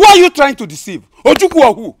 Who are you trying to deceive? Ojuku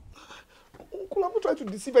or who? Uncle, I'm not trying to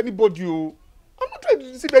deceive anybody. I'm not trying to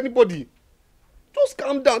deceive anybody. Just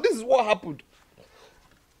calm down. This is what happened.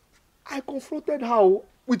 I confronted her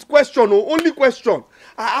with question, only question.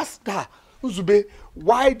 I asked her, Uzube,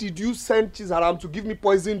 why did you send Chizaram to give me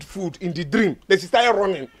poisoned food in the dream? Then she started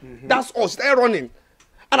running. That's all. She started running.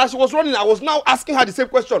 And as she was running, I was now asking her the same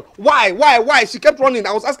question. Why? She kept running.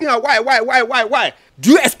 I was asking her why?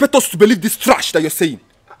 Do you expect us to believe this trash that you're saying?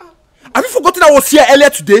 Have you forgotten I was here earlier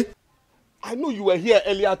today? I know you were here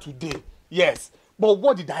earlier today. Yes. But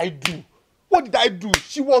what did I do?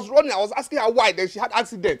 She was running. I was asking her why. Then she had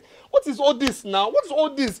accident. What is all this now? What is all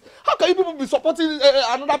this? How can you people be supporting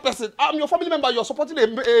another person? I'm your family member. You're supporting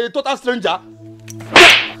a total stranger.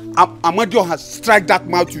 Amadio has struck that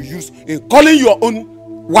mouth you use in calling your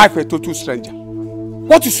own wife a total stranger.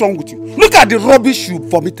 What is wrong with you? Look at the rubbish you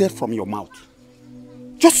vomited from your mouth.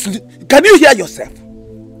 Can you hear yourself?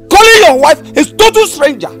 Calling your wife a total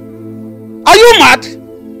stranger. Are you mad?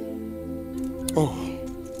 Oh,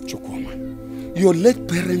 Chukwuma, your late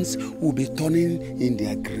parents will be turning in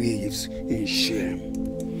their graves in shame.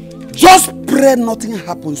 Just pray nothing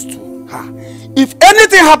happens to her. If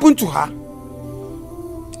anything happened to her,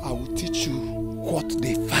 I will teach you what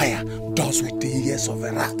the fire does with the ears of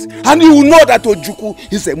a rat. And you will know that Ojuku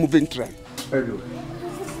is a moving train. Hello.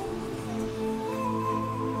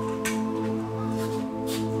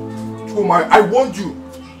 Chuma, I want you.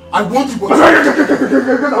 But...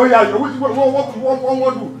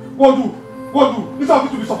 What do? This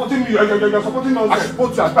happens to be supporting me. You're supporting me. I support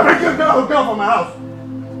you. Get out from my house.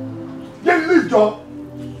 Leave, Joe.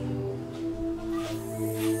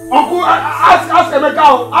 Uncle, ask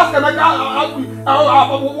Emeka. Ask Emeka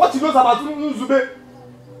what he knows about Nzube.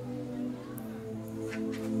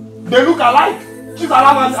 They look alike. She's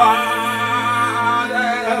Alam and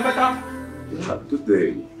Emeka. Good day.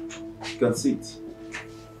 You can sit.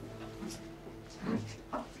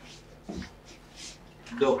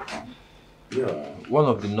 Doc. Yeah. One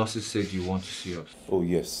of the nurses said you want to see us. Oh,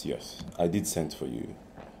 yes. I did send for you.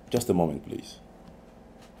 Just a moment, please.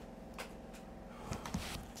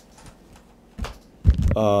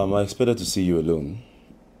 I expected to see you alone.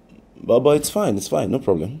 But it's fine, no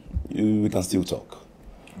problem. We can still talk.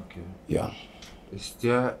 Okay. Yeah. Is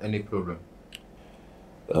there any problem?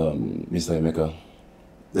 Mr. Emeka,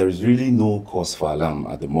 there is really no cause for alarm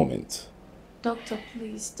at the moment. Doctor,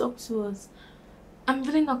 please, talk to us. I'm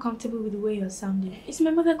really not comfortable with the way you're sounding. Is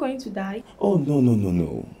my mother going to die? Oh, no.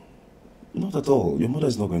 Not at all. Your mother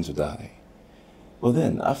is not going to die. But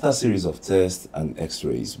then, after a series of tests and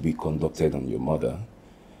x-rays we conducted on your mother,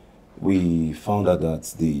 we found out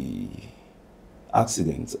that the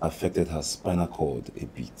accident affected her spinal cord a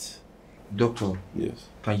bit. Doctor, yes.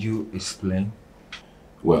 Can you explain?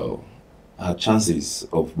 Well, her chances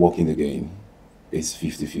of walking again is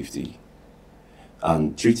 50-50.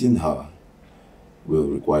 And treating her will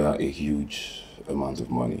require a huge amount of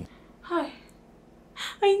money. Hi.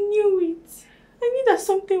 I knew it. I knew that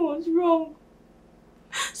something was wrong.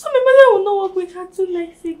 So my mother will not walk with her 2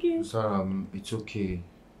 legs again. Sarah, it's okay.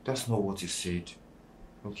 That's not what you said.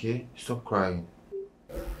 Okay? Stop crying.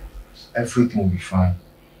 Everything will be fine.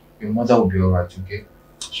 Your mother will be alright, okay?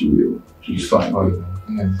 She will. She's fine. Alright.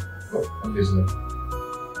 Obviously.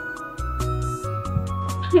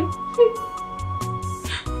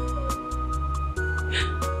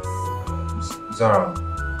 Sarah,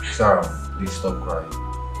 please stop crying.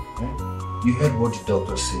 You heard what the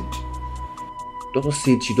doctor said. Doctor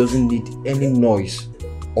said she doesn't need any noise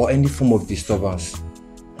or any form of disturbance.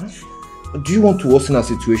 Do you want to worsen her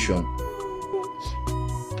situation?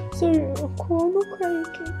 Sorry, Uncle, I'll not cry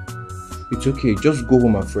again. It's okay, just go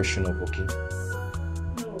home and freshen up, okay?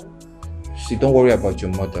 No. See, don't worry about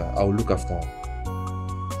your mother. I'll look after her.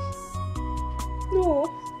 No,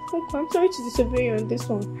 Uncle, I'm sorry to disobey you on this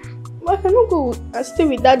one. But I cannot go and stay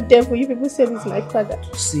with that devil you people said is my father.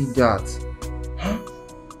 See that? Huh?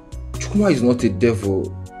 Chukuma is not a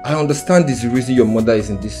devil. I understand this is the reason your mother is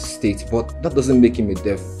in this state, but that doesn't make him a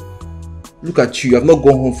devil. Look at you have not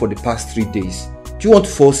gone home for the past 3 days. Do you want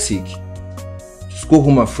to fall sick? Just go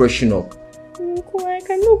home and freshen up. Uncle, I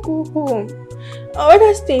cannot go home. I'd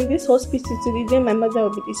rather stay in this hospital till the day my mother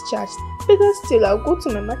will be discharged. Better still, I'll go to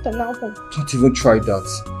my maternal home. Don't even try that.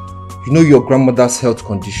 You know your grandmother's health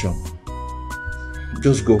condition.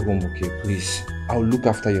 Just go home, okay, please. I'll look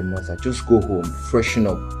after your mother. Just go home, freshen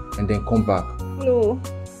up, and then come back. No,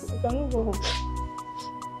 I cannot go home.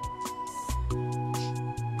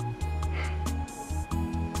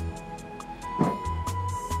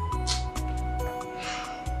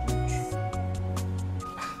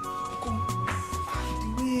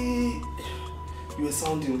 The way you were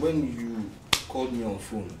sounding when you called me on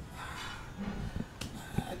phone,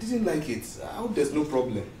 I didn't like it. I hope there's no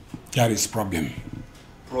problem. There is problem.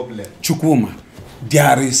 Problem? Chukwuma,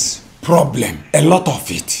 there is problem. A lot of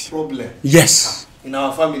it. Problem? Yes. In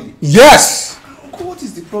our family? Yes! Uncle, what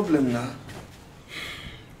is the problem now?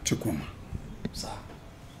 Chukwuma. Sir?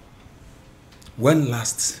 When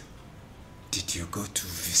last did you go to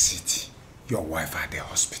visit your wife at the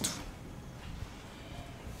hospital?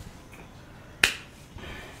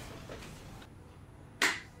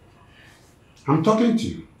 I'm talking to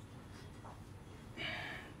you.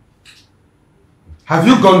 Have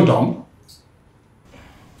you gone dumb?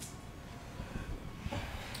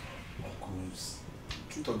 Uncles,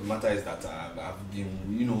 the truth of the matter is that I've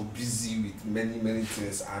been, busy with many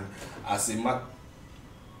things, and as a matter...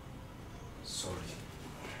 Sorry.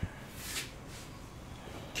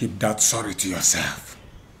 Keep that sorry to yourself.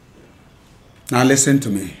 Now listen to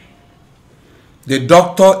me. The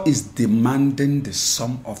doctor is demanding the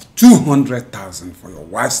sum of 200,000 for your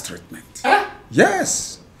wife's treatment.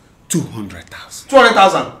 Yes, 200,000.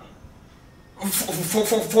 200,000?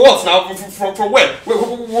 For what now? From where?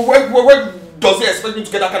 Where does he expect me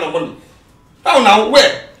to get that kind of money? How now?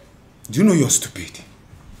 Where? Do you know you're stupid?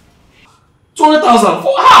 200,000?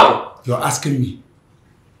 For how? You're asking me.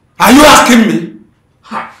 Are you asking me?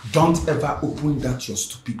 Don't ever open that your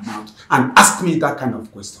stupid mouth and ask me that kind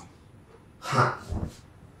of question.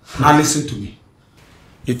 Now listen to me.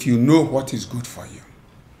 If you know what is good for you,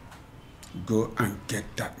 go and get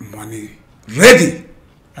that money ready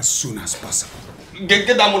as soon as possible. Get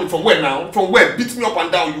that money from where now? From where? Beat me up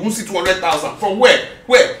and down. You won't see 200,000. From where?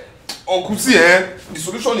 Where? Uncle, see, the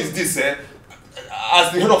solution is this,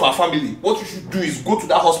 as the head of our family, what you should do is go to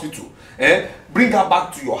that hospital, bring her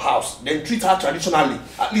back to your house, then treat her traditionally.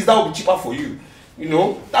 At least that will be cheaper for you. You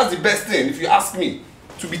know, that's the best thing, if you ask me,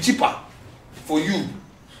 to be cheaper for you.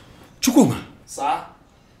 Chukuma. Sir?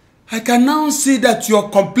 I can now see that you're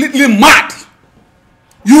completely mad.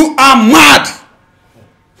 You are mad.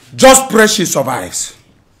 Just pray she survives.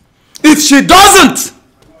 If she doesn't,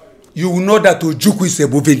 you will know that Ojukwu is a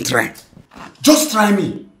moving train. Just try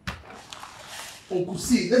me. Uncle,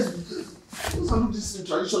 see, let's do this in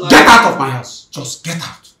traditional. Get out of my house. Just get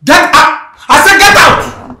out. Get out! I said get out!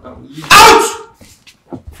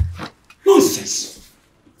 Out! Nonsense.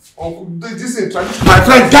 Uncle, this is traditional. My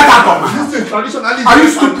friend, get out of my house. This is traditional. Are you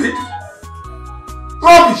stupid?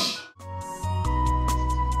 Rubbish.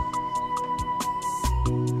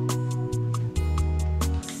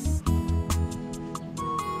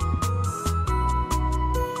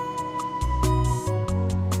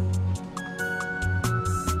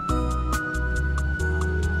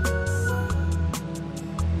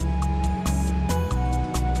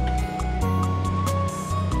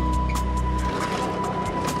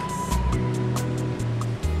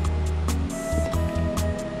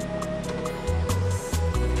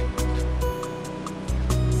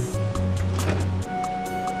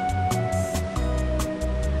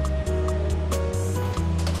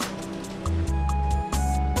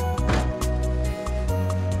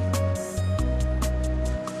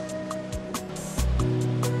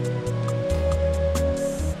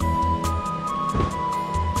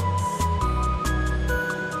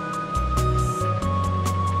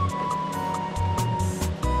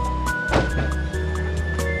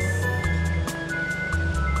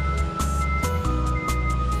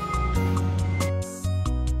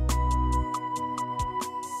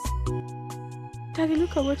 Daddy,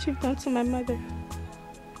 look at what you've done to my mother.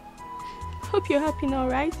 Hope you're happy now,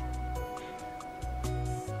 right?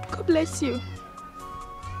 God bless you.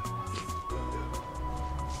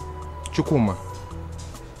 Chukwuma,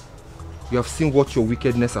 you have seen what your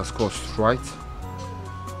wickedness has cost, right?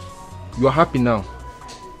 You are happy now.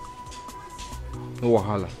 No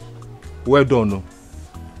wahala. Well done, no.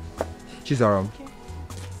 Chizaram. Okay.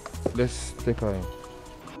 Let's take her in.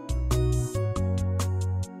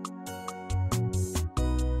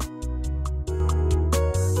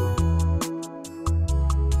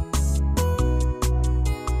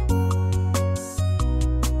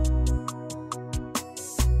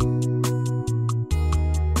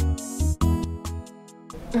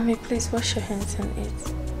 Mommy, please wash your hands and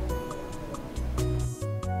eat.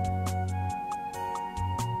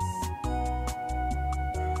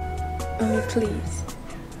 Mommy, please.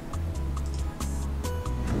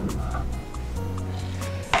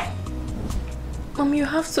 Mom, you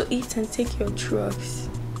have to eat and take your drugs.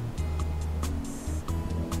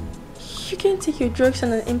 You can't take your drugs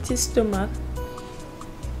on an empty stomach.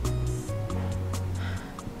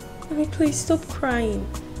 Mommy, please stop crying.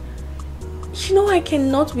 You know I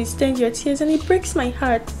cannot withstand your tears and it breaks my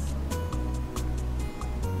heart.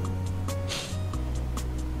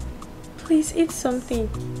 Please eat something.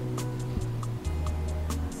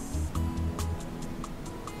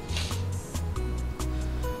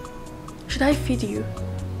 Should I feed you?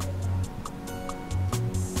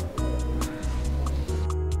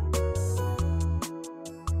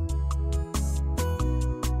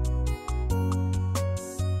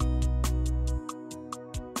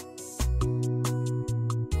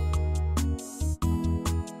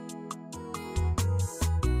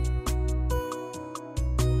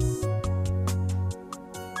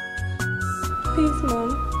 Please,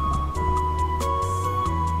 Mom.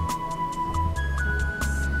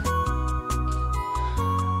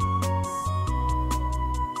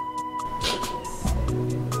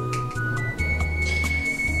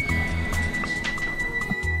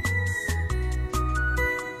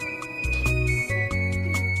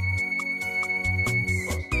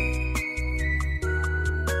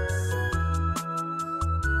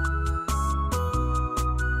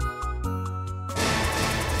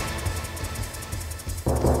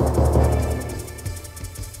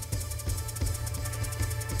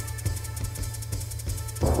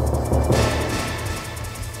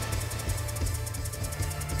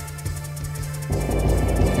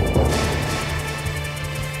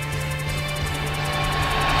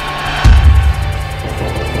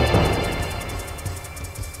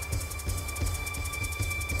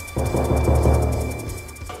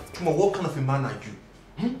 What kind of a man are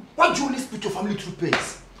you? Why do you always put your family through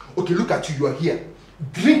pains? Okay, look at you, you are here,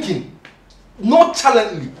 drinking,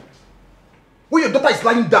 nonchalantly, where your daughter is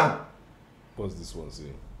lying down. What's this one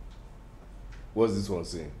saying? What's this one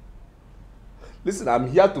saying? Listen, I'm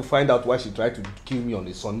here to find out why she tried to kill me on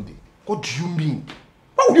a Sunday. What do you mean?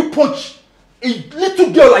 Why would you punch a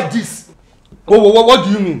little girl like this? What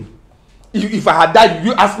do you mean? If I had died,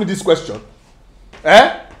 you ask me this question?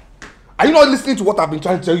 Eh? Are you not listening to what I've been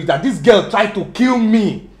trying to tell you? That this girl tried to kill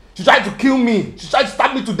me. She tried to kill me. She tried to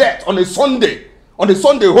stab me to death on a Sunday. On a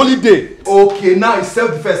Sunday, holy day. Okay, now it's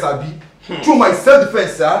self-defense, Abi. Chuma, it's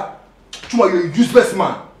self-defense, sir. Chuma, you're a useless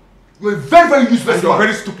man. You're a very, very useless man. You're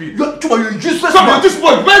very stupid. Chuma, you're a useless man. This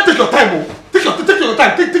boy, man, take your time, oh. Take your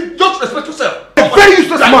time. Just respect yourself. You're a very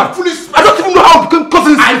useless man. I don't even know how I became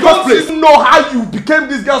cousins in the first place. I don't even know how you became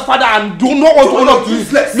this girl's father and do not want to own up to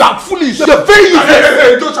it. You are foolish. You're very useless.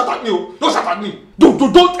 Hey, don't shout at me. Don't shout at me.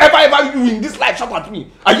 Don't ever you in this life shout at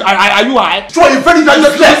me. Are you high? Sure, you're very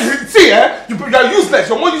useless. See, you are useless.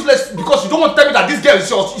 You're more useless because you don't want to tell me that this girl is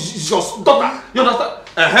your daughter. You understand?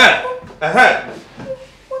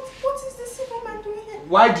 What is this woman doing here?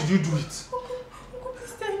 Why did you do it?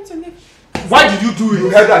 Please tell him to leave. Why did you do it? You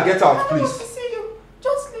heard her, get out, please. I don't want to see you.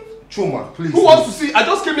 Just leave. Chuma, please. Who wants to see? I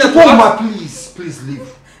just came here to Chuma, please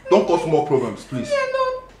leave. Don't cause more problems, please. Yeah,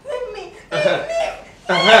 no, leave me.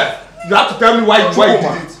 You have to tell me why you did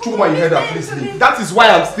it. Chuma, you heard her, please leave. That is why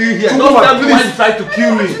I'm still here. Chuma, Don't tell me please. why you tried to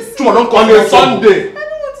kill me. Chuma, don't cause on more a Sunday. I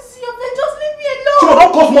don't want to see your face. Just leave me alone. Chuma,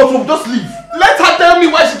 don't cause more trouble. Just leave. Let her tell me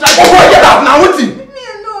why she tried to kill me. Get out now, waiting. Leave me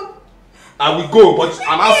alone. I will go, but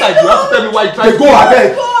I'm outside. You have to tell me why you tried to go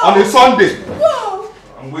ahead. On a Sunday. Go.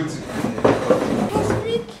 I'm waiting. Just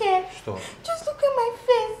be careful. Stop. Just look at my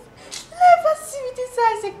face. Never see with his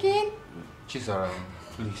eyes again. Chisara,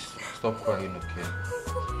 please stop crying, okay?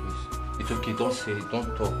 Please. It's okay, don't say it,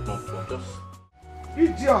 don't talk, just...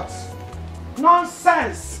 Idiot!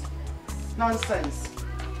 Nonsense!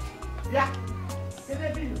 Yeah.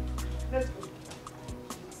 Let's go.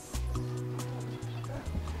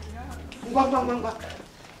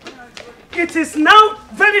 It is now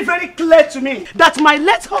very, very clear to me that my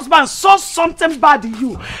late husband saw something bad in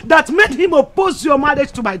you that made him oppose your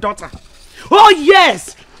marriage to my daughter. Oh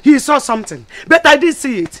yes, he saw something, but I didn't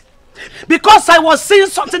see it. Because I was seeing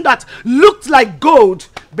something that looked like gold,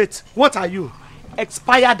 but what are you?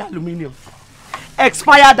 Expired aluminium.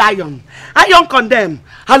 Expired iron. Iron condemn,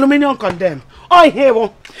 aluminium condemn. Oh,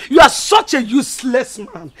 hero, you are such a useless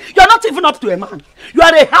man. You are not even up to a man. You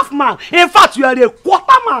are a half man. In fact, you are a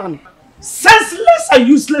quarter man. Senseless and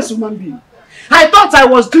useless human being. I thought I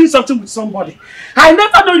was doing something with somebody. I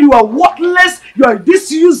never knew you are worthless. You are this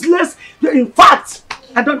useless. In fact,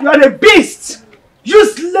 you are a beast.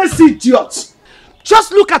 Useless idiot.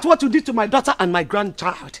 Just look at what you did to my daughter and my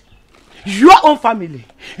grandchild. Your own family.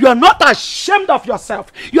 You are not ashamed of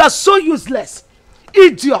yourself. You are so useless.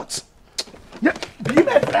 Idiot. Come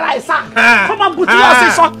on, put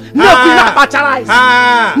your son. No, queen not patronized.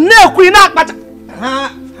 No, queen not patronized.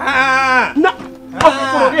 No.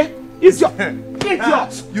 Idiot.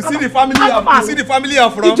 Idiot. You see the family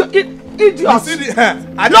I'm from? Idiot. You see the,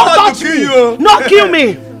 I don't want to kill you. No, kill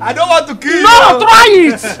me. I don't want to kill you. No, try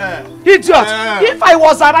it. Idiot. If I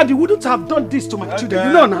was around, you wouldn't have done this to my children.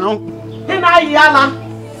 You know now.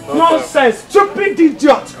 Nonsense. Stupid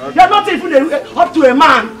idiot. You are not even up to a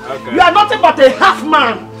man. You are nothing but a half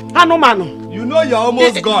man. You know you're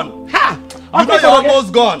almost gone. You know you're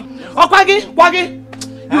almost gone. Kwagi.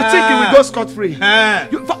 You think you will go scot-free?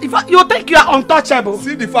 You think you are untouchable?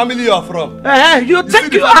 See the family you are from. You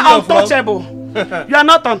think you are untouchable? You are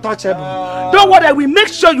not untouchable. Don't worry, I will make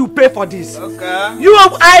sure you pay for this. Okay.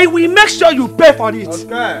 I will make sure you pay for it.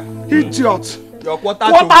 Okay. Idiot. Your quarter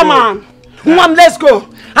man. Let's go.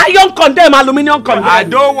 Iron condemn, aluminium condemn. I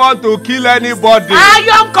don't want to kill anybody.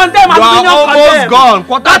 Iron condemn, aluminium condemn. You are almost gone.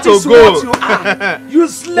 Quarter to go. What you are.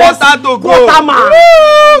 Useless. Quarter to go. Quarter man.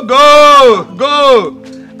 Go.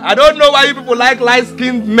 I don't know why you people like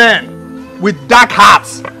light-skinned men with dark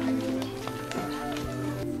hearts.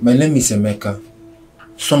 My name is Emeka,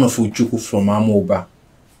 son of Uchuku from Amoba.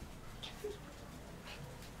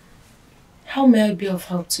 How may I be of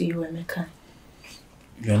help to you, Emeka?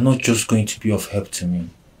 You are not just going to be of help to me.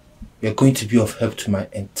 You are going to be of help to my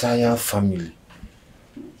entire family.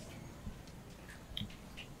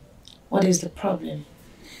 What is the problem?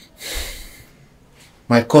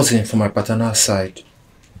 My cousin from my paternal side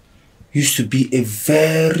used to be a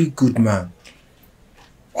very good man.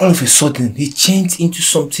 All of a sudden, he changed into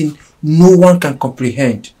something no one can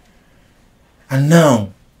comprehend. And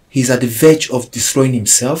now, he's at the verge of destroying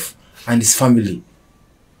himself and his family.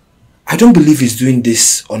 I don't believe he's doing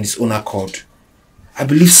this on his own accord. I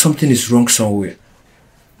believe something is wrong somewhere.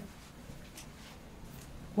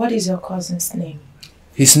 What is your cousin's name?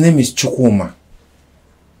 His name is Chukwuma.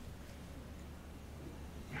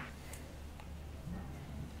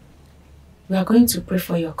 We are going to pray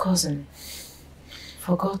for your cousin,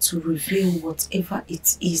 for God to reveal whatever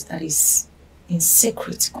it is that is in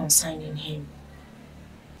secret concerning him.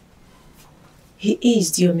 He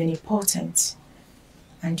is the omnipotent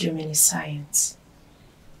and the omniscient.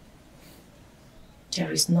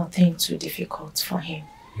 There is nothing too difficult for him.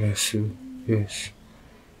 Yes, yes.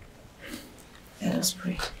 Let us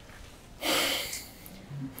pray.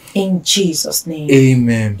 In Jesus' name.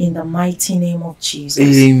 Amen. In the mighty name of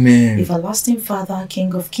Jesus. Amen. Everlasting Father,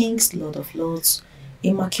 King of Kings, Lord of Lords,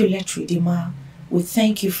 Immaculate Redeemer, we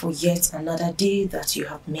thank you for yet another day that you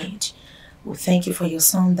have made. We thank you for your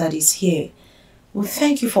Son that is here. We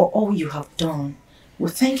thank you for all you have done. We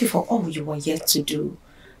thank you for all you are yet to do.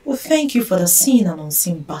 We thank you for the seen and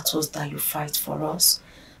unseen battles that you fight for us.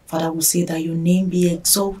 Father, we say that your name be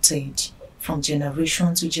exalted from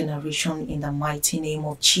generation to generation in the mighty name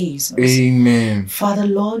of Jesus. Amen. Father,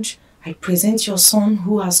 Lord, I present your Son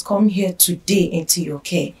who has come here today into your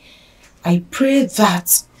care. I pray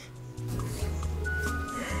that...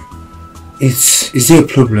 Is there a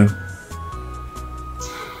problem?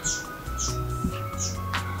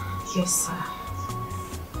 Yes, sir.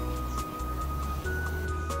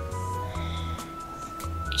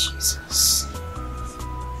 Jesus.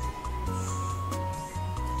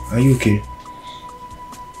 Are you okay?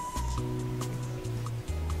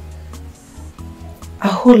 A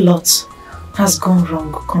whole lot has gone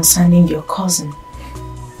wrong concerning your cousin.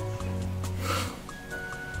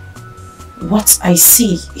 What I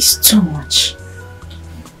see is too much.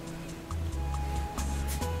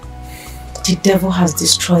 The devil has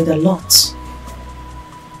destroyed a lot.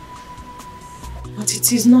 But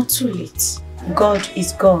it is not too late. God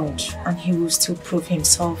is God, and he will still prove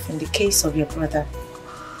himself in the case of your brother.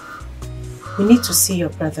 We need to see your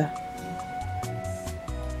brother.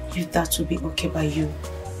 If that will be okay by you.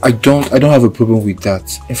 I don't have a problem with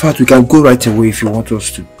that. In fact, we can go right away if you want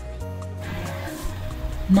us to.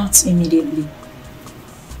 Not immediately.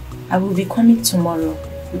 I will be coming tomorrow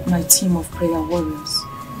with my team of prayer warriors.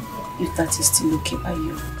 If that is still okay by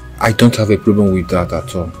you. I don't have a problem with that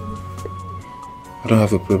at all. I don't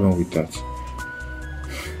have a problem with that.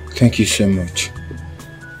 Thank you so much.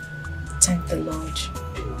 Thank the Lord.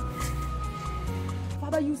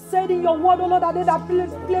 Father, you said in your word, O Lord, that they that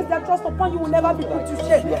place their trust upon you will never be put to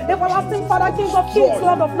shame. Everlasting Father, King of Kings,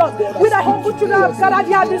 Lord of Lords, we the humble children have gathered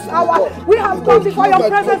here this hour. We have come before your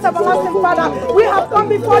presence, everlasting Father. We have come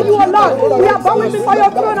before you, O Lord. We are bowing before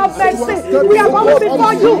your throne of mercy. We are bowing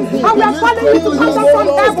before you, and we are calling you to come down from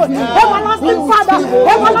heaven. Everlasting Father,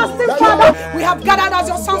 everlasting Father, we have gathered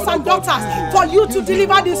as your sons and daughters for you to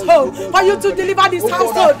deliver this home, for you to deliver this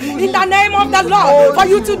household, in the name of the Lord, for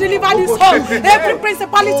you to deliver this home. Every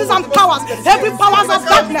principalities and powers, every powers of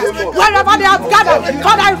darkness, wherever they have gathered,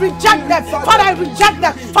 Father, I reject them. Father, I reject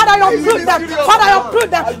them. Father, I uproot them. Father, I uproot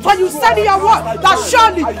them. For you said in your word that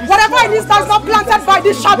surely whatever it is that is not planted by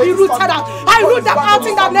this shall be rooted out. I root them out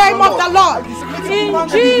in the name of the Lord. In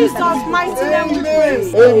Jesus' mighty name we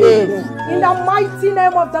pray. Amen. In the mighty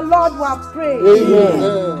name of the Lord we have prayed.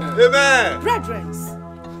 Amen. Amen. Brethren,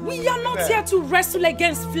 we are not here to wrestle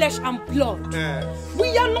against flesh and blood.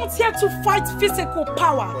 We are not here to fight physical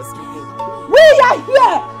powers. We are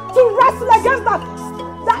here to wrestle against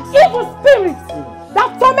the evil spirits, the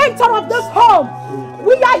tormentor of this home.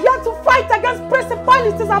 We are here to fight against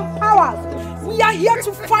principalities and powers. We are here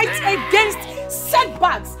to fight against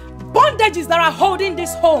setbacks, bondages that are holding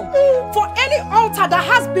this home. For any altar that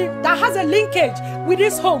has a linkage with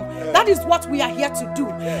this home, that is what we are here to do.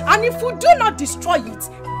 And if we do not destroy it,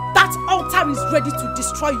 that altar is ready to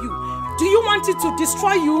destroy you. Do you want it to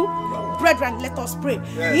destroy you? Brethren, let us pray.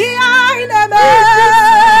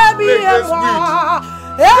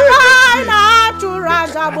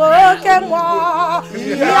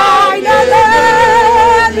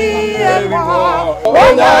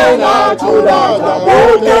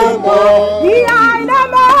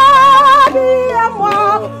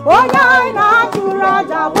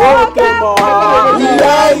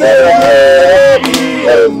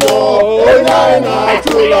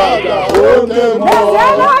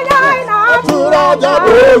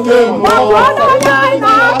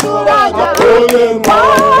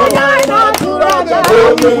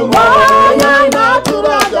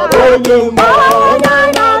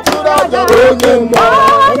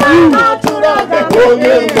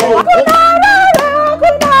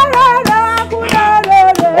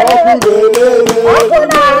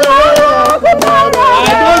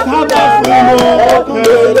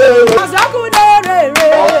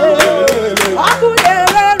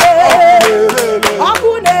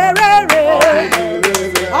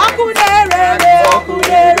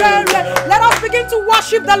 Let us begin to walk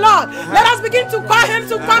worship the Lord. Let us begin to call him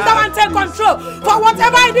to come down and take control. For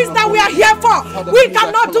whatever it is that we are here for, we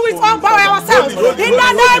cannot do it all by ourselves. In the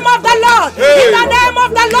name of the Lord. In the name of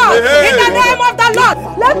the Lord. In the name of the Lord.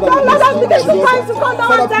 Let us begin to try to come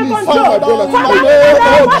down and take control. Father, in the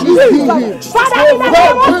name of Jesus. Father, in the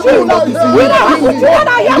name of Jesus. We don't have to do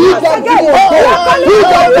that here once again.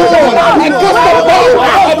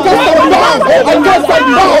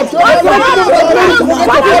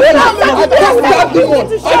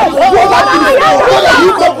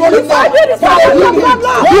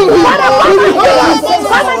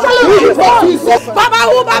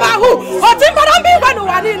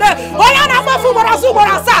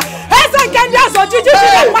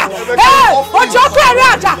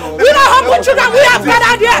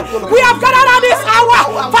 We have gathered on this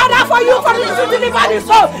hour, Father, for you to deliver this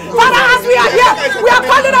soul. Father, as we are here, we are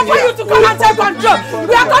calling upon you to come and take control.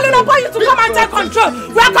 We are calling upon you to come and take control.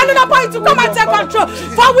 We are calling upon you to come and take control.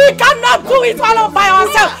 For we cannot do it all by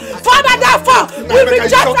ourselves. Father, therefore, we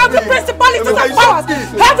reject every principalities and powers,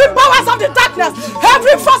 every powers of the darkness,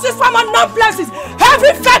 every forces from unknown places,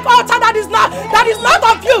 every fake altar that is not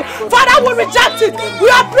of you. Father, we reject it.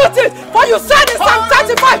 We uproot it. For you said in Psalm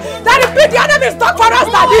 35 that if the enemy is not for us,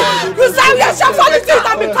 Daddy, you said we shall fall into it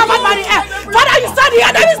and be covered by the air. Father, you said the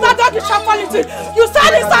enemy is not done, you shall fall into it. You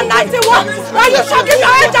said in Psalm 91 that you shall give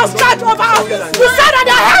your angels charge over us. You said that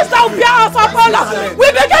the hands that will bear us up, Lord.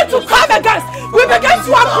 We begin to come against. We begin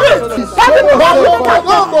to uproot every power of the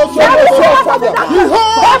darkness, every power of the darkness,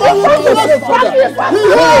 every forces of darkness.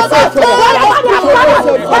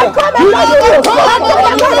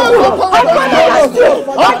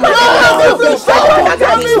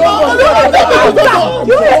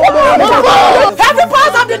 Every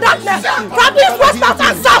part of the darkness, from this west, north,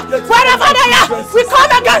 and south, wherever they are, we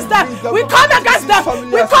come against them. We come against them.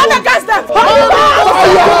 We come against them.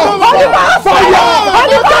 Holy Ghost fire!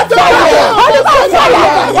 Holy Ghost fire! Holy Ghost fire!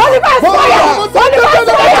 Holy Ghost fire! Holy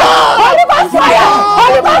Ghost fire! Holy Ghost fire!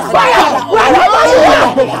 Holy Ghost fire! Wherever you are,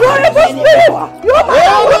 wherever spirit, you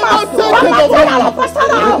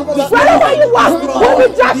wherever you are, we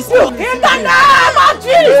reject you in the name of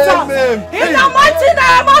Jesus. In the mighty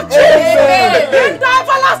name of Jesus. In the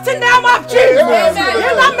everlasting name of Jesus.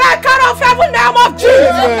 In the maker of heaven name of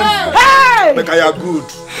Jesus. Hey! Meka, you are good.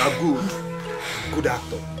 You are good. Good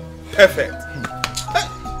actor. Perfect.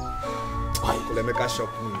 Why? Meka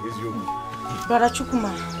shocked me. It's you. Brother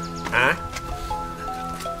Chukuma. Huh?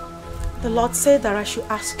 The Lord said that I should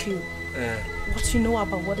ask you what you know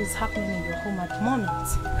about what is happening in your home at the moment.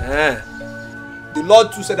 The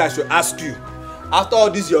Lord too said I should ask you. After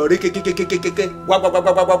all this, your how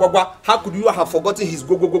could you have forgotten his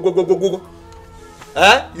go?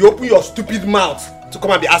 You open your stupid mouth to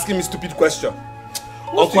come and be asking me stupid question.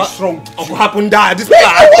 Uncle Happen died. These people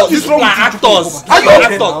are actors. These people are actors. Are you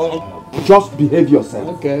actors? Just behave yourself.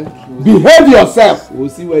 Okay. Behave yourself. We'll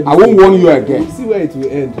see where I won't warn you again. We'll see where it will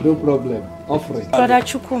end. No problem. Offering. Brother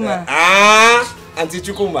Chukuma. Auntie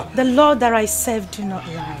Chukuma. The Lord that I serve do not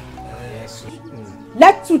lie.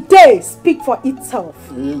 Let today speak for itself.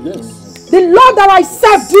 Yes. The Lord that I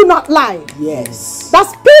serve do not lie. Yes. The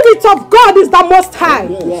Spirit of God is the Most High.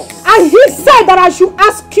 Yes. And He said that I should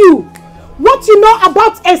ask you what you know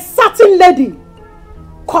about a certain lady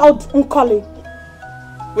called Nkoli.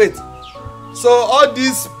 Wait. So all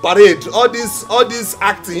this parade, all this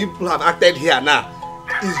acting you people have acted here now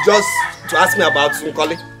is just to ask me about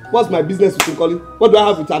Nkoli? What's my business with Nkoli? What do I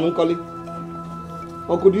have with an Nkoli?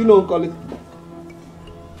 Uncle, do you know Nkoli?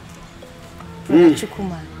 Brother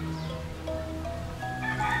Chukuma,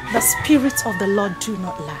 the Spirit of the Lord do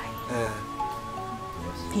not lie.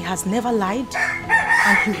 He has never lied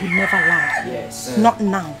and He will never lie. Yes. Not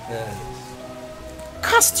now.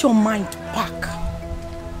 Cast your mind back.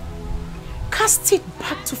 Cast it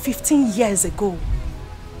back to 15 years ago.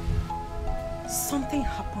 Something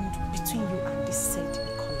happened between you and this said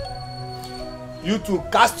Nkoli. You two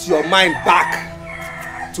cast your mind back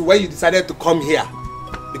to when you decided to come here.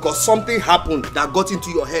 Because something happened that got into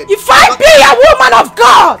your head. If I be a woman of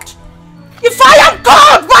God, if I am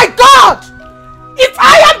God, my God, if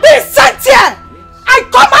I am being sent here, I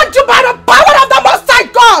command you by the power of the Most High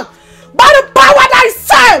God, by the power that I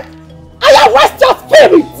serve, I arrest your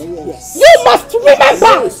spirit. Yes. You must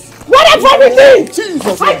remember, whatever it is,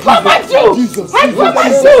 I command you, I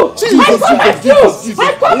command you, I command you,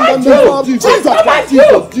 I command you,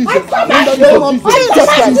 I command you, I command you,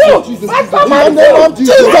 I command you,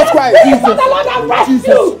 Jesus Christ, the Lord arrest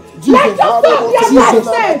you. Let your soul be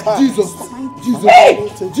arrested.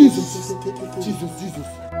 Jesus.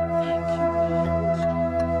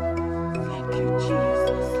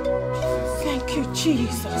 Thank you,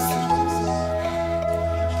 Jesus.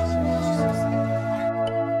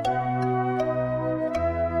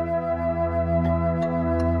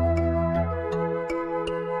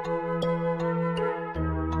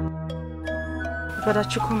 Brother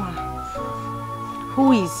Chukuma,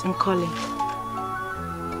 who is Nkoli?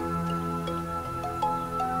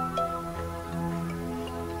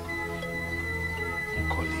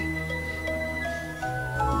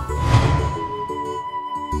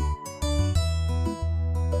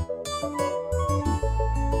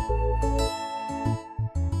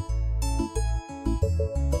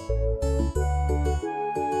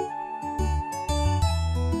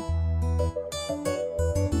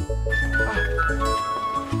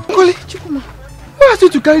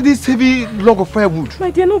 To carry this heavy log of firewood.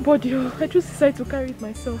 My dear, nobody. I just decided to carry it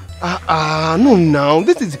myself. No now.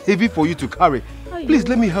 This is heavy for you to carry. Please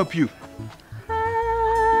let me help you.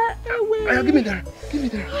 Give me that. Give me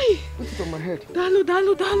that. Put it on my head. Dalo.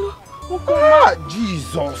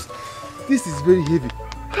 Jesus. This is very heavy.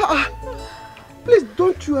 Please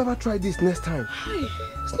don't you ever try this next time.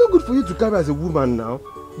 It's not good for you to carry as a woman now.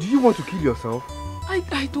 Do you want to kill yourself? I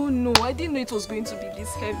don't know. I didn't know it was going to be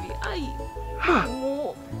this heavy.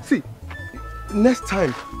 No. See, next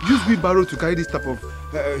time, use wheelbarrow to carry this type of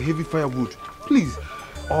heavy firewood, please.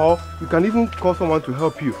 Or you can even call someone to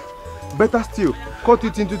help you. Better still, cut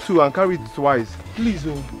it into two and carry it twice, please.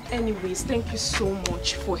 Anyways, thank you so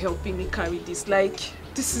much for helping me carry this. Like,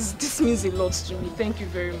 this means a lot to me. Thank you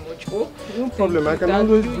very much. Oh, no problem. I can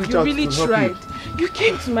always reach out to help you. You really tried. You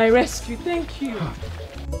came to my rescue. Thank you.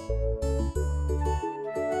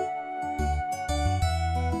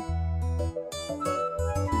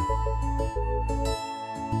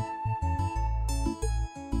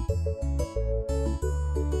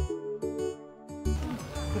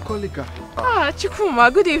 Chukuma,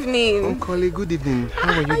 good evening. Nkoli, good evening.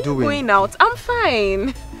 How are you doing? Going out? I'm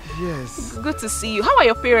fine. Yes. Good to see you. How are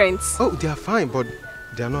your parents? Oh, they are fine, but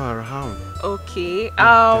they are not around. Okay. They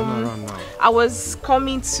are not around now. I was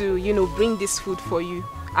coming to, bring this food for you.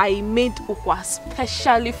 I made ukwa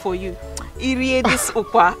specially for you. This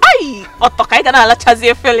ukwa. It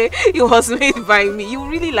was made by me. You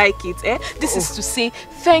really like it, eh? This is to say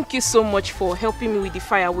thank you so much for helping me with the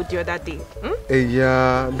firewood the other day.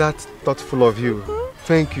 Yeah, that's thoughtful of you.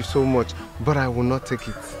 Thank you so much, but I will not take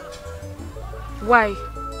it. Why?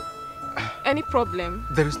 Any problem?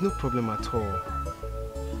 There is no problem at all.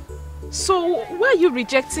 So why are you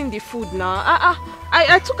rejecting the food now?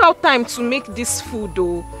 I took out time to make this food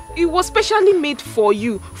though. It was specially made for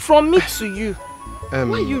you, from me to you. Why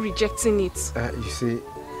are you rejecting it? You see,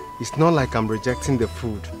 it's not like I'm rejecting the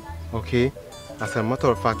food, okay? As a matter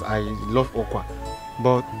of fact, I love okwa.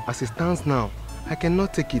 But as it stands now, I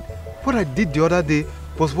cannot take it. What I did the other day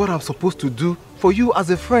was what I'm supposed to do for you as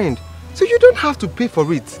a friend. So you don't have to pay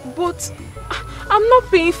for it. But I'm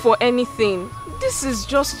not paying for anything. This is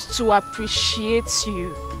just to appreciate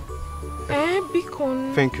you.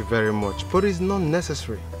 Bikon. Thank you very much, but it's not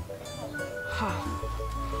necessary.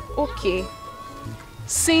 Okay.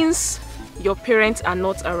 Since your parents are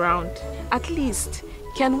not around, at least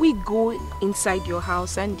can we go inside your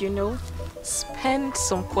house and spend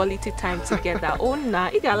some quality time together? Oh nah,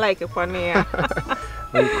 you got like a funny.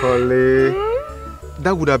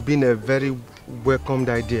 That would have been a very welcomed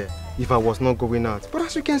idea if I was not going out. But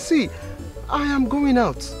as you can see, I am going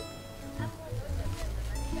out.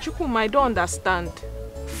 Chukuma, I don't understand.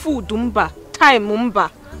 Food umba, time umba.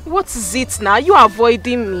 What is it now? You are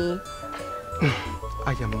avoiding me.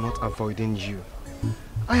 I am not avoiding you.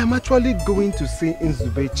 I am actually going to see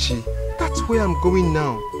Nzubechi. That's where I'm going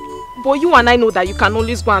now. But you and I know that you can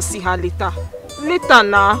always go and see her later. Later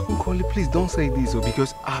now. Nkoli, please don't say this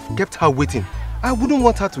because I've kept her waiting. I wouldn't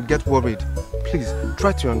want her to get worried. Please,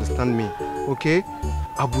 try to understand me, okay?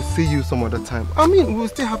 I will see you some other time. I mean, we'll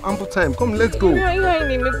still have ample time. Come, let's go.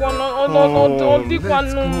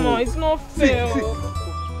 It's not fair. See.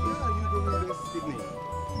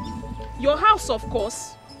 Your house, of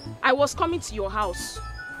course. I was coming to your house.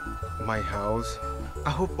 My house?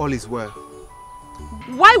 I hope all is well.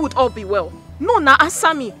 Why would all be well? No, now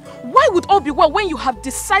answer me. Why would all be well when you have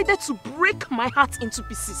decided to break my heart into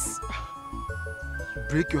pieces?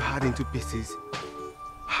 Break your heart into pieces?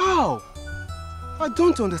 How? I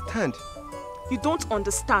don't understand. You don't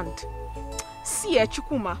understand? See,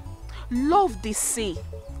 Chukuma, love, they say,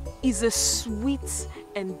 is a sweet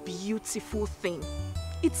and beautiful thing.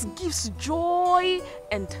 It gives joy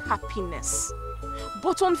and happiness.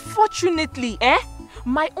 But unfortunately,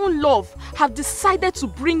 my own love have decided to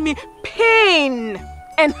bring me pain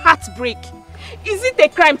and heartbreak. Is it a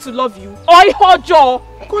crime to love you? Oi, Hojo!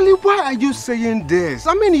 Nkoli, why are you saying this?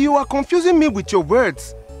 I mean, you are confusing me with your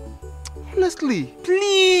words. Honestly.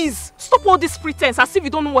 Please, stop all this pretense as if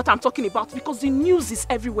you don't know what I'm talking about, because the news is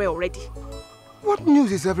everywhere already. What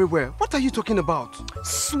news is everywhere? What are you talking about?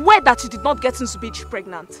 Swear that you did not get Nzubechi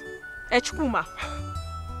pregnant. Echukuma.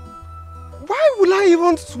 Why will I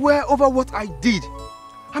even swear over what I did?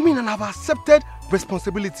 I mean, and I've accepted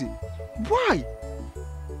responsibility. Why?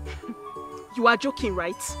 You are joking,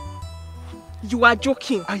 right? You are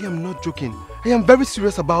joking. I am not joking. I am very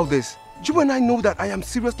serious about this. You and I know that I am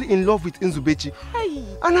seriously in love with Nzubechi. Hey.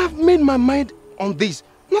 And I've made my mind on this.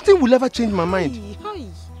 Nothing will ever change my mind. Hey.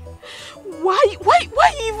 Why you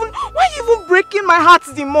even breaking my heart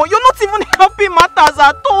the more? You're not even helping matters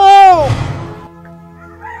at all.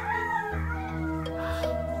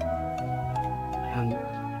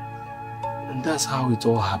 And that's how it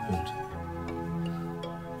all happened.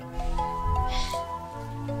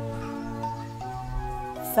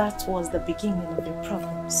 That was the beginning of your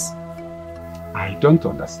problems. I don't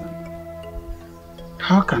understand.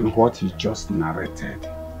 How can what you just narrated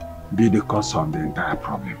be the cause of the entire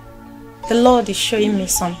problem? The Lord is showing me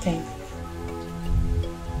something.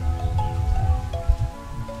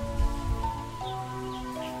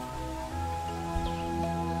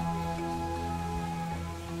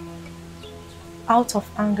 Out of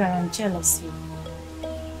anger and jealousy,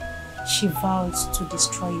 she vowed to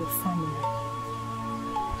destroy your family.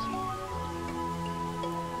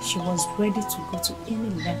 She was ready to go to any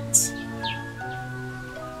length.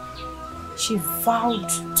 She vowed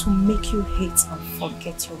to make you hate and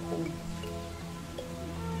forget your home.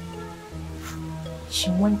 She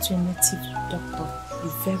went to a native doctor, a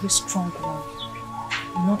very strong one,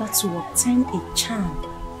 in order to obtain a charm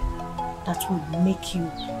that would make you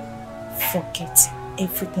forget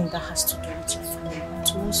everything that has to do with your family and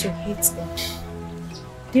to also hate them.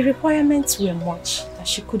 The requirements were much that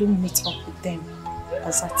she couldn't meet up with them.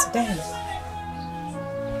 As at then,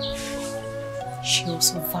 she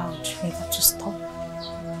also vowed never to stop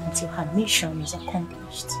until her mission is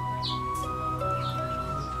accomplished.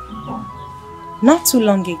 Not too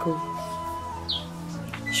long ago,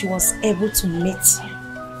 she was able to meet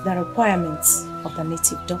the requirements of the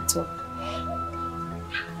native doctor.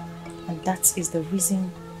 And that is the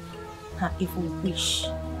reason her evil wish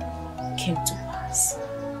came to pass.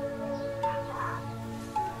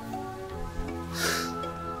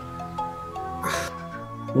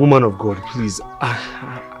 Woman of God, please,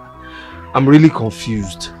 I'm really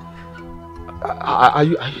confused. Are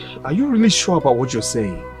you really sure about what you're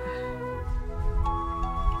saying?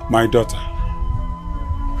 My daughter,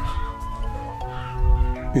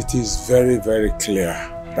 it is very, very clear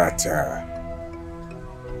that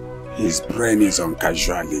his brain is on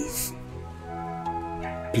casual leave.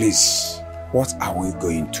 Please, what are we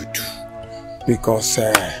going to do? Because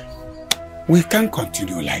we can't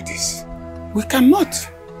continue like this. We cannot.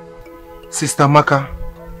 Sister Maka,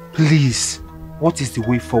 please, what is the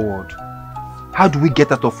way forward? How do we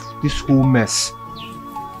get out of this whole mess?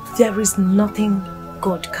 There is nothing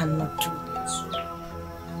God cannot do.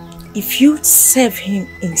 If you serve Him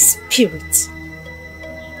in spirit,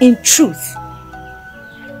 in truth,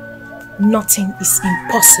 nothing is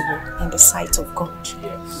impossible in the sight of God.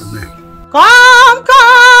 Yes. Amen. Come,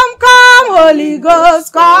 come, come, Holy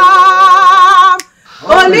Ghost, come.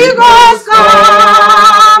 Holy Ghost,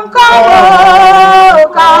 come, come, oh,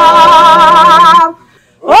 come.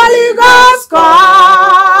 Holy Ghost,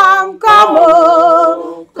 come, come,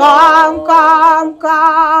 oh, come, come,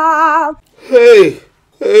 come. Hey,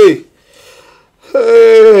 hey,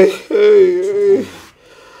 hey, hey,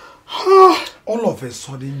 hey. All of a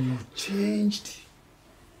sudden you changed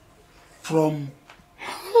from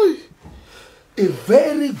a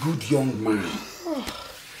very good young man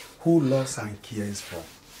who loves and cares for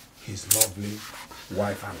his lovely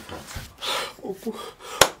wife and daughter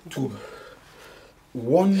to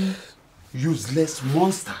one useless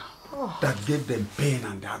monster that gave them pain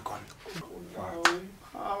and agony.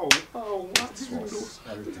 How? What was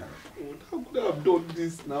very terrible. How could I have done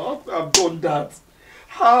this now? How could I have done that?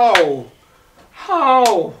 How?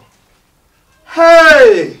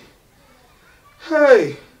 Hey!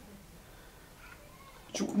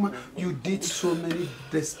 Chukuma, you did so many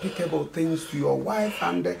despicable things to your wife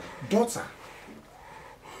and daughter.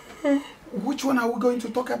 Which one are we going to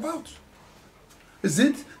talk about? Is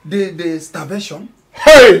it the starvation?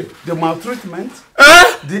 Hey! The maltreatment?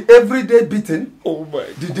 The everyday beating? Oh my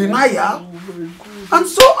God. The denial? And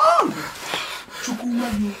so on.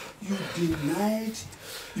 Chukuma, you denied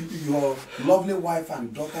your lovely wife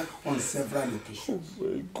and daughter on several occasions. Oh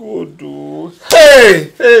my God, oh.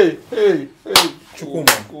 Hey!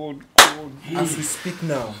 Chukuma, God. As we speak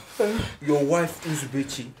now, your wife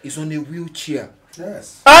Nzubechi is on a wheelchair.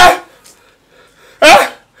 Yes.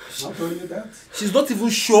 Not only that, she's not even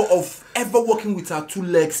sure of ever walking with her two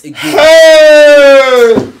legs again.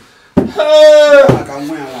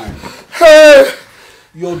 Hey!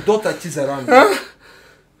 Your daughter Chizaram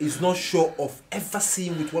is not sure of ever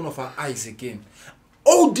seeing with one of her eyes again.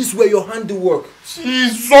 All this were your handiwork.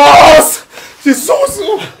 Jesus! Jesus!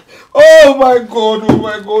 Oh my God! Oh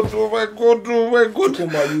my God! Oh my God! Oh my God!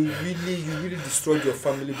 Kuma, you really destroyed your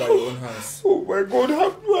family by your own hands. Oh my God! How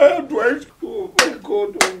do I? Oh my God! Oh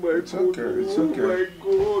my God! It's okay. It's okay. Oh my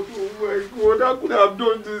God! Oh my God! How could I have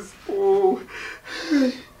done this? Oh.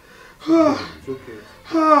 It's okay.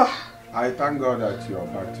 I thank God that you are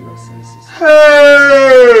back to your senses.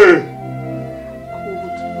 Hey!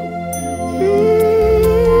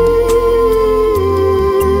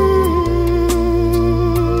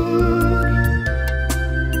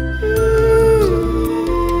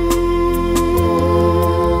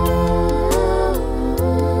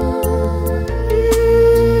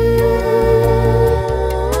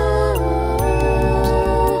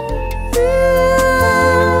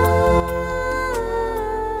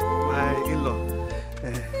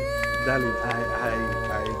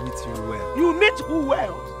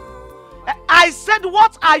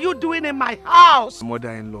 What are you doing in my house?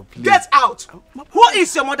 Mother-in-law, please. Get out! Who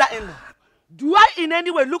is your mother-in-law? Do I in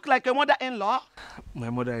any way look like a mother-in-law? My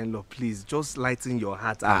mother-in-law, please, just lighten your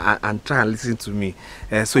heart and try and listen to me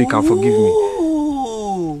so you can forgive me.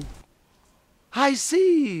 Oh, I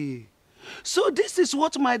see. So this is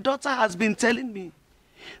what my daughter has been telling me.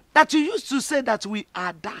 That you used to say that we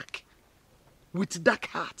are dark. With dark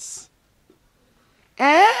hearts.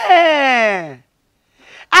 Eh!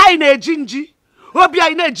 I ne jinji. Now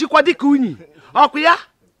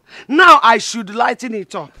I should lighten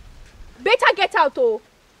it up. Better get out, oh.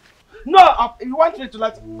 No, you want me to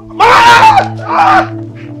lighten?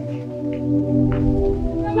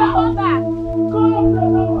 Never hold back.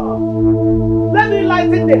 Let me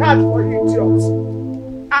lighten the heart for you, idiots.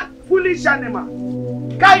 And foolish animal.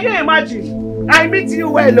 Can you imagine? I meet you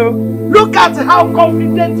well. Look at how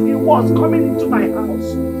confident he was coming into my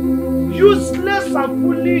house. Useless and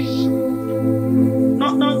foolish.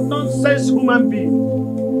 Nonsense human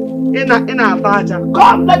being. In a raja.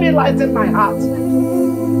 Come, let me lighten my heart.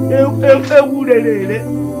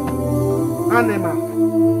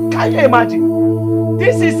 Animal. Can you imagine?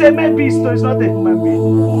 This is a man beast, so it's not a human being.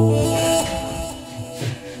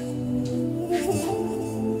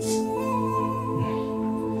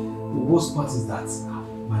 The worst part is that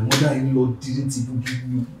my mother-in-law didn't even give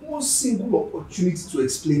me one single opportunity to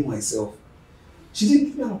explain myself. She didn't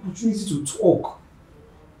give me an opportunity to talk.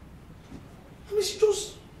 I mean, she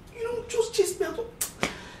just, just chased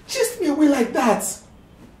me away like that.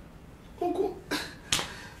 Uncle, I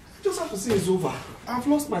just have to say it's over. I've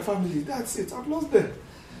lost my family. That's it. I've lost them.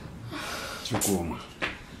 Chukuma,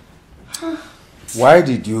 why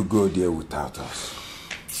did you go there without us?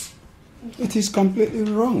 It is completely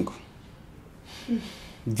wrong.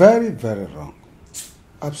 Very, very wrong.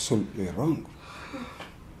 Absolutely wrong.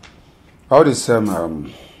 All the same,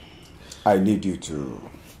 I need you to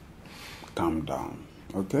calm down,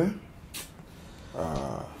 okay?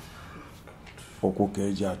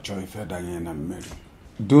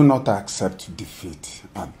 Do not accept defeat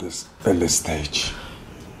at this early stage.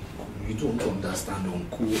 You don't understand,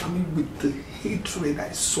 Uncle. I mean, with the hatred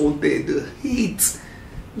I saw there, the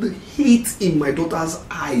hate in my daughter's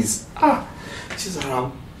eyes. She's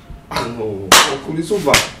around. No, Uncle, it's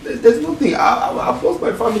over. There's nothing. I've lost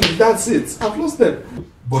my family. That's it. I've lost them.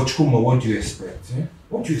 But Chuma, what do you expect? Eh?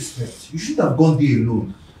 What do you expect? You shouldn't have gone there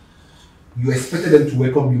alone. You expected them to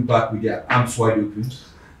welcome you back with their arms wide open.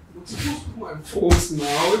 It's not my fault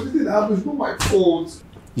now. Everything that happened is not my fault.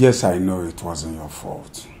 Yes, I know it wasn't your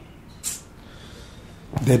fault.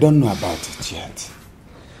 They don't know about it yet.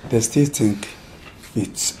 They still think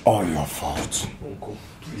it's all your fault. Uncle,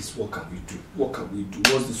 please, what can we do? What can we do?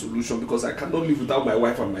 What's the solution? Because I cannot live without my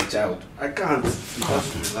wife and my child. I can't. You have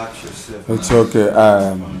to relax yourself. It's okay.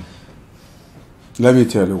 Let me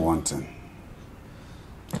tell you one thing.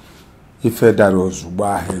 If that was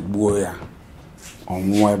boya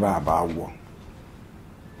on whatever about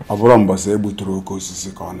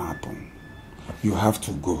you have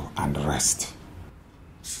to go and rest.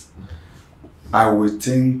 I will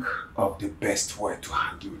think of the best way to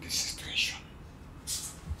handle this situation.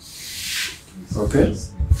 Okay?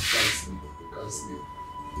 It's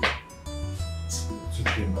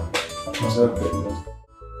okay, man.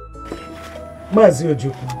 Mazi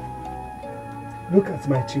Ojuku, look at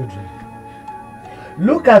my children.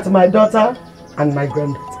 Look at my daughter and my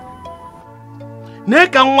granddaughter.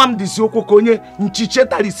 Neka nwam disi okwu konye nchiche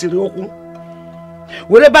tarisiri okwu.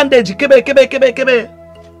 Were bandage kebe.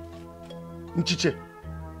 Nchiche.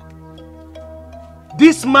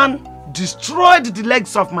 This man destroyed the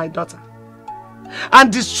legs of my daughter.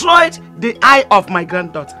 and destroyed the eye of my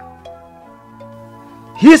granddaughter.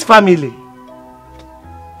 His family,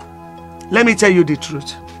 let me tell you the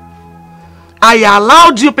truth. I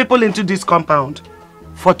allowed you people into this compound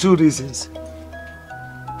for 2 reasons.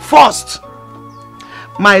 First,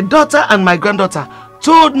 my daughter and my granddaughter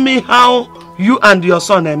told me how you and your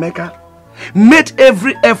son Emeka made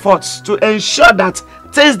every effort to ensure that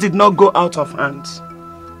things did not go out of hand.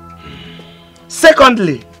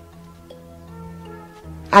 Secondly,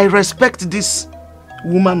 I respect this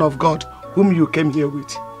woman of God whom you came here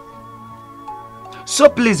with. So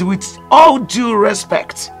please, with all due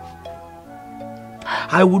respect,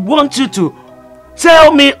 I would want you to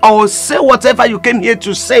tell me or say whatever you came here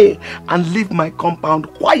to say and leave my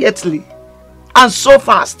compound quietly and so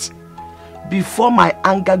fast before my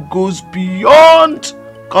anger goes beyond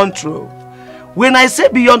control. When I say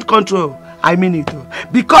beyond control, I mean it,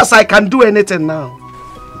 because I can do anything now.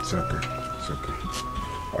 It's okay. It's okay.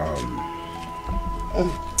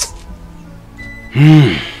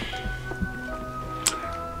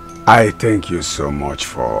 I thank you so much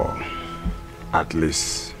for at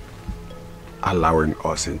least allowing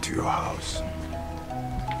us into your house.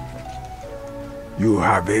 You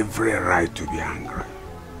have every right to be angry.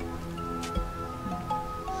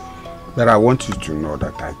 But I want you to know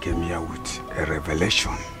that I came here with a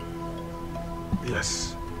revelation.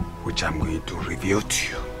 Yes, which I'm going to reveal to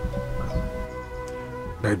you.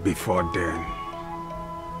 But before then,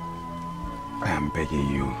 I am begging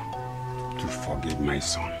you to forgive my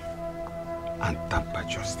son and temper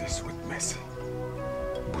justice with mercy.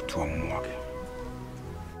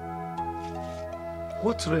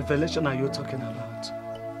 What revelation are you talking about?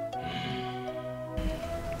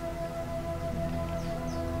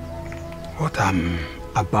 What I'm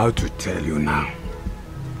about to tell you now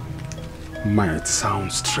might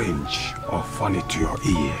sound strange or funny to your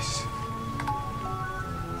ears,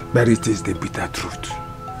 but it is the bitter truth.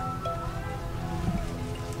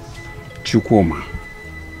 Chukwuma,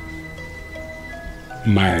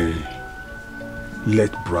 my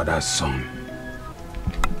late brother's son,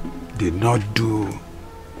 did not do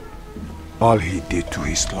all he did to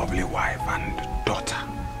his lovely wife and daughter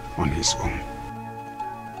on his own.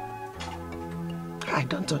 I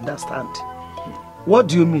don't understand. What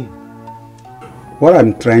do you mean? What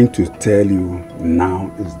I'm trying to tell you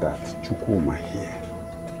now is that Chukwuma here,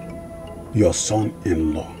 your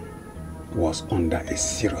son-in-law, was under a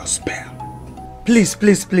serious spell. Please,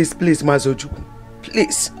 Mazojuku.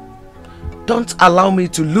 Please. Don't allow me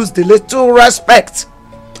to lose the little respect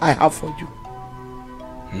I have for you.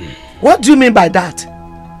 What do you mean by that?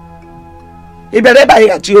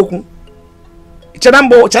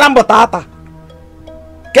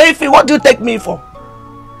 Kefi, what do you take me for?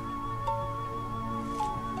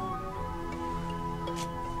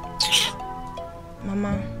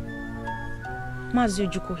 Mama,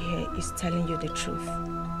 Mazojuku here is telling you the truth.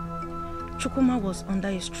 Chukwuma was under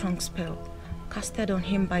a strong spell casted on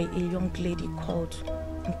him by a young lady called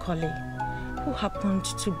Nkole, who happened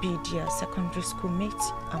to be their secondary school mate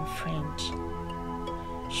and friend.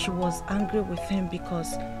 She was angry with him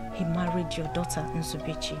because he married your daughter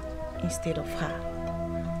Nzubechi instead of her.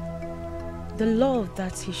 The love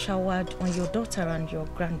that he showered on your daughter and your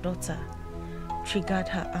granddaughter triggered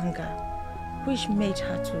her anger, which made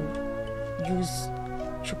her to use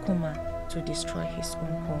Chukwuma to destroy his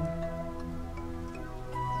own home.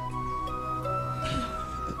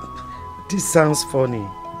 This sounds funny.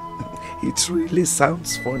 It really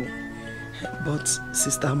sounds funny. But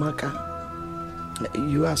Sister Amaka,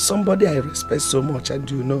 you are somebody I respect so much, and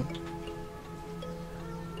you know.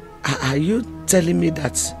 Are you telling me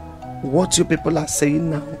that what you people are saying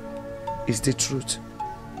now is the truth?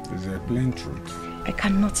 It's a plain truth. I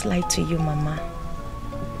cannot lie to you, Mama.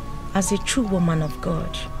 As a true woman of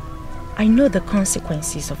God, I know the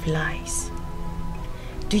consequences of lies.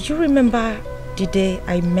 Do you remember the day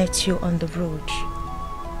I met you on the road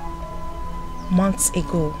months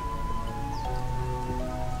ago?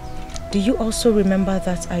 Do you also remember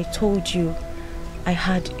that I told you I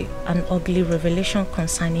had an ugly revelation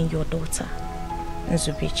concerning your daughter,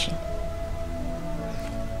 Nzubechi?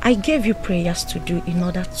 I gave you prayers to do in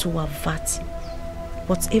order to avert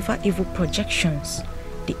whatever evil projections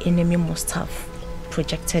the enemy must have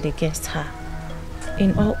projected against her.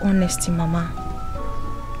 In all honesty, Mama,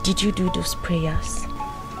 did you do those prayers?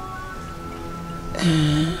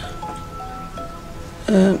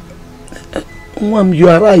 Mom, you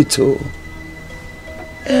are right.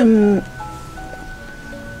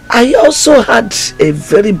 I also had a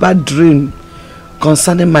very bad dream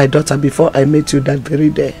concerning my daughter before I met you that very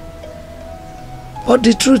day. But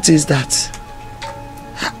the truth is that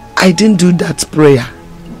I didn't do that prayer.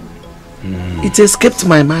 It escaped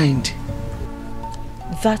my mind.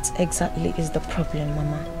 That exactly is the problem,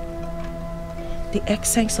 Mama. The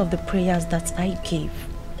essence of the prayers that I gave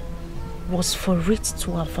was for it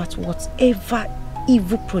to avert whatever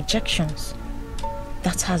evil projections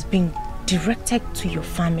that has been directed to your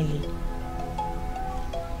family.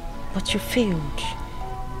 But you failed.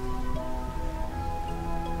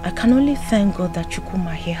 I can only thank God that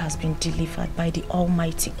Chukuma here has been delivered by the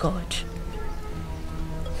Almighty God.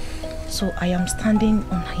 So I am standing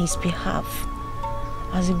on his behalf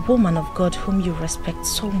as a woman of God whom you respect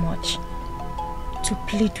so much to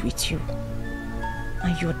plead with you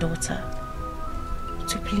and your daughter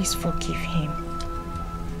to please forgive him.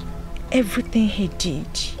 Everything he did,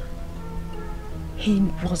 he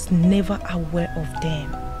was never aware of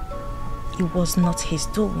them. It was not his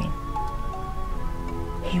doing.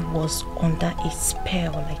 He was under a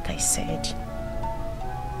spell, like I said.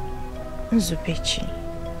 Nzubechi,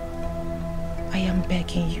 I am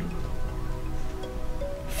begging you,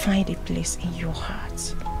 find a place in your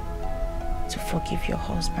heart to forgive your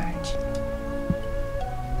husband.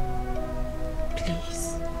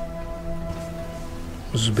 Please.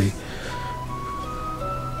 Zube.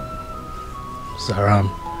 Zaram.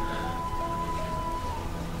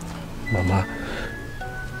 Mama.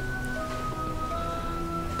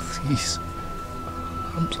 Please.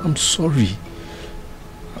 I'm sorry.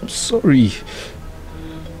 I'm sorry.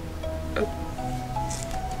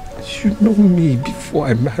 You know me before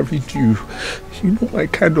I married you. You know my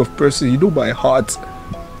kind of person. You know my heart.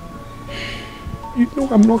 You know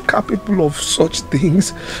I'm not capable of such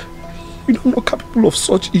things. You know I'm not capable of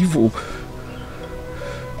such evil.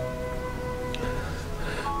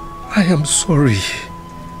 I am sorry.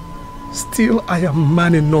 Still, I am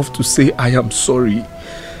man enough to say I am sorry.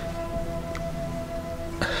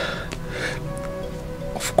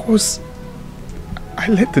 Of course, I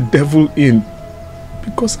let the devil in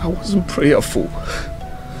because I wasn't prayerful.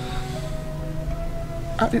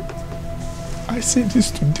 I say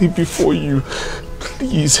this today before you.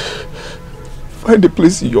 Please, find a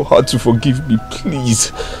place in your heart to forgive me,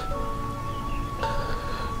 please.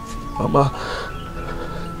 Mama,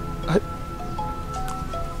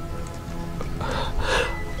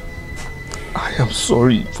 I am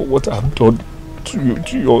sorry for what I've done to you,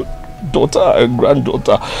 to your daughter and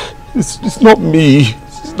granddaughter. It's not me.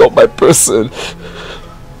 It's not my person.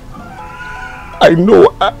 I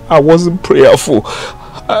know I wasn't prayerful.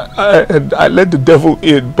 I let the devil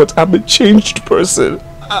in, but I'm a changed person.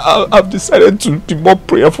 I've decided to be more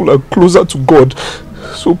prayerful and closer to God.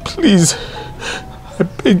 So please, I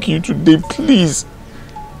beg you today, please.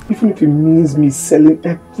 Even if it means me selling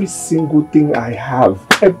every single thing I have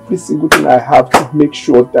to make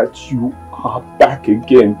sure that you are back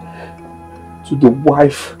again to the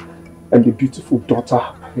wife and the beautiful daughter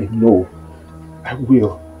I know, I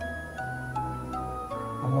will.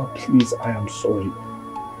 Mama, please, I am sorry.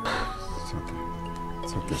 It's okay.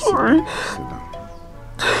 It's okay. Sorry. Sit down.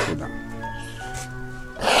 Sit down.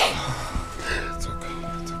 It's okay.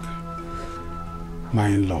 It's okay. My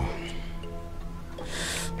in-law,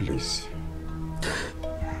 please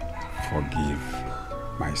forgive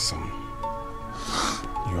my son,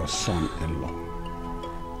 your son-in-law.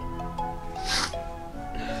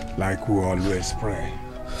 Like we always pray,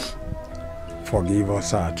 forgive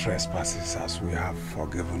us our trespasses as we have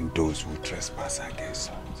forgiven those who trespass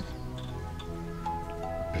against us.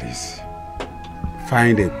 Please,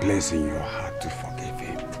 find a place in your heart to forgive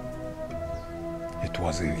him. It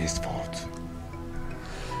wasn't his fault.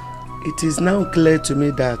 It is now clear to me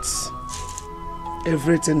that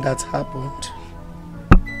everything that happened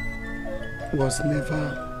was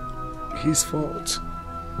never his fault.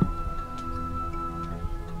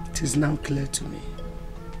 It is now clear to me.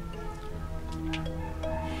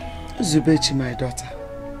 Zubechi, my daughter.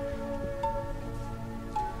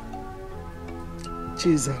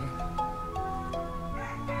 Chizara.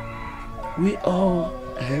 We all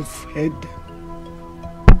have heard.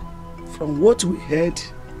 From what we heard,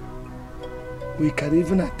 we can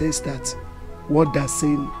even attest that what they're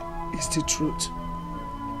saying is the truth.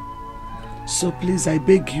 So please, I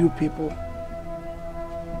beg you people,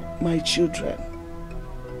 my children,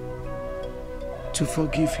 to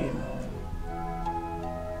forgive him.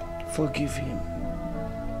 Forgive him,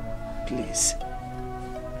 please.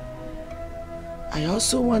 I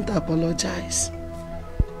also want to apologize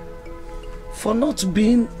for not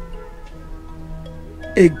being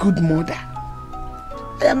a good mother.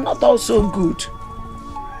 I am not also good.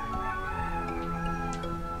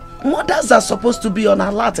 Mothers are supposed to be on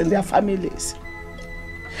alert in their families.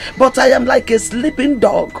 But I am like a sleeping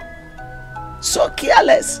dog. So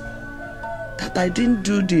careless. that I didn't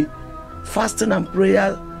do the fasting and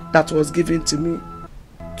prayer that was given to me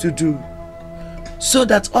to do, so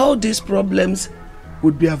that all these problems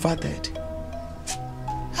would be averted.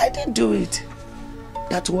 I didn't do it.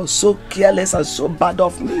 That was so careless and so bad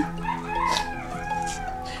of me.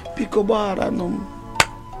 Pico Baranum.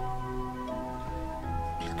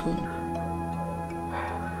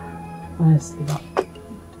 Honestly,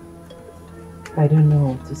 I don't know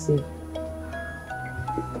what to say.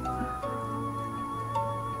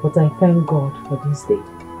 But I thank God for this day.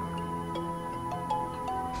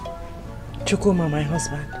 Chukuma, my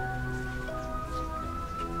husband.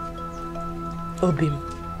 Obim,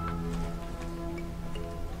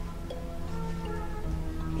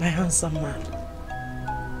 my handsome man.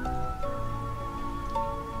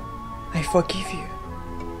 I forgive you.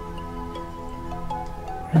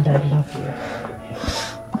 And I love you.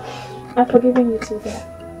 I've forgiven you too, Dad.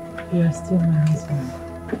 You are still my husband.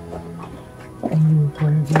 And you will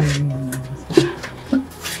forever remain my husband.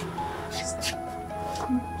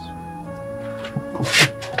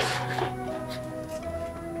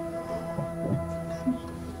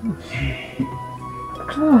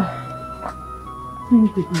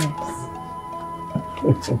 Thank goodness.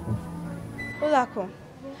 Olako,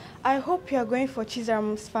 I hope you are going for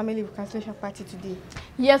Chizaram's family reconciliation party today.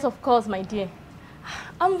 Yes, of course, my dear.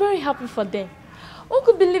 I'm very happy for them. Who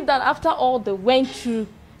could believe that after all they went through,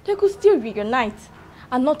 they could still reunite?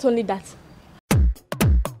 And not only that,